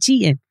thinks she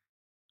cheating,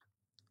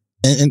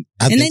 and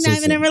they're not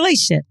even in a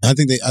relationship. I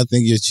think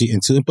you're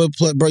cheating too. But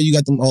bro, you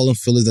got them all in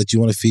feelings that you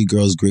want to feed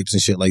girls grapes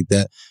and shit like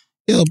that.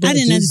 Yo, bro, I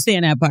didn't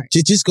understand that part.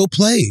 Just go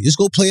play. Just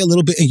go play a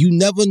little bit, and you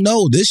never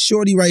know. This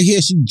shorty right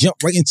here, she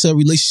jumped right into a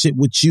relationship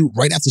with you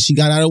right after she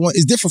got out of one.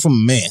 It's different from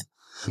a man.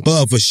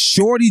 But if a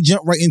shorty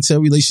jump right into a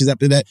relationship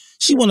after that,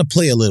 she want to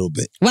play a little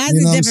bit. Why is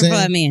it different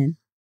for a man?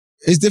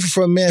 It's different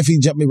for a man if he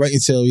jumped me right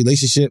into a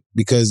relationship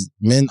because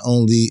men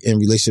only in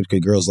relationships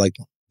because girls like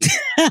them.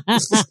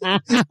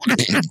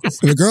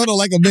 If a girl don't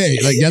like a man,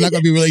 like, you're not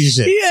going to be in a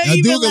relationship. A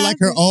dude can like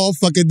her all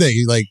fucking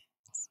day. Like,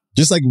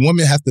 just like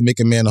women have to make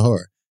a man a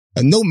whore.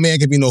 And no man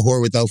can be no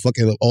whore without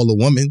fucking all the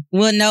women.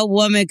 Well, no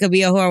woman could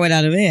be a whore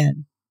without a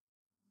man.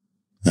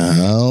 I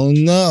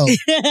don't know.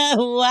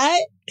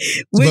 What?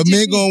 But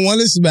men gonna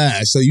want to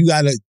smash. So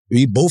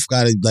we both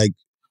gotta like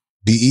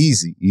be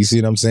easy. You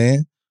see what I'm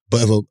saying?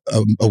 But if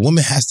a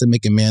woman has to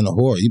make a man a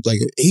whore, you be like,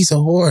 he's a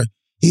whore.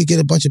 He get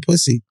a bunch of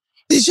pussy.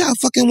 This y'all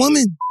fucking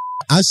woman.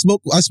 I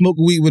smoke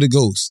weed with a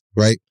ghost,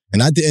 right?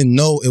 And I didn't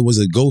know it was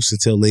a ghost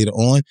until later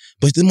on.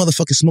 But the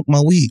motherfucker smoked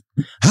my weed.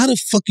 How the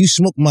fuck you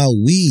smoke my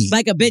weed?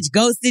 Like a bitch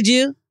ghosted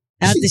you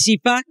after she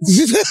fucked?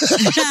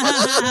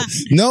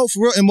 No,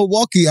 for real. In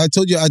Milwaukee, I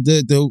told you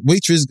the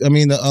waitress, the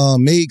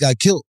maid got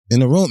killed in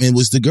the room. And it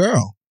was the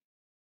girl.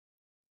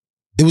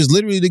 It was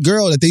literally the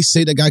girl that they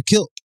say that got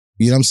killed.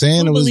 You know what I'm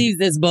saying? Who believes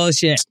this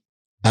bullshit?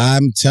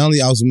 I'm telling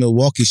you, I was in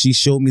Milwaukee. She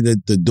showed me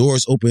the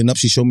doors opening up.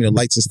 She showed me the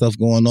lights and stuff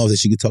going off that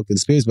she could talk to the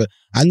spirits. But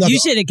I know you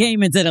should have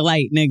came into the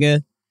light,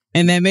 nigga.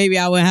 And then maybe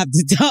I wouldn't have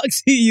to talk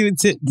to you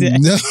today.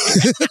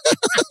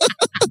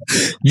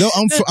 No,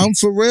 I'm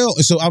for real.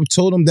 So I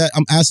told them that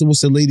I'm asking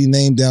what's the lady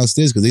name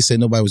downstairs because they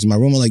said nobody was in my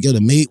room. I'm like, yo, the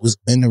maid was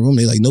in the room.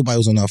 They like nobody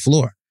was on our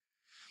floor.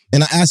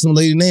 And I asked them the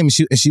lady name,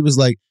 and she was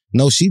like,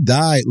 no, she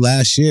died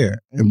last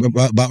year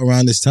about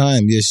around this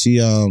time. Yeah, she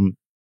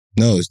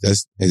no,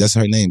 that's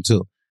her name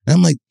too. And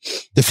I'm like,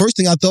 the first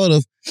thing I thought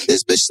of,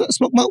 this bitch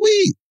smoked my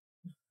weed.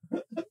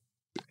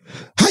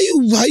 How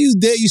you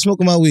dare you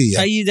smoking my weed?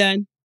 Are you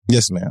done?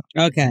 Yes, ma'am.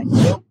 Okay.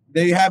 Well,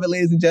 there you have it,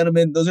 ladies and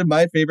gentlemen. Those are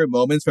my favorite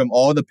moments from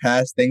all the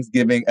past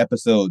Thanksgiving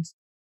episodes.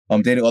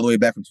 I'm dating all the way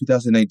back from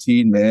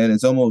 2019, man.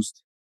 It's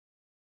almost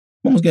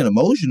getting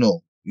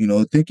emotional,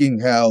 thinking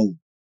how,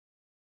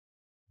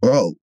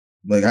 bro,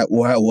 like how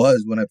I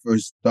was when I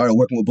first started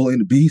working with Bully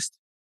and the Beast.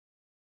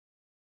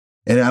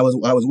 And I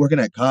was working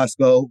at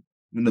Costco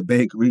in the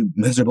bakery,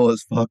 miserable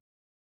as fuck.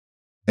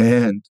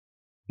 And,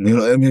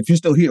 if you're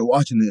still here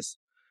watching this,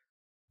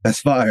 that's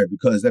fire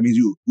because that means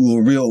you were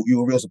a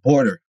real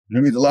supporter.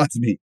 It means a lot to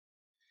me.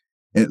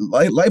 And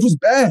life was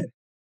bad,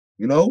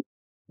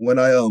 when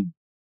I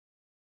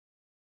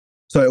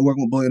started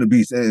working with Bully and the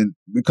Beast. And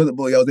because of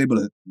Bully, I was able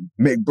to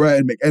make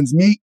bread, make ends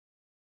meet,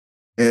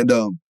 and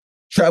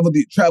travel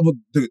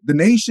the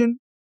nation,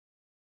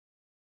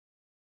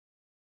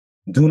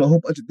 doing a whole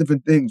bunch of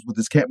different things with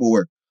this camera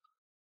work.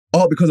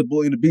 All because of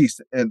Bully and the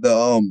Beast and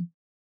the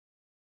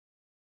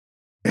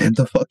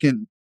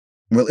fucking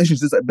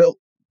relationships I built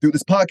through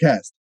this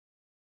podcast.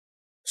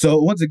 So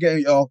once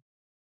again, y'all,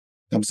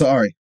 I'm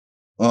sorry.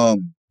 I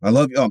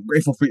love y'all. I'm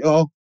grateful for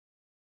y'all.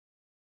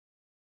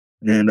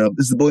 And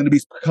this is the Bully and the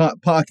Beast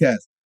podcast.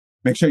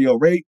 Make sure y'all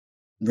rate,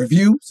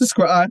 review,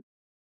 subscribe.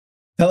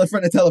 Tell a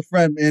friend to tell a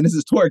friend, man. This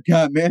is Twerk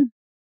God, man.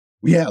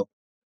 We out.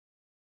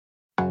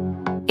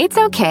 It's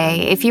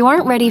okay if you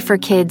aren't ready for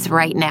kids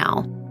right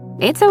now.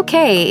 It's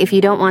okay if you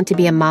don't want to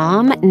be a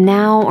mom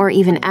now or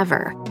even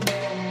ever.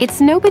 It's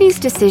nobody's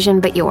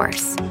decision but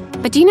yours.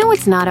 But do you know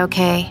what's not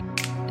okay?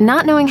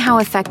 Not knowing how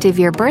effective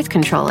your birth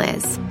control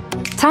is.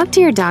 Talk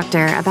to your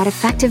doctor about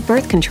effective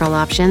birth control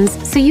options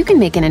so you can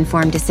make an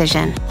informed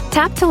decision.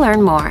 Tap to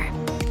learn more.